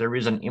for which there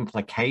is an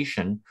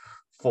implication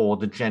for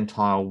the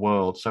Gentile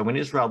world. So when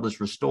Israel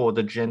is restored,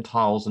 the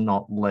Gentiles are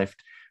not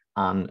left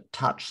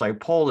untouched. So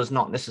Paul is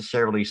not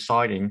necessarily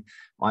citing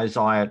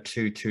Isaiah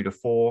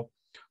 2:2-4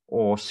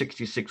 or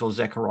 66 or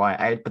Zechariah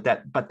 8, but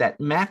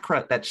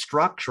that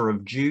structure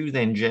of Jew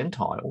then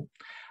Gentile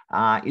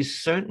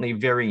is certainly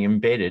very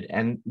embedded,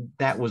 and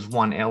that was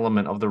one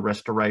element of the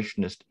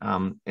restorationist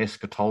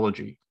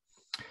eschatology.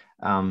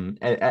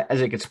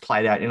 As it gets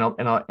played out in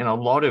a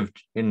lot of,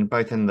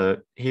 both in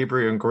the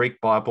Hebrew and Greek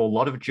Bible, a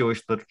lot of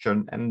Jewish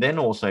literature, and then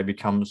also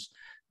becomes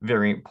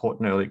very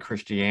important early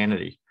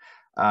Christianity.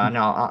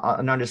 Now,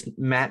 I notice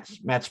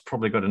Matt's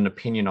probably got an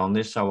opinion on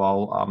this, so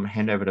I'll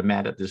hand over to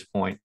Matt at this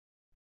point.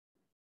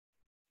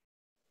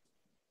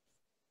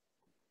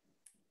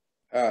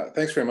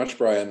 Thanks very much,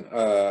 Brian.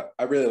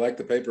 I really like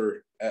the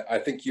paper. I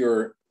think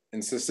your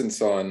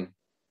insistence on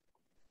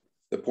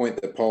the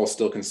point that Paul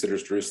still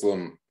considers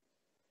Jerusalem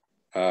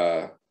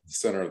the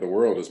center of the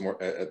world is more,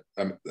 I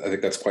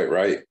think that's quite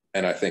right.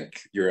 And I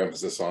think your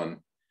emphasis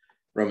on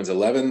Romans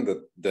 11,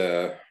 that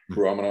the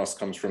Promenos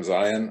comes from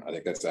Zion, I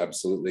think that's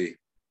absolutely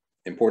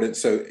important.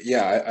 So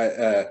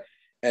yeah,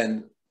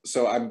 and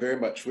so I'm very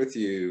much with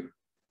you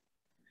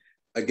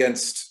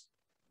against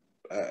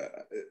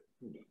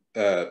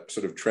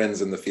sort of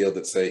trends in the field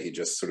that say he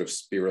just sort of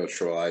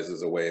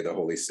spiritualizes away the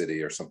holy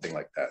city or something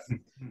like that.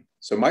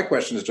 So my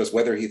question is just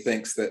whether he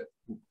thinks that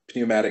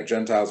pneumatic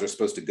Gentiles are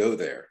supposed to go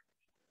there,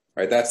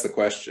 right? That's the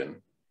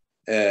question.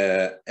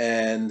 So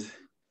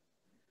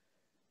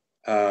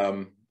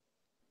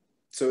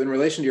in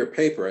relation to your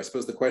paper, I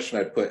suppose the question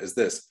I'd put is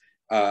this.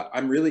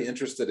 I'm really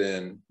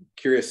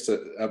curious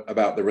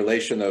about the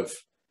relation of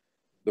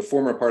the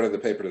former part of the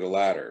paper to the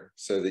latter.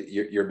 So that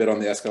you're a bit on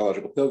the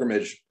eschatological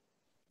pilgrimage,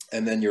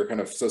 and then your kind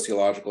of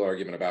sociological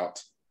argument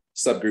about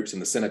subgroups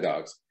in the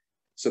synagogues.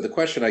 So the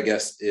question, I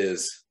guess,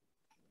 is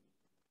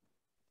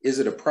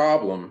it a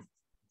problem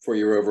for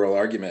your overall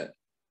argument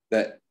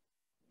that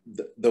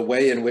the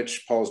way in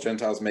which Paul's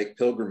Gentiles make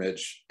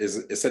pilgrimage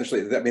is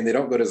essentially, I mean, they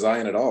don't go to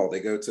Zion at all.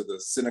 They go to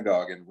the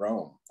synagogue in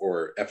Rome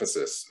or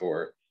Ephesus,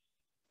 or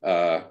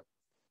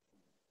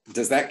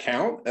does that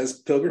count as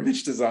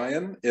pilgrimage to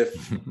Zion?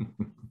 If,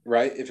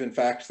 right, if in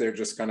fact they're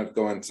just kind of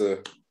going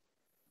to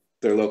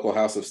their local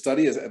house of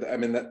study,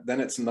 then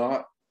it's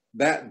not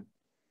that,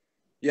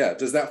 yeah,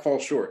 does that fall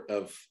short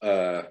of,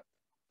 the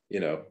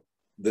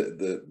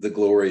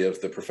glory of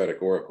the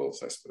prophetic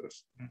oracles, I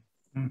suppose?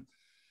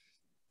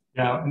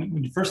 Yeah,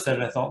 when you first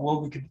said it, I thought,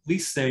 well, we could at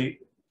least say,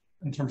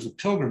 in terms of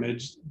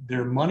pilgrimage,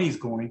 their money's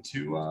going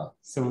to,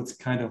 so it's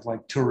kind of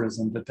like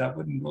tourism, but that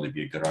wouldn't really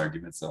be a good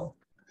argument. So,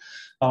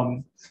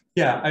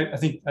 yeah, I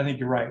think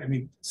you're right. I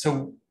mean,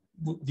 so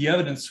the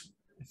evidence,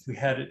 if we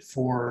had it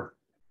for,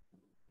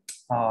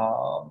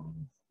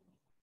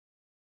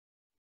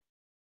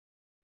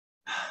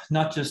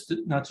 not just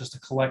a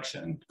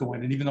collection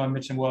going, and even though I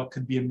mentioned, well, it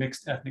could be a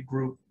mixed ethnic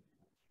group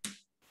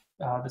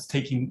that's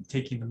taking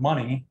the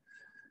money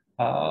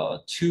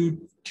to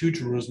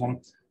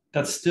Jerusalem,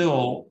 that's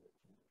still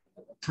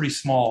a pretty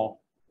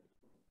small,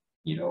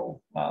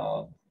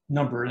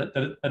 number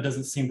that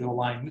doesn't seem to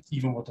align with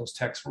even what those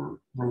texts were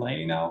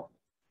laying out.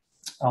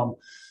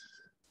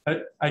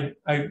 I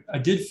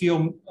did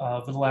feel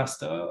for the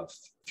last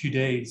few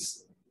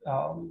days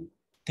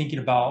thinking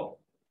about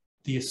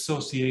the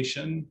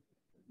association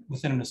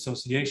within an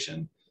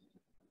association,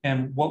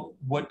 and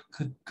what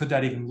could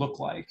that even look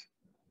like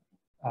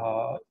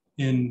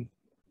in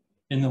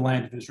the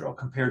land of Israel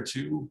compared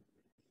to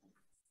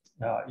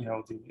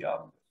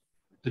the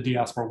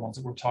diaspora ones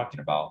that we're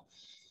talking about,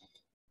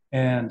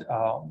 and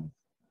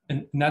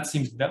that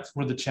seems that's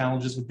where the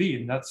challenges would be,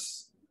 and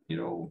that's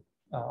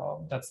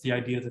that's the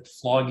idea that the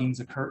flogging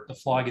that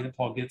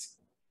Paul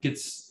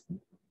gets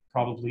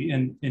probably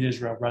in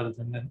Israel rather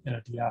than in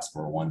a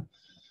diaspora one.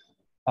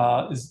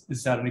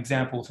 Is that an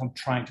example if I'm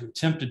trying to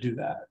attempt to do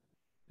that,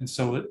 and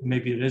so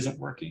maybe it isn't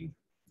working.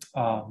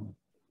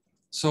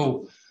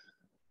 So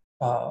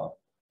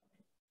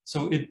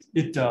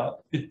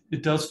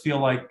it does feel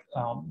like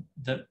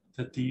that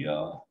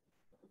the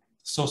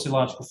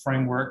sociological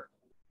framework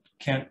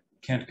can't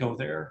go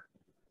there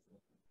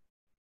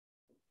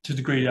to the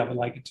degree that I would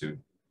like it to.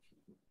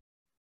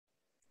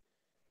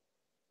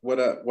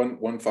 What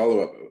one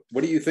follow-up?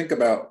 What do you think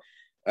about?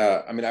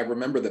 I mean, I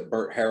remember that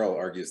Bert Harrell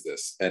argues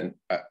this, and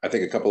I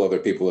think a couple other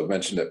people have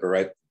mentioned it. But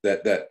right,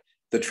 that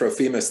the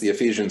Trophimus, the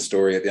Ephesians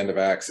story at the end of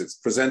Acts, it's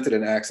presented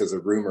in Acts as a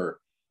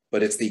rumor,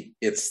 but it's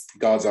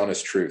God's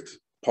honest truth.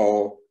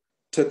 Paul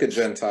took a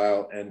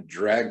Gentile and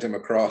dragged him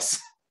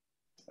across,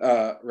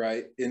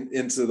 right,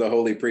 into the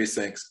holy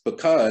precincts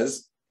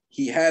because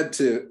he had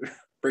to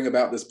bring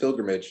about this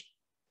pilgrimage,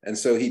 and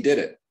so he did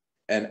it.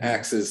 And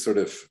Acts is sort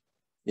of,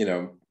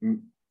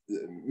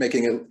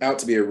 making it out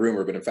to be a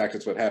rumor, but in fact,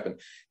 it's what happened.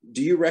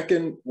 Do you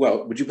reckon,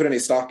 well, would you put any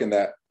stock in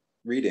that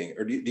reading?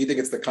 Or do you think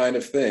it's the kind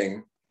of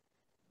thing,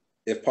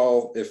 if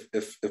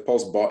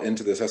Paul's bought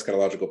into this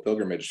eschatological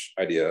pilgrimage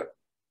idea,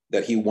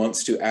 that he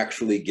wants to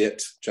actually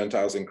get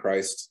Gentiles in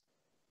Christ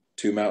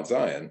to Mount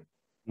Zion?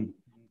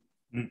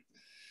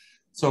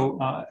 So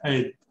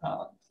I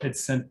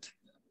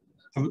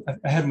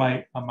had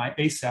my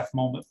Asaph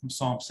moment from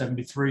Psalm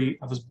 73.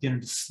 I was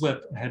beginning to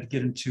slip. I had to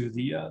get into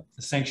the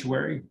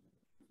sanctuary.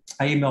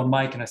 I emailed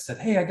Mike and I said,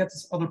 hey, I got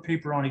this other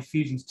paper on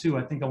Ephesians 2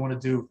 I think I want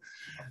to do.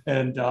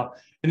 And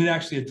it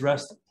actually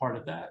addressed part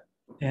of that.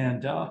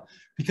 And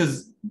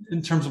because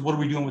in terms of what are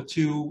we doing with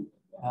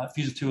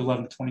Ephesians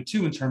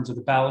 2:11-22 in terms of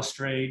the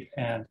balustrade,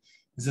 and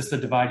is this the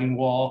dividing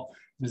wall?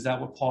 And is that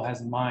what Paul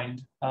has in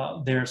mind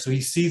there? So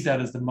he sees that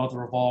as the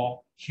mother of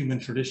all human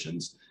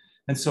traditions.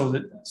 And so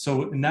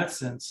in that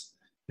sense,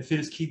 if it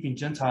is keeping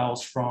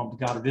Gentiles from the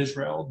God of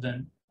Israel,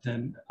 then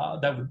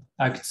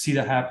I could see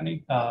that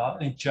happening. I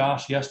think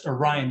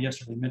Ryan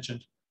yesterday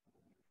mentioned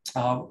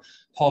Paul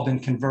been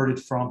converted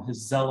from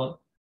his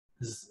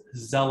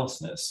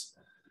zealousness.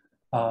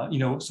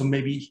 So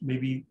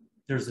maybe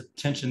there's a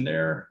tension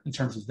there in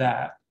terms of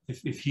that.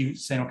 If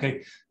he's saying,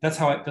 okay, that's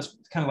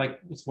kind of like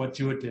it's what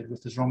Jewett did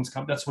with his Romans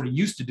comment. That's what he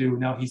used to do.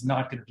 Now he's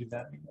not going to do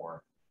that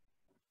anymore.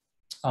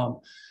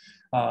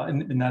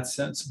 In that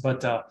sense,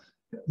 but I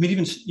mean,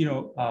 even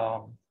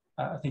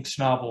I think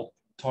Schnabel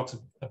talks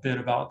a bit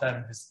about that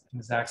in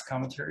his Acts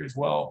commentary as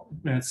well.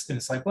 And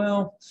it's like,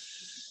 well,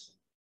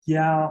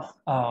 yeah,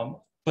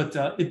 but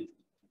I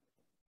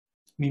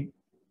mean,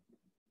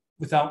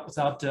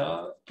 without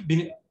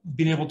being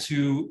able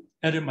to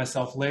edit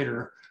myself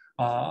later,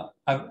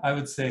 I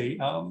would say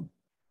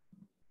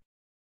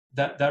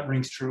that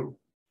rings true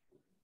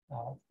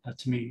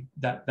to me.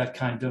 That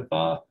kind of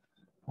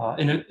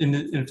and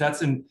if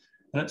that's in.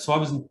 So I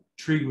was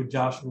intrigued with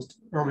Josh was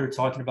earlier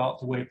talking about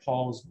the way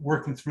Paul was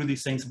working through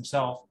these things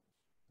himself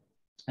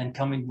and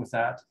coming with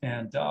that,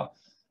 and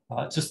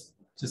just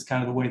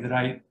kind of the way that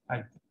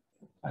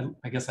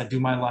I guess I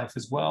do my life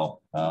as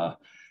well.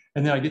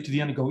 And then I get to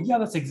the end and go, yeah,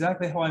 that's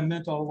exactly how I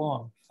meant all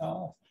along.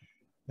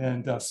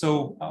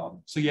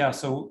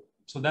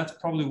 So that's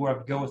probably where I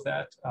would go with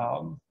that.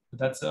 But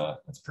that's a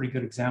pretty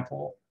good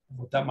example of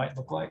what that might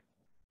look like.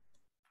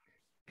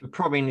 We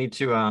probably need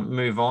to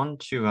move on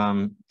to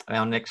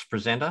our next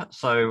presenter.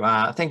 So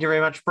thank you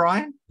very much,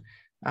 Brian.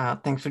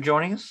 Thanks for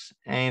joining us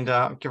and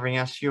giving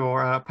us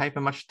your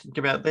paper. Much to think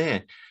about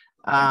there.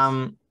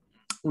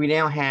 We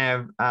now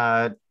have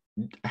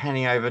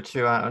handing over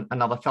to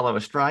another fellow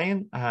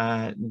Australian,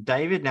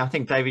 David. Now, I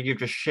think, David, you've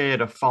just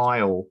shared a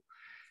file.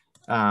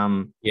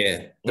 The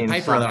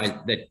paper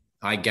that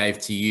I gave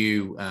to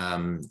you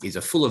is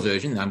a fuller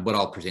version, and what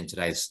I'll present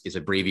today is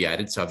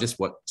abbreviated. So I've just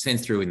sent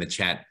through in the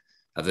chat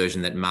a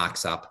version that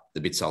marks up the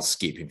bits I'll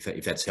skip,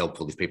 if that's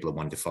helpful, if people are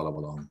wanting to follow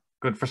along.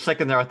 Good. For a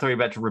second there, I thought you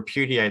were about to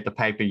repudiate the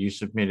paper you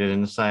submitted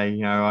and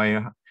say,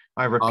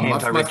 I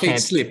repent. My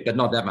feet slipped, but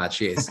not that much,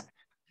 yes.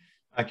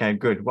 Okay,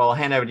 good. Well, I'll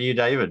hand over to you,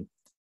 David.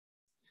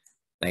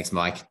 Thanks,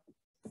 Mike.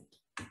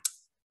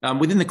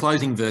 Within the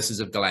closing verses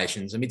of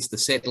Galatians, amidst the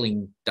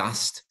settling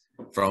dust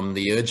from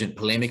the urgent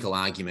polemical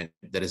argument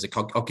that has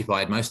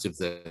occupied most of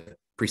the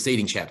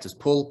preceding chapters,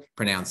 Paul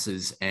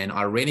pronounces an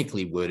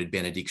ironically worded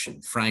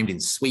benediction framed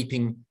in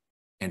sweeping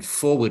and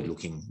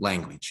forward-looking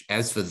language.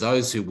 As for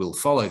those who will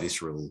follow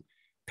this rule,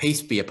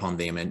 peace be upon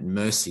them and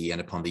mercy and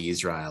upon the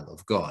Israel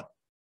of God.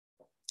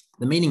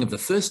 The meaning of the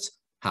first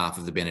half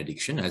of the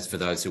benediction, as for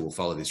those who will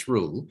follow this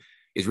rule,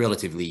 is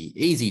relatively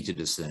easy to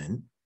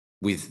discern,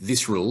 with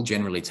this rule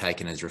generally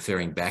taken as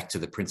referring back to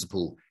the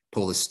principle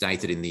Paul has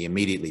stated in the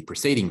immediately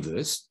preceding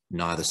verse,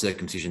 neither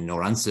circumcision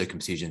nor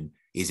uncircumcision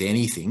is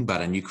anything,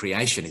 but a new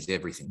creation is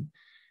everything.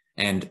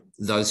 And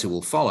those who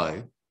will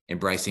follow,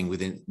 embracing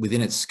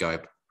within its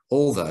scope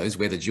all those,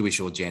 whether Jewish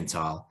or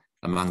Gentile,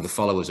 among the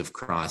followers of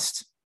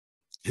Christ,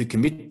 who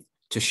commit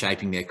to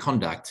shaping their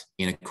conduct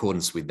in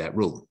accordance with that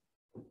rule.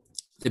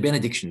 The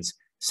benediction's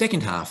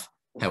second half,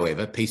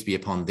 however, peace be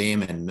upon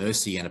them and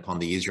mercy and upon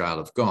the Israel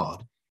of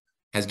God,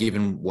 has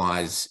given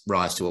rise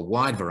to a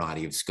wide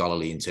variety of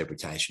scholarly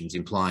interpretations,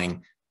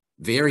 implying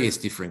various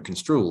different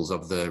construals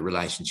of the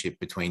relationship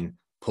between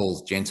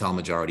Paul's Gentile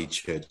majority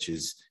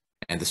churches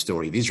and the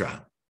story of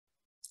Israel.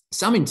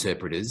 Some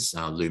interpreters,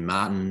 Lou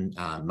Martin,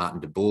 Martin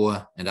de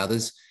Boer and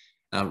others,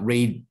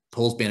 read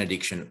Paul's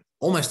benediction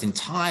almost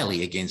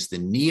entirely against the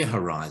near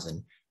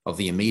horizon of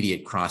the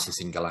immediate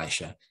crisis in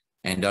Galatia,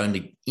 and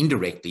only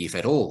indirectly, if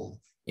at all,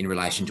 in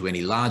relation to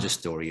any larger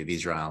story of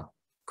Israel,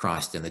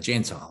 Christ and the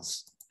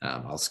Gentiles.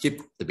 I'll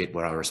skip the bit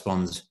where I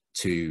respond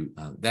to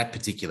that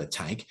particular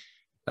take,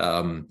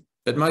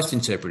 but most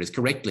interpreters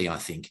correctly, I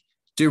think,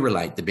 do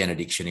relate the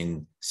benediction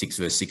in 6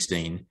 verse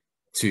 16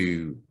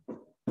 to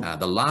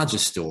the larger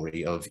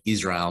story of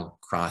Israel,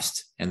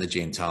 Christ, and the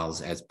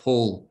Gentiles, as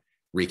Paul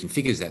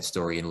reconfigures that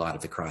story in light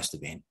of the Christ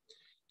event,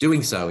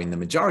 doing so in the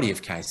majority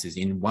of cases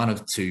in one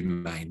of two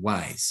main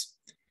ways.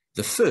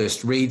 The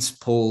first reads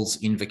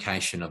Paul's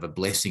invocation of a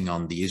blessing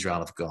on the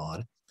Israel of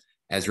God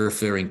as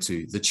referring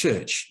to the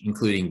church,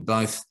 including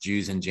both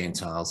Jews and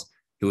Gentiles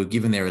who have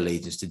given their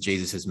allegiance to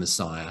Jesus as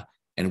Messiah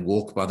and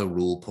walk by the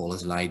rule Paul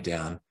has laid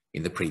down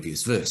in the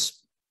previous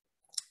verse.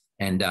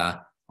 And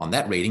on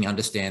that reading,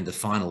 understand the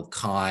final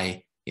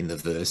kai in the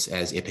verse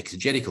as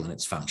exegetical in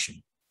its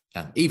function,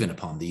 even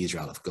upon the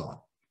Israel of God.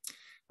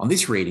 On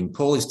this reading,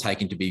 Paul is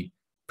taken to be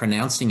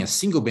pronouncing a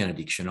single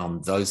benediction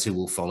on those who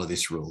will follow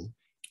this rule,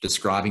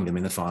 describing them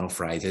in the final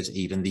phrase as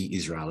even the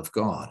Israel of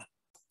God.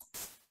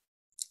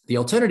 The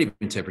alternative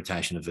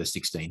interpretation of verse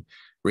 16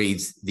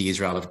 reads the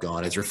Israel of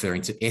God as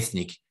referring to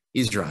ethnic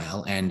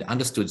Israel and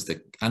understands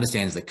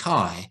the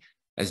kai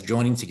as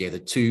joining together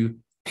two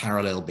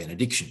parallel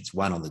benedictions,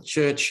 one on the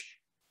church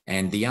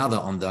and the other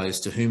on those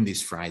to whom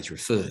this phrase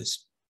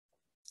refers.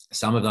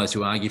 Some of those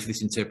who argue for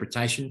this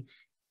interpretation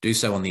do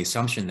so on the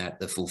assumption that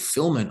the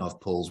fulfillment of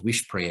Paul's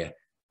wish prayer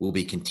will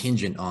be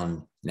contingent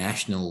on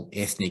national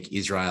ethnic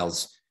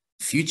Israel's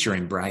future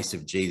embrace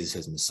of Jesus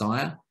as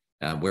Messiah,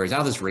 whereas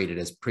others read it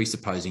as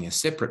presupposing a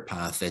separate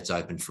path that's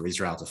open for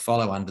Israel to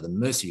follow under the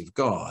mercy of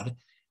God,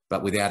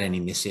 but without any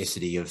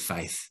necessity of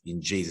faith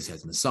in Jesus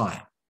as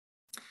Messiah.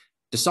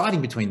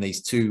 Deciding between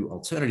these two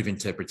alternative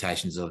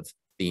interpretations of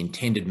the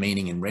intended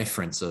meaning and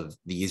reference of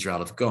the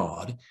Israel of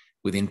God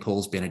within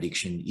Paul's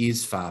benediction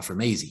is far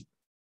from easy.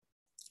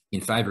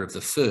 In favour of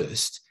the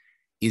first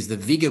is the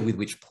vigour with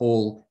which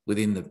Paul,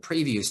 within the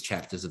previous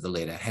chapters of the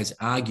letter, has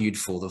argued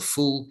for the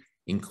full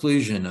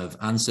inclusion of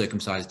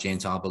uncircumcised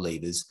Gentile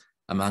believers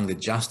among the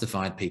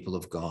justified people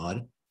of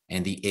God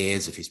and the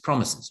heirs of his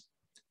promises.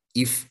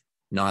 If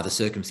neither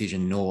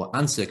circumcision nor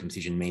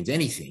uncircumcision means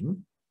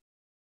anything,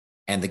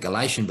 and the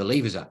Galatian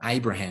believers are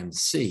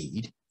Abraham's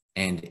seed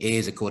and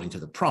heirs according to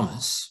the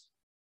promise,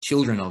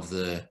 children of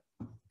the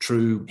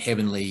true,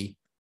 heavenly,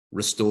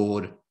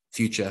 restored,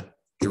 future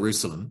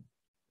Jerusalem,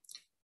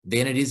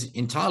 then it is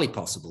entirely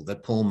possible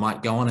that Paul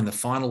might go on in the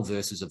final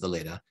verses of the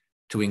letter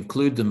to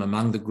include them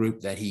among the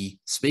group that he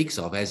speaks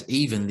of as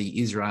even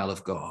the Israel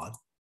of God,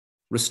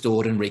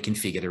 restored and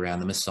reconfigured around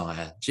the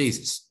Messiah,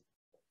 Jesus.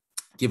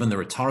 Given the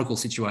rhetorical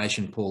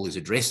situation Paul is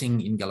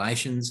addressing in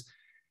Galatians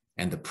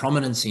and the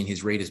prominence in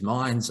his readers'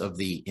 minds of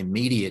the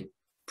immediate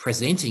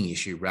presenting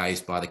issue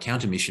raised by the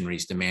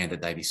counter-missionaries' demand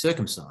that they be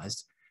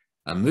circumcised,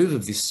 a move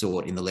of this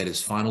sort in the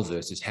letter's final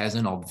verses has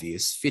an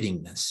obvious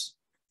fittingness.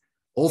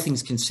 All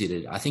things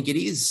considered, I think it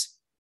is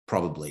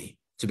probably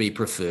to be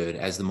preferred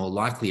as the more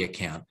likely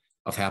account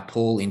of how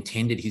Paul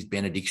intended his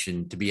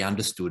benediction to be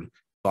understood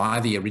by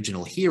the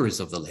original hearers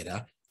of the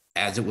letter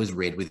as it was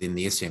read within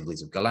the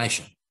assemblies of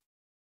Galatia.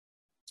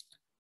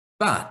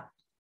 But,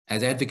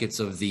 as advocates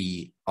of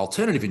the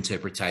alternative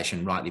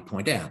interpretation rightly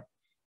point out,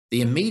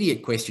 the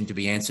immediate question to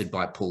be answered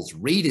by Paul's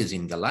readers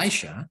in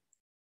Galatia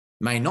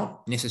may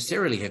not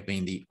necessarily have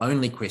been the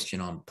only question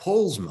on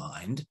Paul's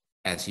mind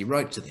as he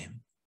wrote to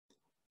them.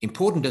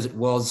 Important as it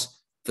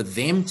was for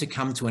them to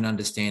come to an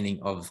understanding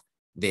of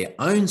their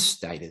own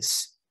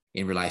status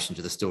in relation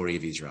to the story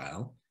of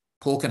Israel,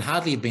 Paul can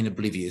hardly have been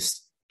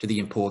oblivious to the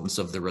importance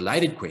of the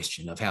related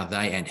question of how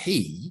they and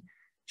he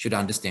should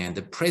understand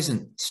the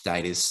present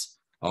status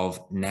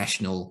of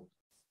national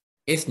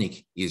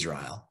ethnic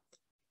Israel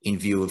in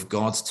view of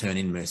God's turn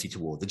in mercy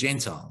toward the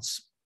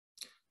Gentiles.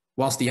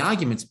 Whilst the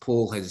arguments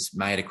Paul has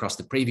made across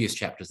the previous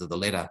chapters of the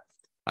letter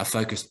are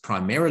focused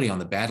primarily on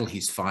the battle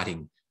he's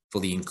fighting for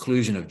the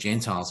inclusion of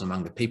Gentiles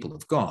among the people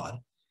of God,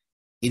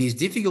 it is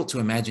difficult to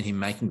imagine him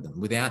making them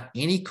without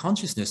any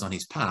consciousness on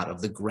his part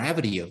of the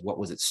gravity of what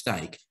was at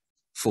stake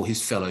for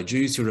his fellow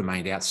Jews who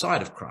remained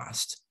outside of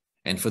Christ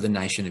and for the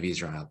nation of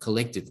Israel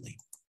collectively.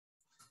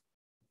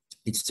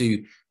 It's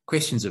to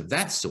questions of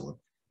that sort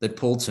that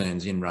Paul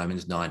turns in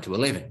Romans 9 to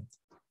 11,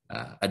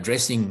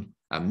 addressing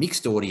a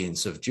mixed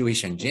audience of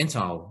Jewish and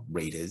Gentile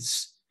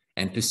readers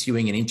and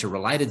pursuing an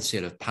interrelated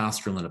set of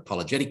pastoral and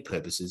apologetic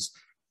purposes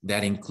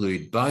that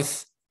include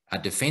both a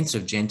defense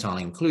of Gentile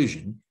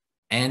inclusion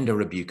and a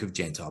rebuke of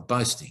Gentile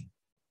boasting.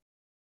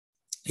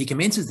 He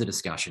commences the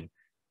discussion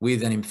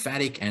with an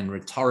emphatic and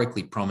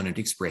rhetorically prominent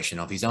expression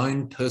of his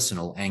own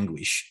personal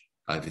anguish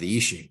over the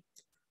issue.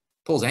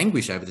 Paul's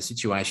anguish over the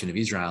situation of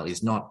Israel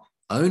is not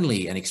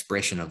only an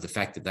expression of the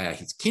fact that they are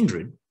his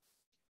kindred,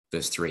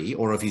 verse 3,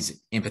 or of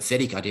his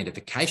empathetic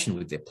identification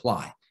with their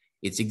plight.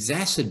 It's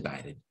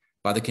exacerbated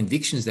by the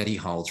convictions that he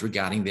holds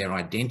regarding their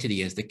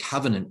identity as the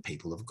covenant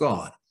people of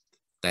God.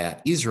 They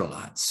are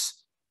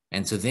Israelites,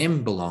 and to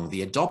them belong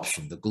the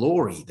adoption, the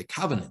glory, the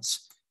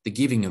covenants, the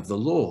giving of the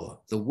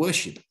law, the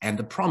worship, and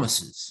the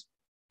promises.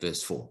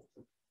 Verse 4.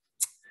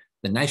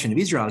 The nation of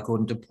Israel,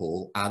 according to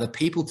Paul, are the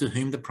people to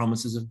whom the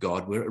promises of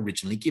God were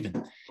originally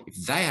given.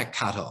 If they are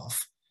cut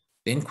off,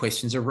 then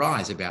questions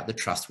arise about the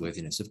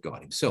trustworthiness of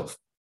God himself.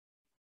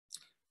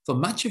 For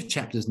much of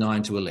chapters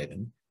 9 to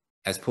 11,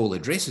 as Paul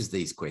addresses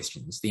these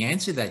questions, the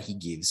answer that he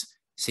gives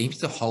seems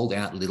to hold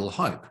out little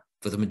hope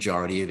for the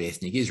majority of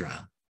ethnic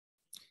Israel.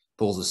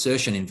 Paul's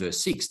assertion in verse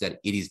 6 that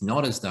it is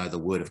not as though the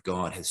word of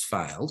God has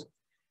failed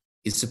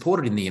is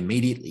supported in the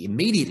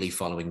immediately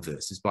following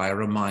verses by a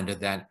reminder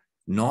that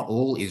not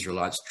all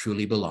Israelites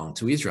truly belong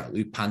to Israel.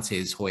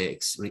 Upantes hoi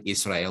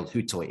Israel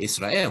hutoi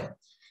Israel.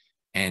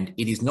 And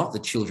it is not the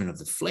children of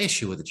the flesh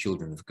who are the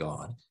children of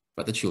God,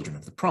 but the children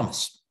of the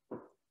promise.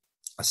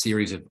 A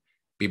series of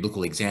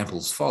biblical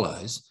examples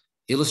follows,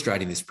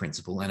 illustrating this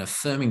principle and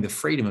affirming the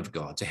freedom of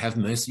God to have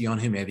mercy on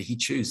whomever he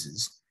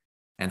chooses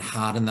and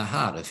harden the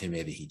heart of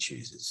whomever he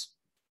chooses.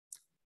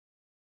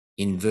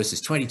 In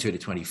verses 22 to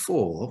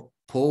 24,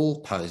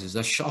 Paul poses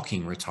a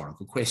shocking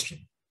rhetorical question.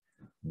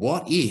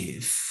 What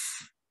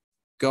if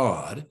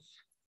God,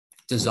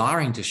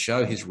 desiring to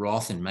show his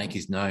wrath and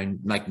make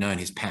known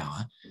his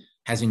power,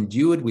 has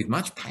endured with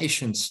much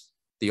patience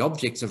the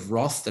objects of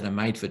wrath that are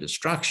made for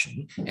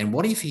destruction? And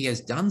what if he has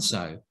done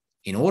so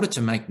in order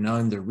to make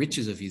known the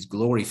riches of his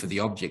glory for the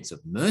objects of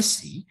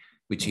mercy,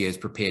 which he has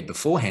prepared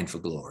beforehand for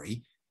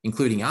glory,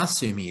 including us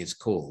whom he has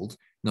called,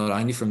 not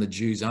only from the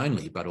Jews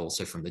only, but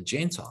also from the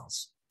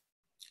Gentiles?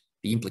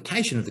 The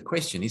implication of the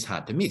question is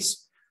hard to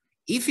miss.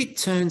 If it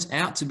turns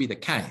out to be the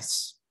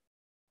case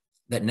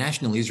that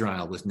national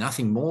Israel was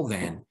nothing more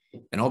than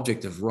an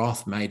object of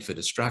wrath made for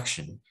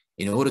destruction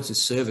in order to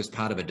serve as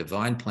part of a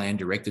divine plan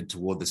directed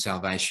toward the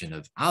salvation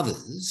of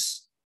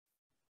others,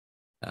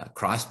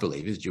 Christ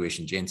believers, Jewish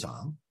and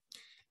Gentile,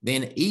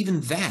 then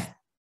even that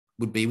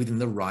would be within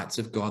the rights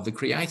of God the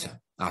Creator.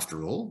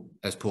 After all,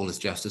 as Paul has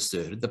just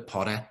asserted, the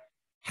potter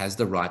has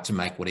the right to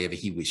make whatever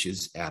he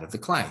wishes out of the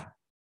clay.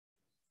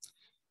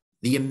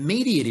 The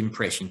immediate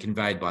impression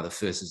conveyed by the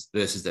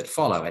verses that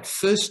follow at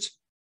first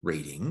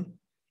reading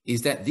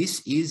is that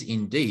this is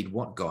indeed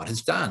what God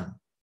has done.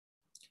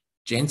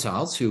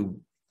 Gentiles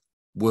who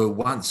were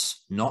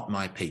once not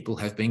my people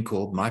have been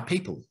called my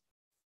people.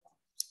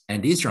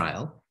 And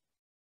Israel,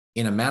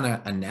 in a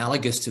manner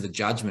analogous to the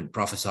judgment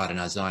prophesied in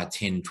Isaiah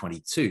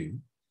 10:22,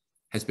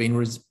 has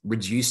been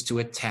reduced to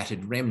a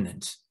tattered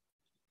remnant.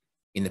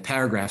 In the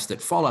paragraphs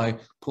that follow,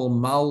 Paul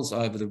mulls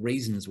over the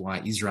reasons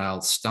why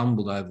Israel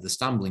stumbled over the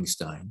stumbling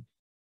stone,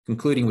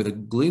 concluding with a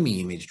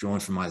gloomy image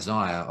drawn from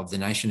Isaiah of the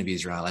nation of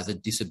Israel as a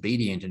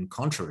disobedient and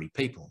contrary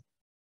people.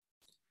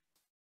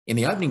 In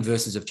the opening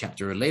verses of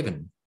chapter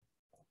 11,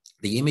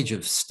 the image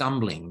of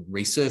stumbling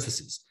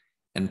resurfaces,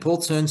 and Paul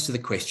turns to the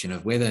question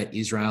of whether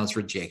Israel's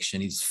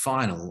rejection is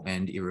final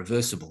and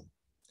irreversible.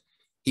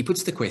 He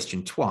puts the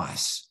question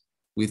twice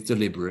with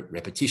deliberate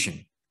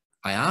repetition.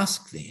 I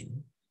ask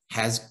then,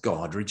 has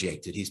God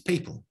rejected his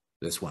people?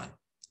 Verse 1.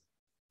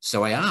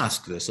 So I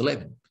ask, verse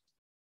 11,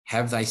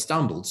 have they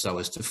stumbled so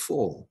as to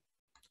fall?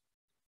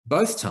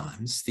 Both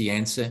times the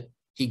answer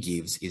he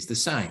gives is the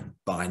same,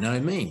 by no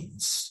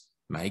means,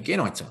 me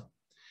genoito.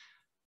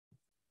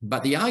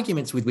 But the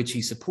arguments with which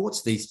he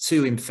supports these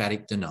two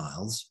emphatic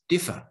denials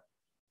differ.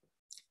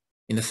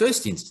 In the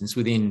first instance,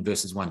 within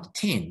verses 1 to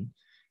 10,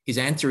 his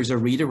answer is a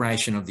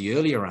reiteration of the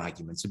earlier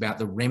arguments about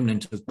the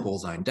remnant of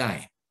Paul's own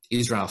day.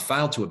 Israel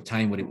failed to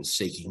obtain what it was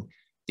seeking.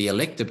 The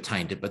elect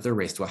obtained it, but the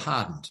rest were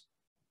hardened.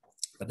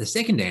 But the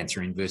second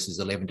answer in verses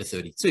 11 to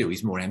 32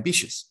 is more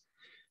ambitious,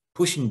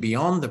 pushing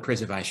beyond the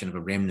preservation of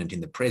a remnant in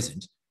the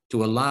present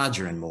to a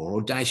larger and more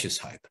audacious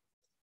hope.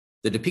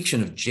 The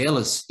depiction of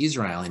jealous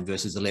Israel in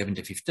verses 11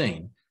 to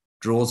 15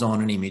 draws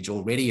on an image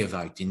already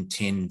evoked in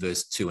 10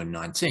 verse 2 and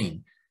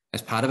 19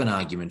 as part of an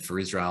argument for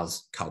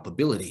Israel's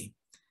culpability.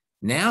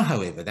 Now,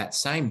 however, that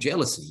same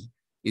jealousy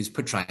is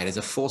portrayed as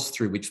a force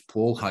through which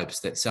Paul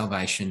hopes that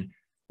salvation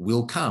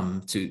will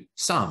come to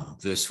some,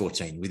 verse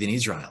 14, within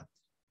Israel.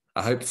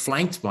 A hope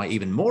flanked by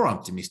even more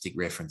optimistic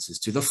references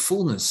to the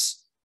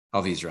fullness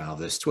of Israel,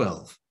 verse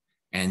 12,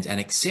 and an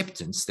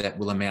acceptance that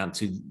will amount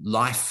to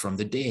life from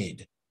the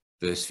dead,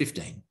 verse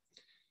 15.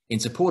 In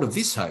support of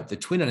this hope, the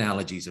twin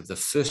analogies of the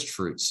first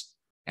fruits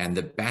and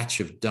the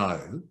batch of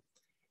dough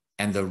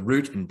and the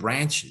root and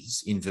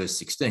branches in verse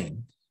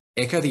 16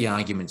 echo the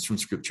arguments from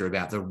Scripture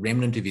about the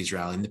remnant of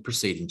Israel in the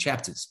preceding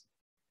chapters,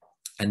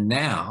 and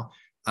now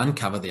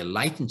uncover their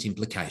latent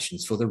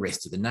implications for the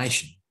rest of the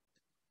nation.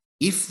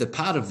 If the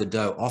part of the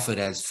dough offered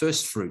as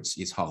first fruits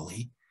is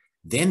holy,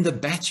 then the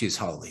batch is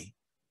holy,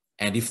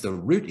 and if the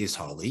root is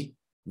holy,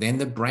 then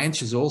the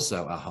branches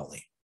also are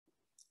holy.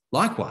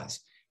 Likewise,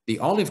 the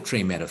olive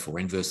tree metaphor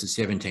in verses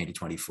 17 to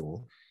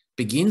 24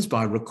 begins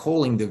by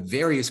recalling the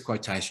various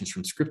quotations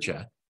from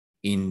Scripture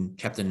in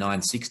chapter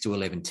 9, 6 to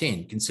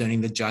 11:10 concerning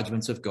the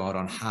judgments of God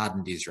on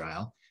hardened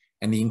Israel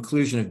and the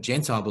inclusion of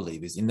Gentile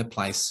believers in the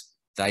place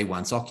they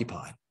once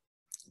occupied.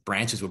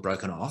 Branches were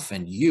broken off,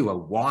 and you, a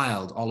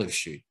wild olive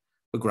shoot,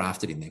 were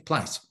grafted in their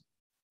place.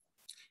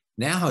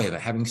 Now, however,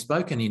 having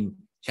spoken in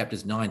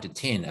chapters 9 to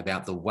 10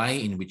 about the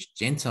way in which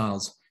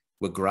Gentiles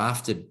were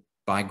grafted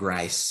by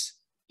grace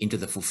into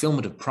the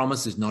fulfillment of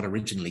promises not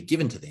originally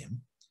given to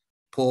them,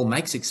 Paul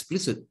makes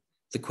explicit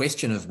the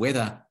question of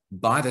whether,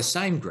 by the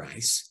same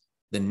grace,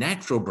 the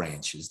natural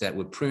branches that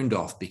were pruned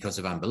off because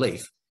of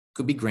unbelief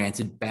could be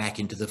granted back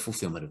into the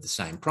fulfillment of the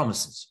same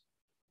promises.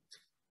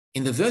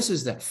 In the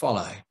verses that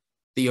follow,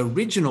 the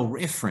original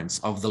reference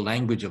of the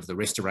language of the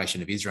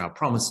restoration of Israel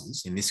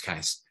promises, in this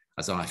case,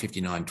 Isaiah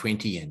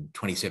 59:20 and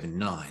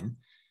 27:9,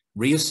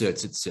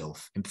 reasserts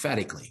itself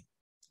emphatically.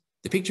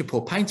 The picture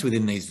Paul paints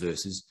within these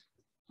verses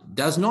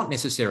does not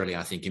necessarily,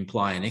 I think,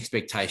 imply an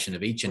expectation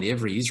of each and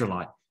every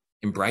Israelite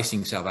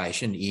embracing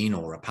salvation in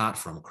or apart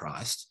from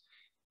Christ,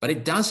 but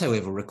it does,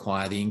 however,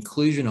 require the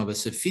inclusion of a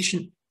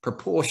sufficient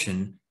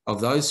proportion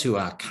of those who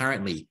are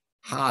currently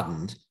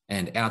hardened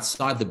and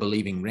outside the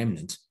believing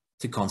remnant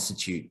to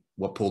constitute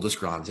what Paul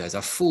describes as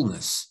a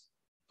fullness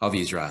of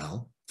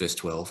Israel, verse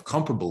 12,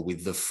 comparable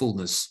with the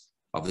fullness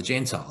of the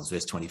Gentiles,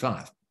 verse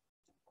 25,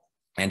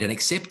 and an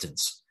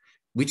acceptance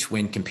which,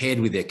 when compared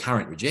with their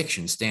current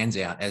rejection, stands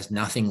out as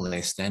nothing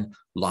less than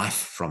life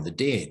from the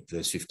dead,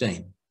 verse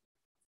 15.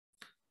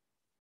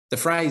 The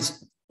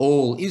phrase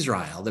all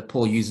Israel that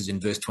Paul uses in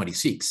verse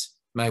 26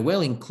 may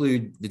well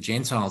include the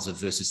Gentiles of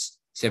verses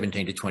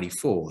 17 to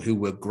 24, who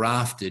were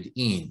grafted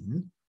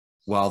in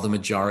while the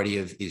majority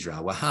of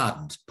Israel were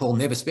hardened. Paul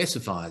never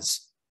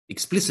specifies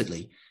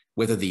explicitly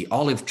whether the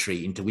olive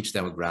tree into which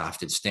they were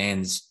grafted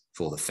stands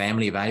for the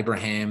family of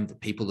Abraham, the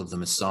people of the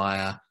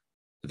Messiah,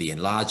 the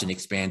enlarged and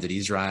expanded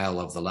Israel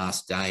of the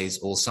last days,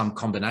 or some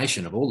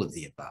combination of all of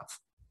the above.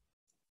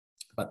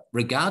 But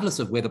regardless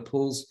of whether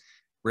Paul's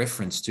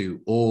reference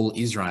to all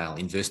Israel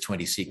in verse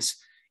 26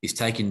 is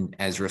taken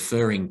as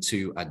referring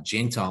to a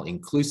Gentile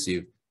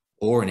inclusive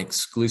or an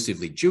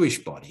exclusively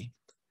Jewish body,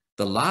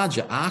 the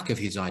larger arc of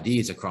his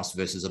ideas across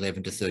verses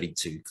 11 to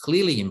 32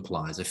 clearly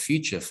implies a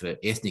future for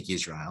ethnic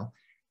Israel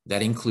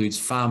that includes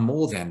far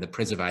more than the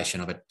preservation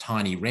of a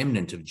tiny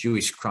remnant of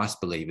Jewish Christ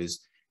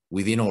believers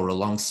within or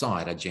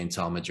alongside a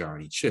Gentile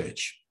majority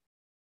church.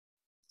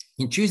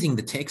 In choosing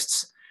the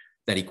texts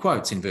that he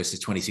quotes in verses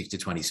 26 to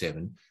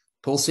 27,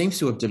 Paul seems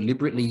to have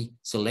deliberately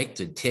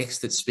selected texts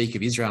that speak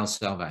of Israel's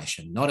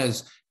salvation, not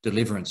as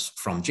deliverance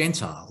from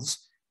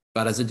Gentiles,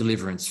 but as a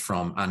deliverance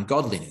from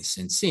ungodliness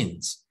and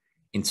sins,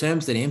 in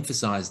terms that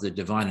emphasize the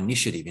divine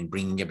initiative in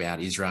bringing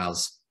about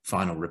Israel's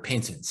final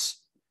repentance.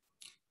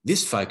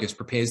 This focus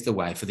prepares the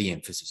way for the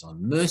emphasis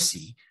on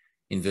mercy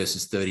in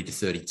verses 30 to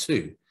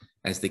 32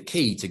 as the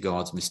key to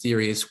God's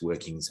mysterious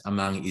workings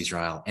among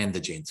Israel and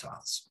the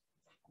Gentiles.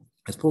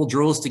 As Paul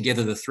draws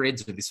together the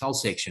threads of this whole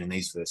section in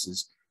these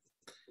verses,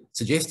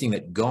 suggesting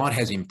that God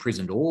has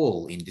imprisoned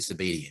all in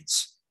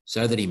disobedience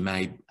so that he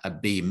may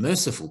be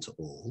merciful to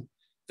all,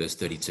 verse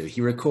 32,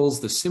 he recalls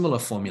the similar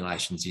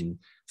formulations in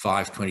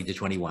 5:20 to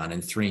 21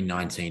 and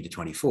 3:19 to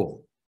 24.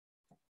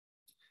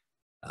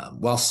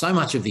 While so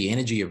much of the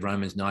energy of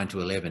Romans 9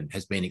 to 11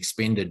 has been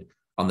expended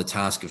on the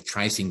task of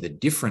tracing the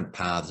different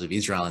paths of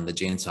Israel and the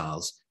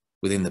Gentiles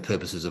within the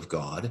purposes of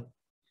God,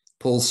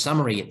 Paul's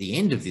summary at the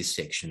end of this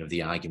section of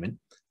the argument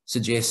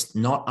suggests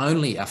not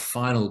only a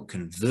final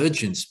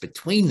convergence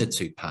between the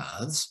two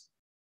paths,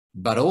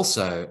 but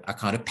also a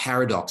kind of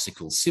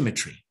paradoxical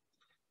symmetry,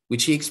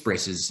 which he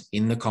expresses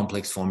in the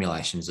complex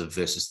formulations of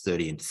verses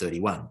 30 and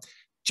 31.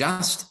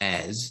 Just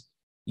as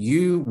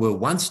you were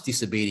once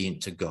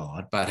disobedient to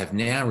God, but have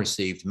now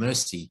received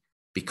mercy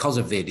because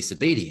of their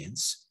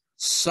disobedience,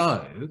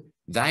 so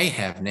they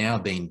have now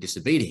been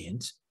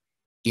disobedient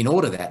in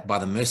order that by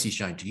the mercy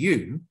shown to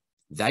you,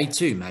 they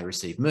too may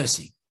receive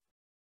mercy.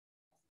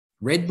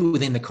 Read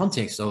within the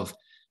context of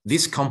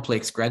this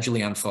complex,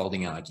 gradually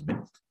unfolding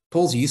argument,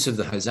 Paul's use of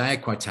the Hosea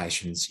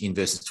quotations in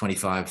verses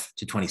 25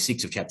 to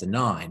 26 of chapter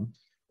 9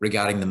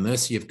 regarding the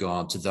mercy of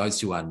God to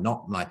those who are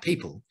not my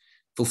people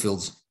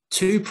fulfills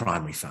two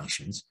primary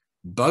functions,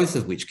 both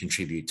of which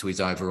contribute to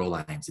his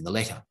overall aims in the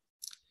letter.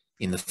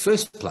 In the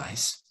first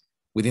place,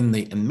 within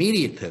the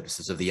immediate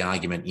purposes of the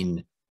argument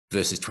in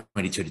verses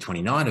 22 to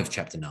 29 of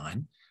chapter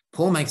 9,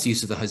 Paul makes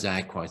use of the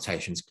Hosea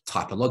quotations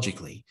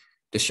typologically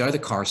to show the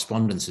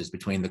correspondences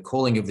between the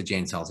calling of the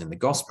Gentiles in the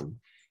gospel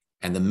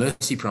and the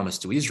mercy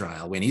promised to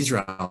Israel when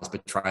Israel's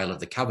betrayal of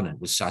the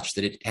covenant was such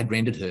that it had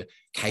rendered her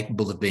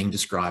capable of being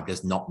described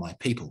as not my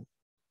people.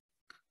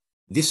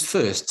 This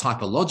first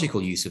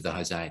typological use of the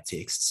Hosea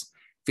texts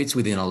fits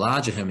within a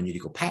larger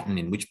hermeneutical pattern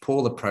in which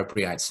Paul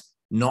appropriates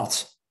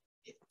not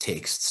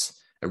texts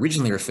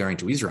originally referring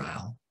to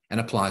Israel and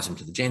applies them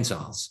to the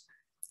Gentiles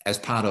as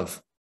part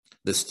of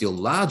the still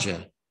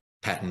larger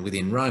pattern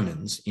within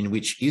Romans in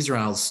which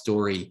Israel's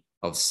story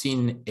of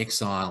sin,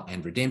 exile,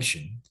 and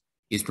redemption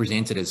is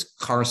presented as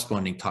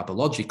corresponding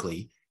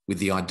typologically with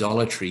the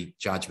idolatry,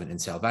 judgment,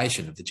 and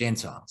salvation of the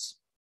Gentiles.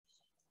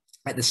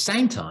 At the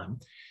same time,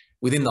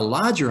 within the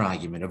larger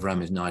argument of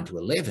Romans 9 to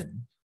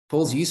 11,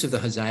 Paul's use of the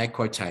Hosea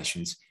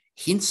quotations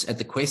hints at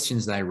the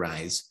questions they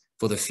raise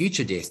for the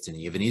future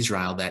destiny of an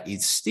Israel that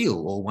is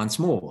still, or once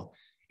more,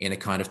 in a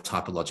kind of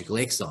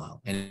typological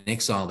exile, and an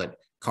exile that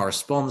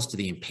corresponds to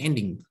the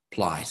impending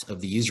plight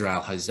of the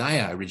Israel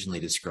Hosea originally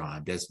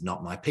described as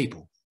not my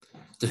people,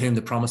 to whom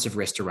the promise of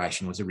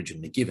restoration was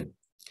originally given.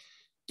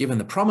 Given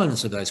the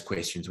prominence of those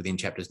questions within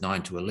chapters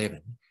 9 to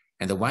 11,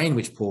 and the way in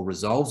which Paul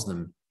resolves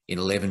them in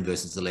 11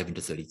 verses 11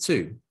 to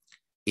 32,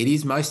 it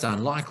is most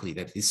unlikely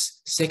that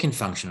this second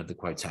function of the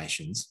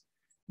quotations,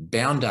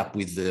 bound up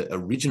with the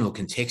original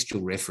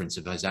contextual reference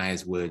of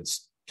Hosea's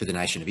words to the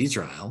nation of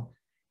Israel,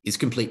 is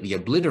completely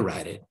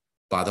obliterated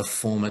by the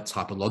former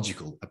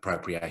typological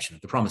appropriation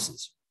of the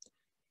promises.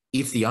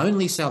 If the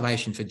only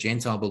salvation for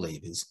Gentile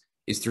believers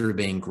is through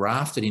being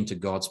grafted into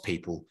God's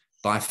people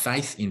by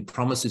faith in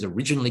promises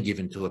originally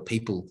given to a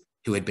people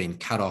who had been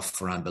cut off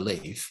for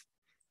unbelief,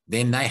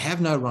 then they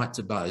have no right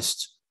to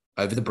boast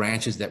over the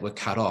branches that were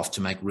cut off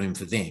to make room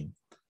for them,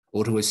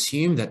 or to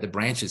assume that the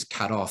branches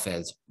cut off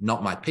as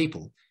not my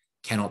people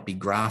cannot be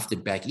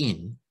grafted back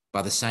in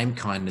by the same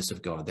kindness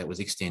of God that was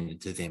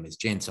extended to them as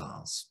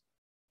Gentiles.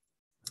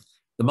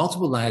 The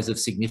multiple layers of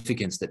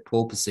significance that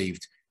Paul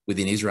perceived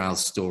within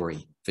Israel's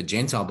story for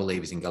Gentile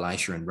believers in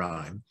Galatia and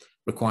Rome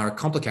require a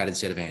complicated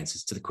set of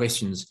answers to the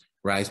questions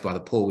raised by the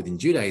Paul within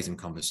Judaism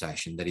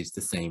conversation that is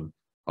the theme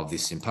of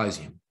this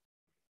symposium.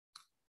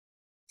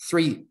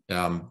 Three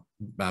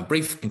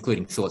brief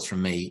concluding thoughts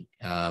from me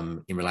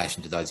in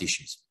relation to those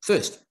issues.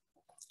 First,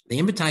 the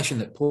invitation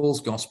that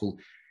Paul's gospel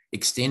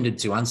extended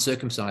to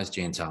uncircumcised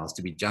Gentiles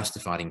to be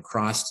justified in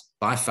Christ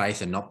by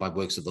faith and not by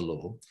works of the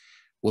law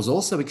was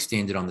also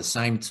extended on the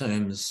same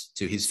terms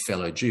to his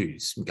fellow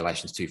Jews in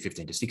Galatians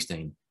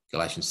 2:15-16,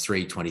 Galatians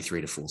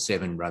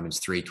 3:23-47, Romans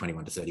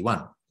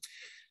 3:21-31.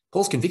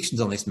 Paul's convictions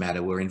on this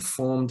matter were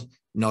informed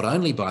not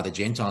only by the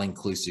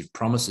Gentile-inclusive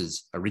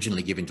promises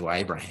originally given to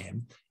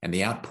Abraham and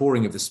the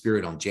outpouring of the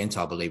Spirit on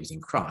Gentile believers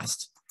in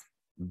Christ,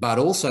 but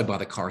also by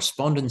the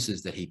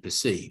correspondences that he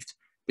perceived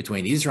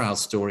between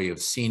Israel's story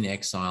of sin,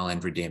 exile,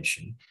 and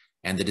redemption,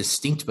 and the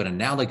distinct but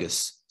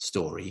analogous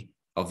story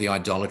of the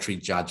idolatry,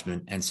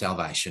 judgment, and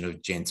salvation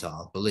of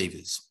Gentile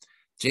believers.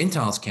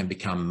 Gentiles can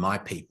become my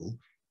people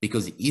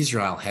because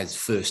Israel has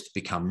first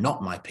become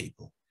not my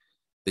people.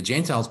 The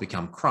Gentiles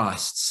become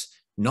Christ's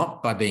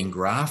not by being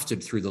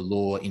grafted through the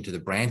law into the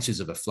branches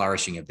of a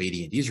flourishing,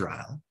 obedient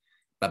Israel,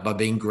 but by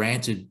being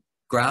grafted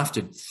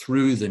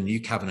through the new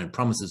covenant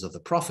promises of the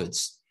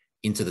prophets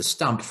into the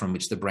stump from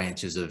which the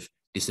branches of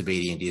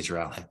disobedient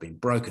Israel have been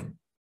broken.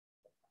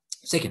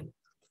 Second,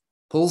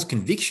 Paul's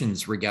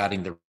convictions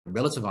regarding the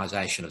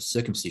relativization of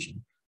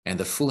circumcision and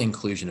the full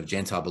inclusion of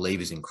Gentile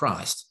believers in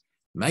Christ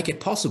make it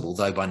possible,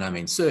 though by no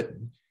means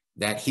certain,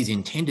 that his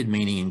intended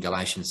meaning in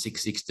Galatians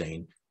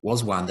 6:16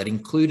 was one that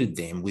included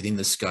them within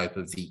the scope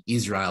of the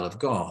Israel of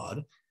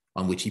God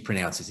on which he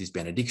pronounces his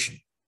benediction.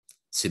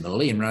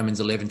 Similarly, in Romans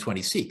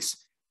 11:26,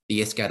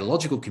 the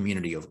eschatological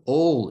community of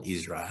all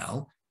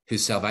Israel,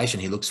 whose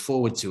salvation he looks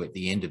forward to at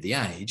the end of the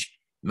age,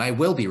 may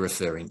well be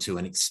referring to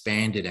an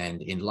expanded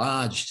and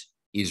enlarged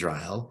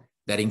Israel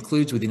that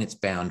includes within its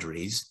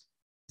boundaries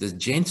the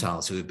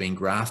Gentiles who have been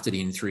grafted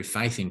in through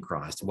faith in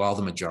Christ while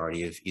the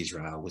majority of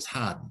Israel was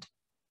hardened.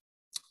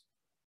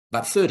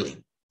 But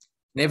thirdly,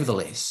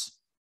 nevertheless,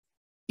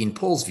 in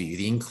Paul's view,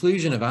 the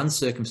inclusion of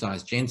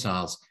uncircumcised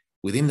Gentiles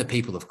within the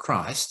people of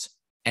Christ,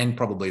 and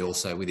probably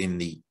also within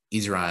the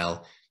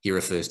Israel he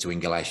refers to in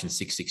Galatians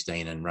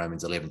 6:16 and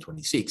Romans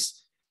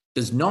 11:26,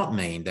 does not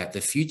mean that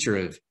the future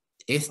of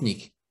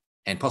ethnic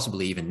and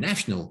possibly even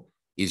national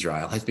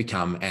Israel has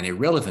become an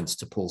irrelevance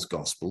to Paul's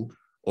gospel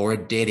or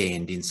a dead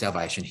end in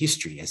salvation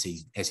history as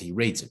he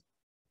reads it.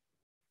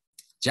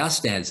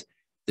 Just as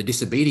the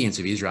disobedience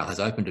of Israel has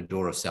opened a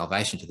door of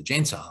salvation to the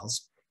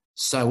Gentiles,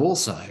 so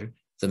also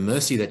the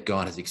mercy that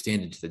God has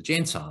extended to the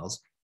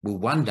Gentiles will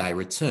one day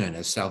return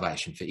as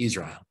salvation for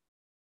Israel.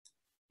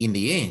 In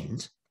the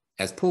end,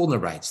 as Paul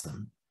narrates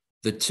them,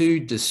 the two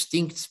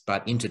distinct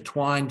but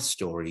intertwined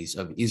stories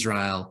of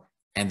Israel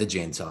and the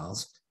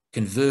Gentiles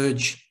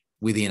converge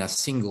within a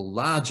single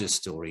larger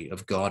story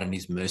of God and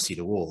his mercy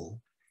to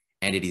all.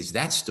 And it is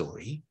that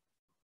story,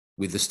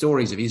 with the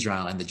stories of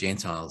Israel and the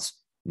Gentiles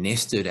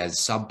nested as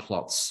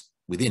subplots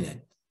within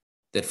it,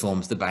 that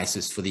forms the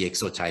basis for the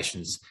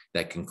exhortations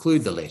that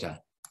conclude the letter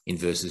in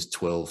chapters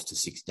 12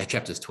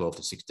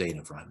 to 16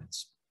 of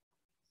Romans.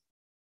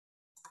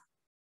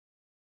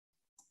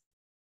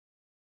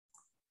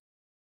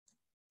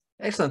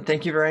 Excellent.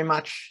 Thank you very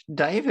much,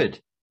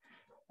 David.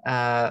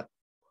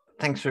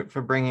 Thanks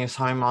for bringing us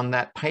home on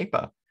that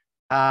paper.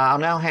 I'll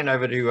now hand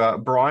over to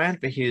Brian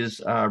for his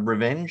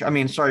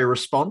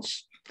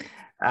response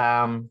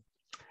to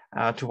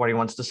what he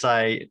wants to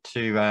say,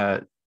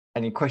 to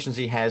any questions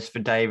he has for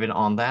David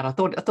on that. I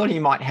thought he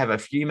might have a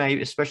few,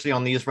 maybe especially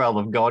on the Israel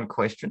of God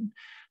question.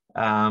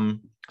 So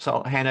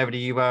I'll hand over to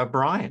you,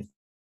 Brian.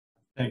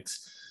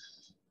 Thanks.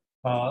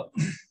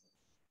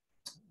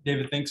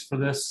 David, thanks for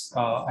this.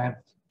 I have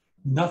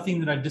nothing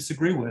that I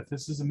disagree with.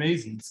 This is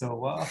amazing.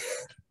 So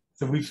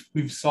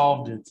we've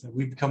solved it.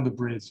 We've become the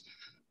bridge.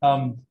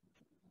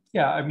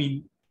 Yeah, I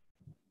mean,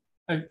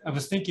 I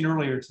was thinking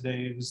earlier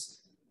today, does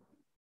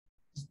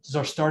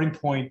our starting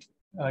point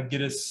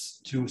get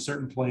us to a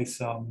certain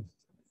place?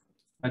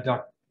 My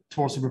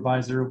doctoral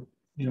supervisor,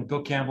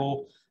 Bill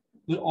Campbell,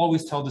 would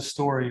always tell the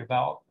story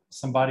about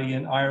somebody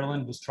in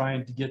Ireland was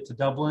trying to get to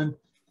Dublin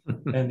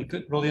and they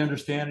couldn't really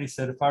understand. And he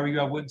said, if I were you,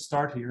 I wouldn't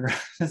start here.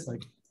 It's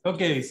like,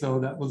 okay, so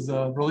that was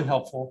really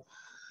helpful.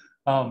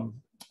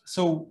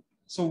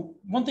 So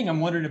one thing I'm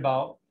wondering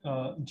about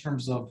in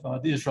terms of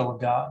the Israel of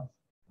God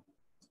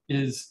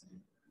is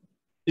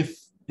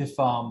if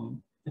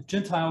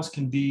Gentiles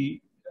can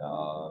be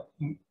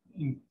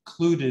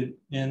included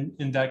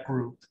in that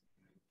group,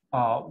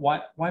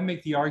 why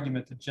make the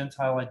argument that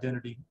Gentile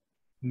identity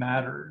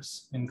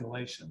matters in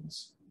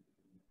Galatians,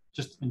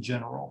 just in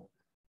general?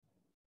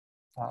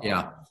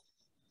 Yeah.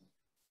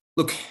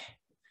 Look,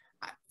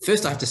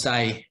 first I have to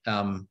say,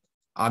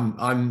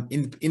 I'm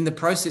in the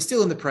process,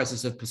 still in the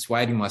process of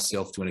persuading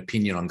myself to an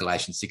opinion on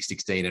Galatians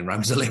 6:16 and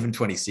Romans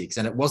 11:26,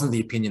 and it wasn't the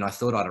opinion I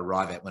thought I'd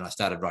arrive at when I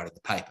started writing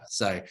the paper.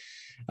 So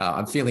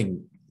I'm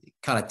feeling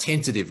kind of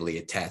tentatively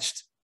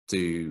attached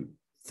to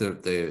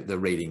the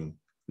reading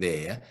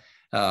there.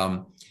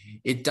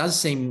 It does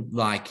seem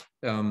like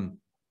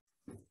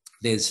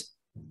there's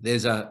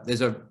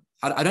a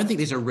I don't think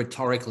there's a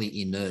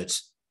rhetorically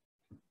inert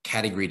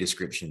category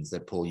descriptions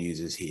that Paul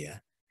uses here.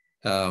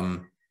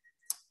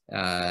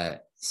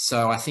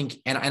 So I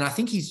think, and I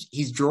think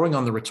he's drawing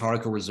on the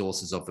rhetorical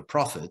resources of the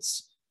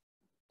prophets,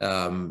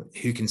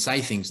 who can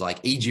say things like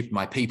Egypt,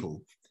 my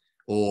people,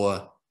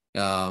 or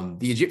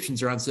the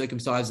Egyptians are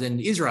uncircumcised and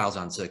Israel's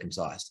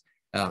uncircumcised,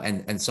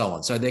 and so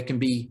on. So there can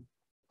be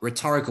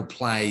rhetorical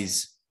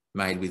plays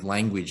made with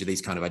language,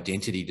 these kind of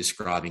identity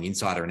describing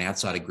insider and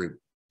outsider group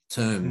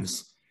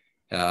terms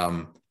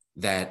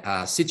that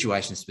are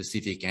situation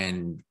specific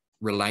and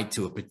relate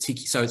to a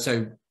particular,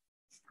 so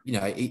you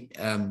know,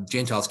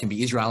 Gentiles can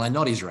be Israel and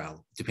not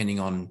Israel, depending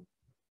on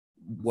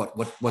what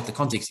the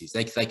context is.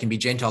 They can be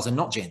Gentiles and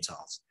not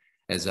Gentiles,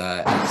 as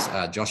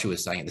Joshua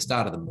was saying at the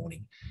start of the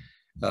morning.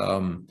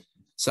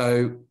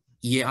 So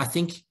yeah, I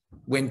think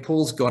when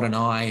Paul's got an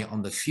eye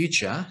on the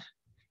future,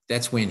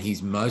 that's when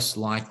he's most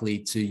likely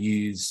to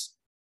use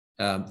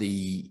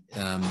the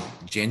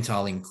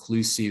Gentile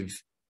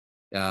inclusive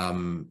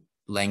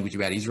language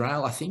about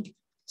Israel, I think.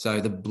 So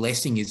the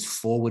blessing is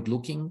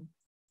forward-looking.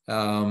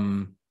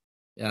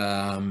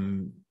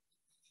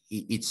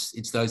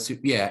 It's those two,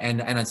 yeah,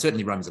 and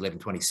certainly Romans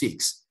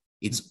 11:26.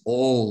 It's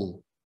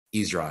all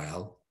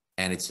Israel,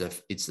 and it's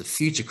the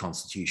future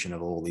constitution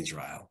of all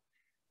Israel.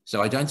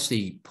 So I don't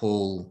see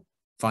Paul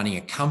finding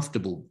a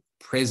comfortable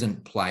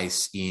present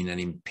place in an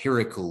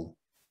empirical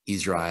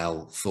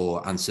Israel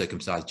for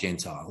uncircumcised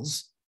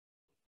Gentiles,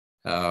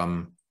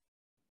 but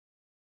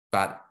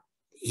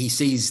he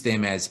sees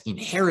them as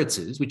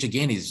inheritors, which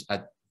again is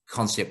a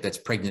concept that's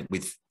pregnant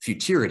with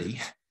futurity,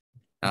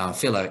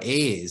 fellow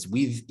heirs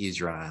with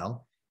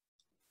Israel.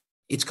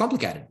 It's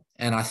complicated,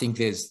 and I think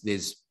there's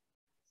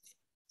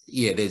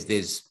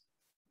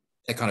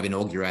a kind of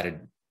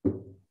inaugurated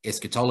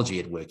eschatology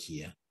at work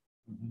here.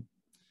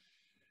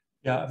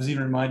 Yeah, I was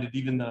even reminded,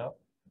 even the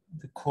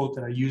quote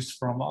that I used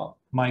from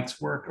Mike's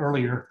work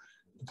earlier,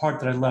 the part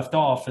that I left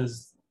off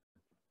is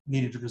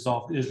needed to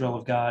resolve the Israel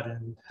of God,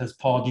 and has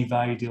Paul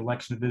devalued the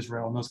election of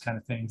Israel, and those kind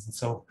of things. And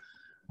so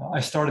I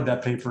started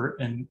that paper,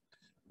 and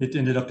it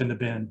ended up in the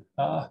bin.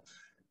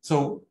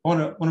 So I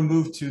want to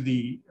move to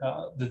the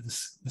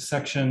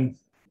section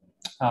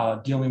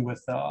dealing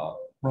with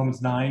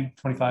Romans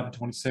 9:25 and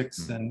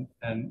 26, and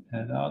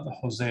the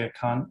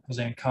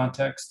Hosean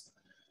context.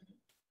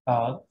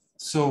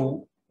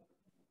 So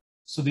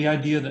the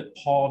idea that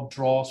Paul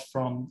draws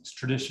from this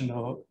tradition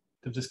of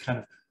this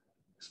kind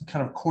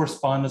of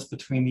correspondence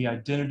between the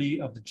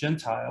identity of the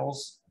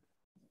Gentiles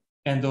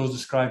and those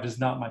described as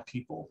not my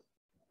people,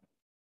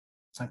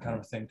 that kind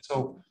of thing.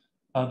 So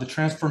the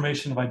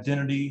transformation of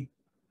identity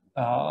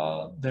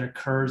that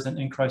occurs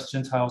in Christ,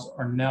 Gentiles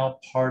are now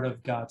part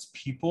of God's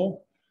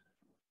people.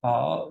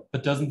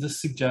 But doesn't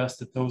this suggest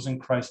that those in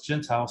Christ,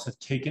 Gentiles, have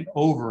taken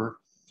over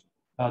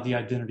the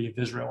identity of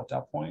Israel at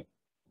that point?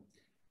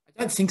 I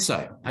don't think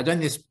so. I don't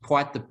think there's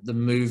quite the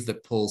move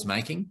that Paul's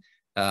making.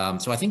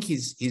 So I think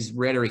his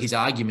rhetoric, his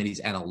argument is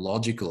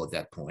analogical at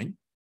that point.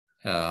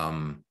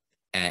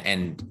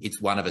 And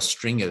it's one of a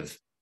string of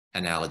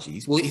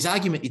analogies. Well, his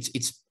argument,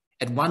 it's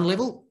at one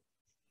level,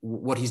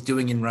 what he's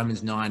doing in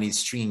Romans 9 is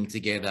stringing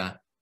together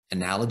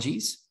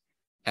analogies.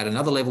 At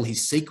another level,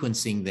 he's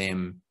sequencing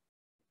them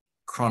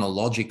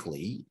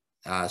chronologically.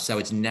 So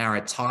it's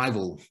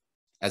narratival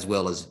as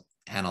well as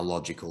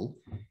analogical.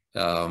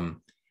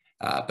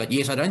 But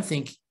yes, I don't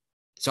think,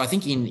 so I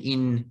think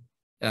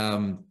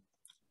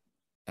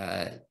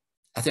I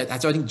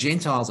think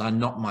Gentiles are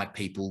not my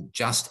people,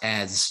 just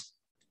as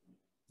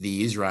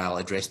the Israel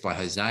addressed by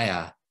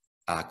Hosea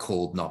are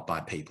called not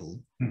my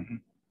people. Mm-hmm.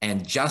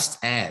 And just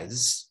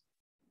as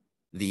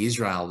the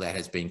Israel that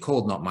has been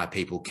called not my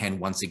people can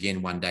once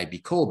again one day be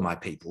called my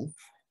people,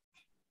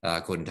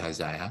 according to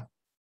Hosea,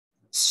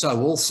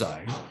 so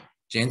also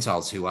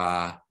Gentiles who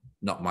are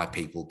not my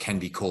people can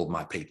be called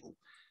my people.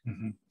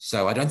 Mm-hmm.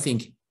 So I don't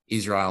think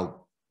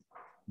Israel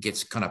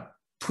gets kind of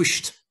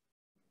pushed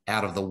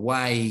out of the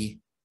way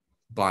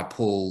by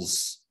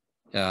Paul's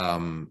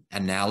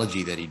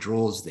analogy that he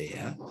draws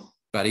there,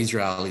 but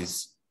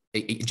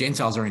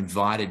Gentiles are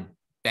invited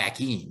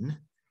back in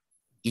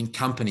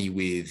company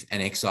with an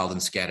exiled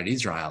and scattered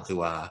Israel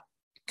who are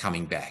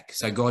coming back.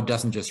 So God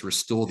doesn't just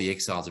restore the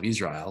exiles of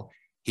Israel,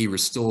 he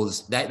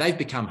restores, they've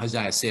become,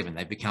 Hosea 7,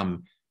 they've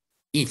become,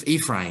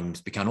 Ephraim's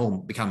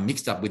become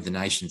mixed up with the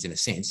nations in a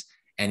sense,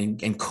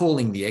 and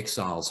calling the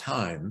exiles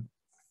home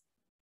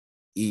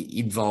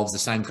involves the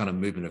same kind of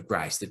movement of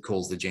grace that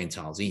calls the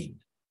Gentiles in.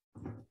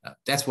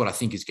 That's what I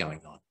think is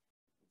going on.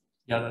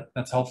 Yeah,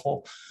 that's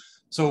helpful.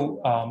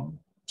 So,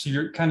 so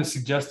you're kind of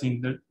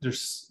suggesting that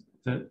there's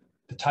the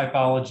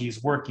typology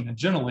is working, and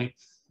generally,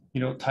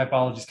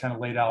 typology is kind of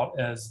laid out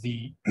as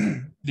the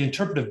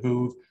interpretive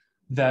move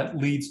that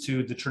leads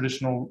to the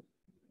traditional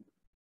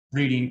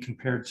reading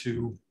compared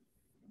to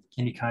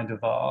any kind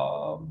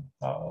of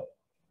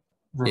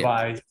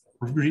revised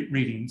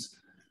readings.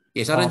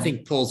 Yes, I don't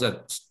think Paul's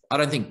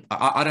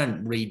I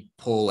don't read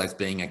Paul as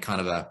being a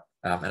kind of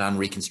an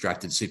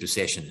unreconstructed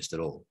supersessionist at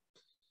all.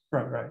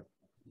 Right.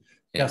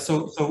 Yeah.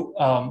 So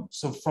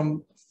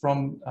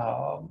from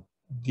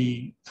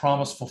the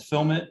promise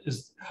fulfillment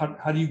is how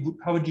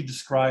would you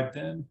describe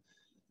then?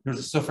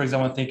 So for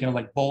example, I'm thinking of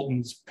like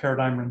Bolton's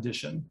paradigm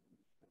rendition,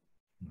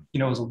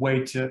 as a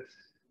way to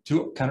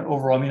kind of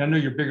overall. I mean, I know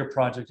your bigger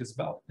project is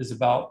about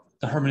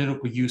the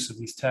hermeneutical use of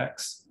these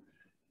texts,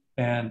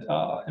 and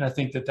I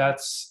think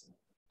that's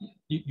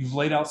you've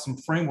laid out some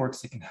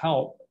frameworks that can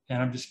help,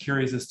 and I'm just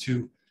curious as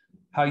to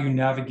how you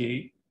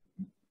navigate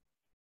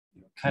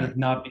kind of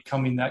not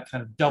becoming that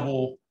kind of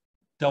double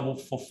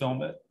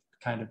fulfillment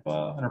kind of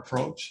an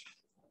approach.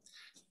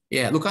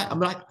 Yeah, look,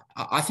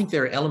 I think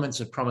there are elements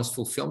of promise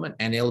fulfillment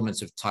and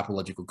elements of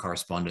typological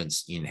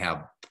correspondence in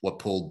what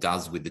Paul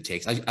does with the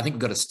text. I think we've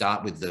got to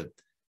start with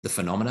the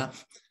phenomena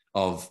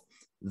of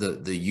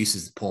the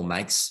uses that Paul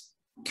makes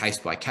case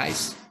by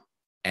case,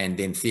 and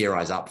then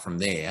theorize up from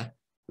there,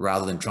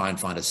 rather than try and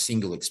find a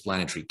single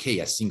explanatory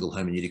key, a single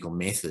hermeneutical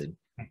method,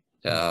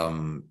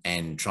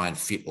 and try and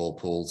fit all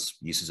Paul's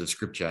uses of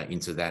scripture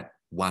into that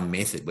one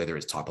method, whether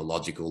it's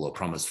typological or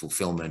promise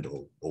fulfillment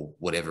or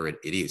whatever it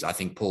is. I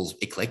think Paul's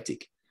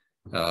eclectic.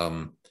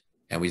 And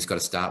we just got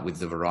to start with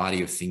the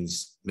variety of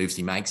moves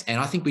he makes.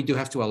 And I think we do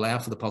have to allow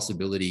for the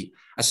possibility,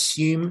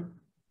 assume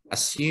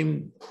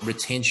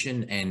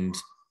retention and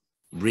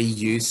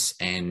reuse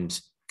and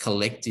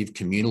collective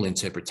communal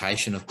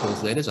interpretation of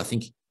Paul's letters. I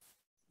think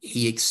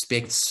he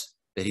expects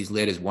that his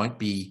letters won't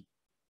be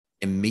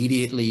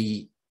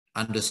immediately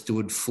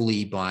understood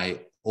fully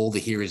by all the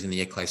hearers in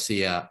the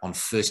Ekklēsia on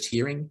first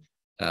hearing,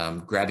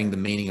 grabbing the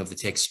meaning of the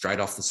text straight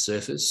off the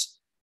surface.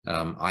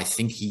 I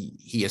think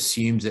he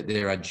assumes that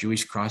there are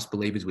Jewish Christ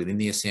believers within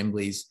the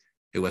assemblies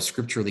who are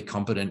scripturally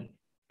competent,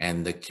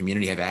 and the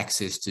community have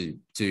access to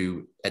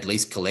at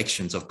least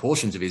collections of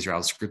portions of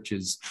Israel's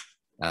scriptures,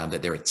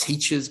 that there are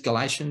teachers,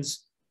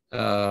 Galatians,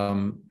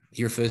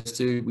 he refers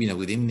to,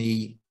 within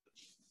the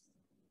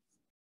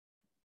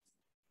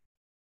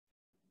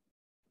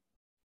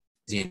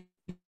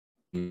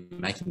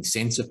making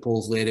sense of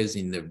Paul's letters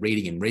in the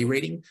reading and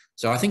rereading.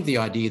 So I think the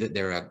idea that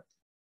there are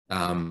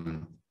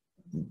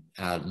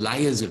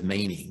layers of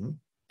meaning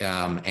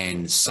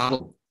and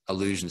subtle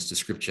allusions to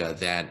scripture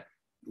that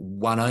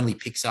one only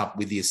picks up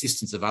with the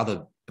assistance of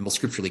other more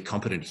scripturally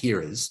competent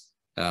hearers,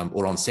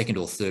 or on second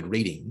or third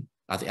reading,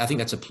 I think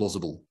that's a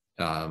plausible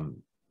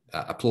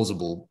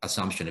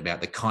assumption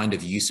about the kind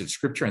of use of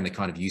scripture and the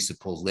kind of use of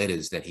Paul's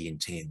letters that he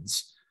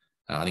intends.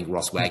 I think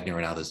Ross Wagner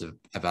and others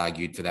have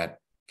argued for that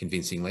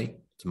convincingly,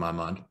 to my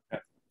mind.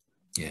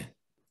 Yeah.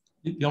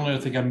 The only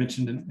other thing I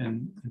mentioned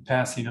in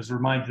passing is a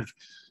reminder of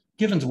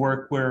Given's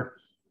work, where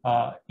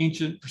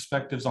ancient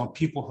perspectives on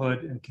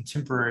peoplehood and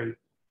contemporary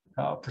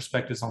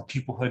perspectives on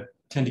peoplehood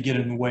tend to get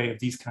in the way of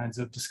these kinds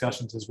of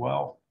discussions as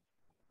well.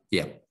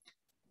 Yeah.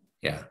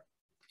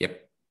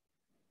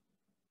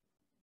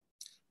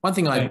 One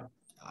thing I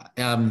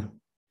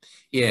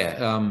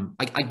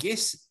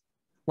guess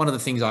one of the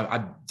things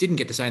I didn't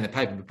get to say in the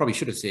paper, but probably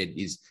should have said,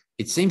 is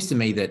it seems to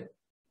me that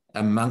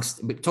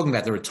talking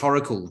about the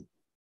rhetorical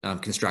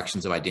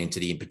constructions of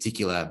identity, in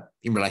particular,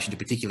 in relation to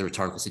particular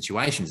rhetorical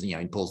situations,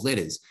 in Paul's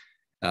letters,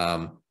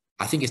 I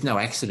think it's no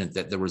accident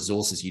that the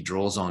resources he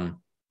draws on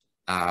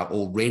are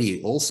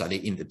already also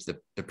in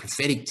the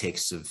prophetic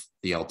texts of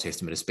the Old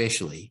Testament,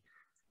 especially.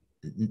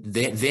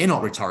 They're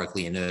not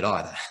rhetorically inert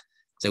either.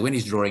 So when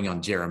he's drawing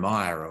on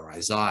Jeremiah or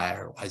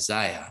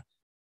Isaiah,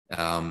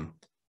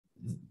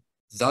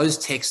 those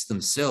texts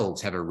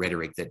themselves have a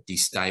rhetoric that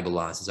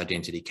destabilizes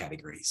identity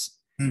categories.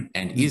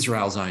 And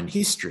Israel's own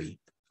history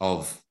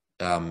of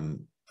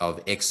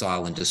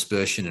exile and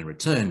dispersion and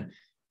return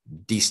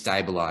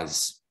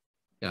destabilize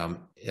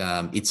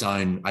its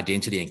own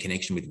identity and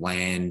connection with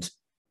land.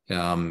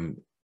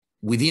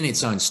 Within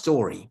its own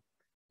story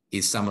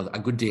is a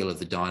good deal of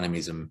the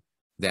dynamism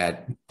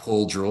that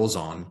Paul draws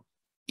on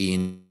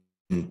in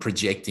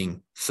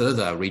projecting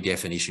further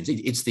redefinitions.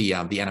 It's the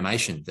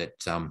animation that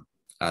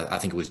I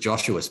think it was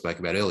Joshua spoke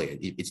about earlier.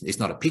 It's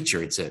not a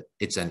picture; it's a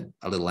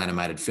little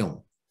animated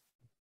film.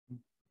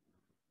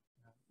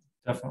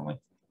 Definitely.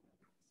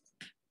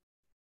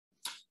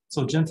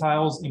 So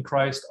Gentiles in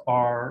Christ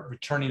are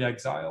returning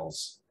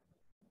exiles.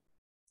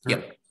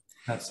 Yep.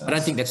 I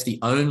don't think that's the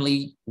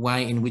only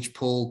way in which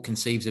Paul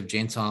conceives of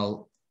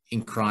Gentile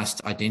in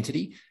Christ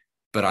identity,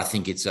 but I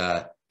think it's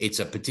a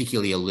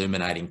particularly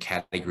illuminating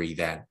category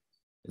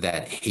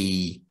that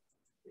he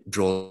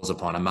draws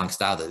upon,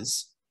 amongst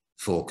others,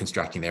 for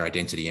constructing their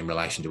identity in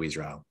relation to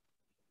Israel.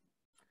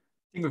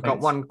 I think we've got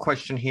one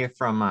question here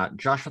from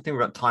Josh. I think we've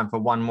got time for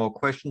one more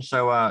question.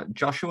 So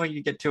Joshua,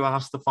 you get to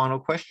ask the final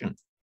question.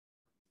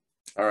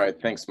 All right.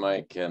 Thanks,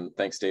 Mike. And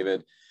thanks,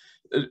 David.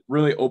 A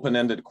really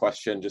open-ended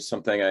question, just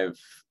something I've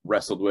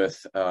wrestled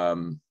with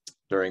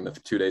during the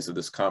 2 days of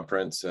this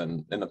conference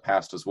and in the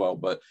past as well.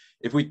 But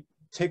if we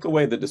take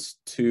away the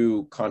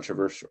two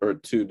controversial or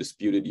two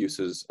disputed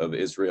uses of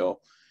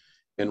Israel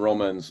in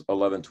Romans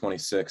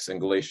 11:26 and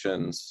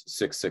Galatians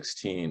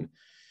 6:16,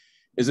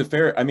 is it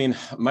fair? I mean,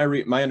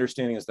 my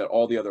understanding is that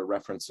all the other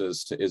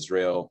references to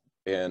Israel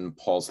in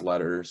Paul's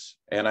letters,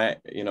 and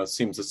it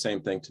seems the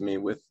same thing to me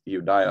with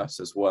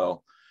Judaism as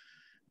well,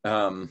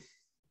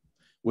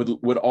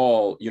 would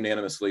all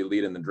unanimously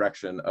lead in the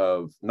direction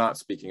of not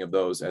speaking of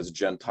those as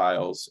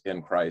Gentiles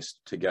in Christ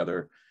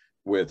together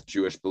with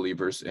Jewish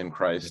believers in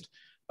Christ.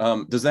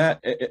 Does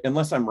that,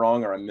 unless I'm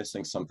wrong or I'm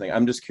missing something,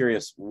 I'm just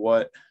curious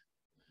what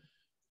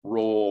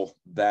role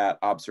that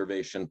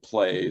observation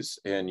plays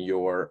in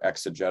your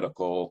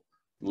exegetical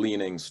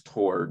leanings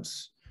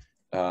towards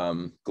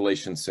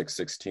Galatians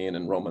 6:16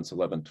 and Romans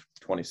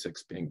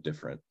 11:26 being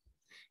different.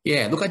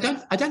 Yeah, look, I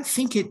don't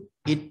think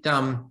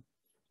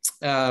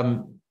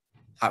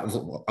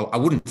I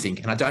wouldn't think,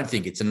 and I don't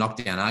think it's a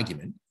knockdown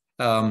argument.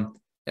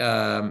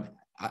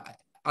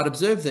 I'd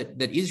observe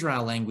that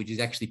Israel language is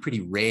actually pretty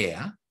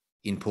rare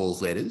in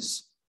Paul's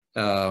letters.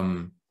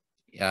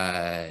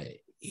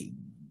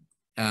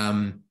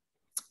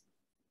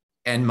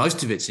 And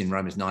most of it's in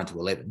Romans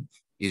 9-11,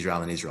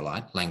 Israel and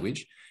Israelite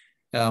language.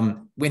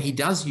 When he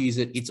does use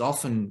it, it's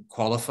often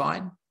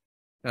qualified.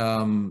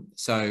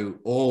 So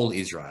all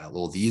Israel,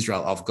 or the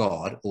Israel of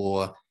God,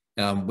 or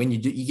when you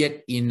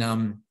get in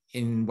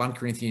 1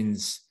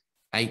 Corinthians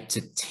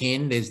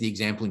 8-10, there's the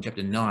example in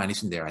chapter 9,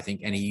 isn't there, I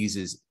think, and he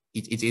uses,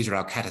 it's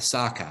Israel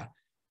katasaka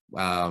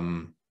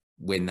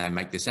when they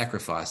make the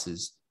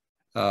sacrifices,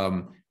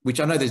 which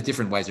I know there's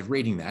different ways of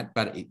reading that,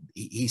 but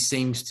he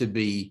seems to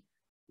be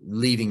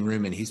leaving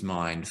room in his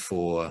mind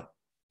for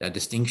a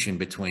distinction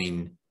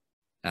between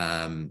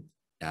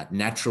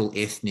natural,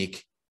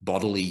 ethnic,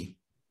 bodily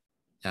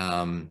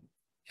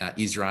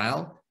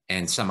Israel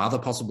and some other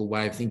possible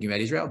way of thinking about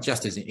Israel,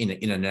 just as in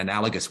an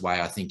analogous way,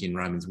 I think in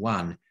Romans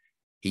 1,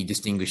 he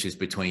distinguishes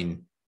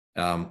between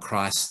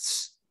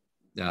Christ's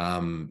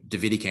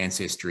Davidic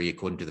ancestry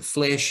according to the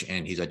flesh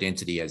and his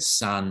identity as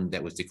son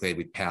that was declared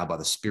with power by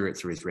the Spirit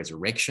through his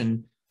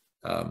resurrection.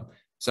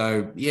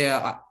 So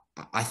yeah,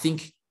 I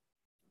think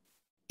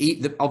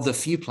of the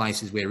few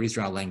places where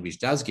Israel language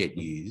does get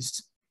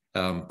used,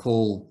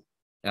 Paul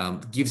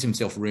gives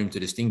himself room to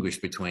distinguish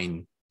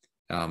between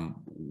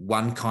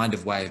one kind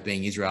of way of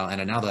being Israel and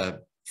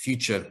another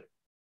future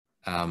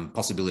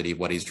possibility of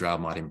what Israel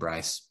might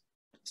embrace.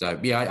 So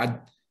yeah,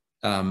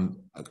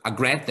 I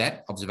grant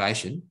that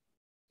observation,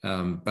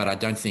 but I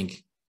don't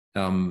think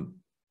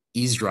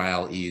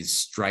Israel is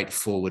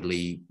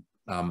straightforwardly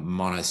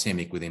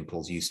monosemic within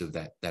Paul's use of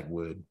that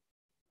word.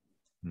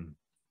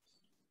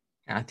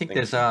 I think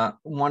there's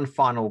one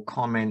final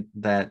comment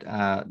that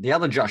the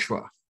other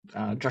Joshua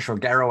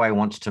Garroway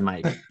wants to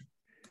make.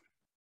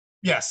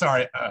 Yeah,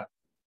 sorry.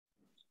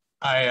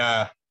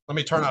 Let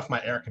me turn off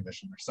my air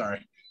conditioner.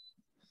 Sorry.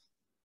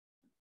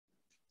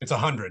 It's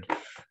 100.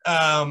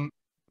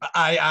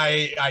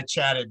 I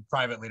chatted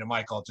privately to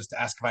Michael just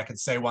to ask if I could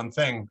say one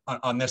thing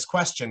on this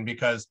question,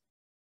 because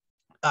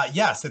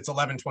yes, it's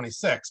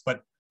 11:26, but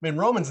I mean,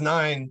 Romans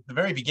 9, the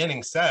very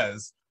beginning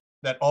says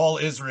that all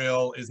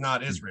Israel is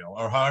not Israel,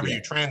 or however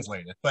you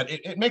translate it. But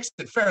it makes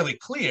it fairly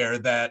clear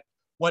that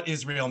what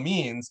Israel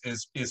means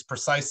is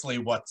precisely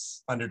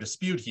what's under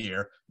dispute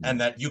here,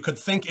 and that you could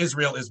think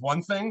Israel is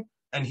one thing,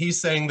 and he's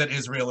saying that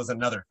Israel is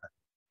another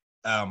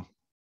thing.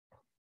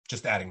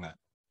 Just adding that.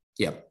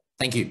 Yeah,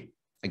 thank you.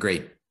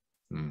 Agreed.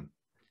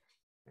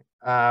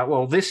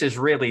 Well, this is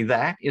really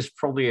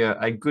probably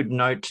a good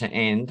note to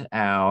end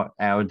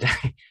our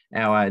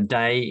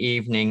day,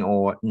 evening,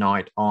 or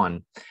night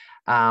on.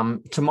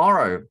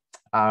 Tomorrow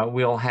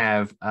we'll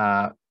have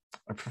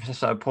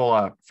Professor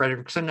Paula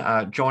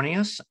Fredrickson joining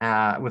us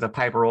with a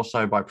paper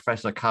also by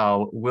Professor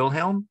Carl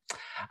Wilhelm.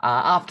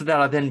 After that,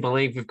 I then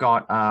believe we've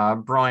got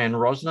Brian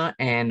Rosner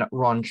and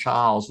Ron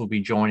Charles will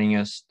be joining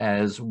us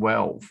as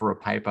well for a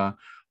paper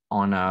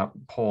on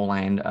Paul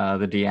and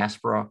the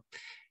diaspora.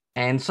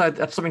 And so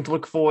that's something to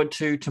look forward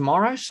to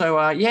tomorrow.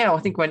 So yeah, I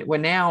think we're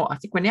now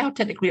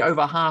technically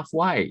over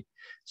halfway,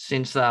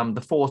 since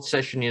the fourth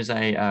session is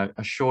a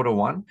shorter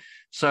one.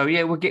 So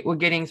yeah, we're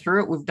getting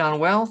through it. We've done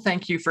well.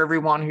 Thank you for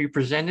everyone who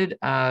presented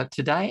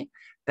today.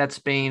 That's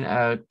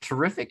been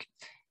terrific.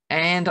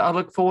 And I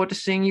look forward to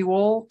seeing you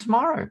all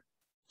tomorrow.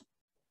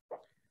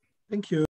 Thank you.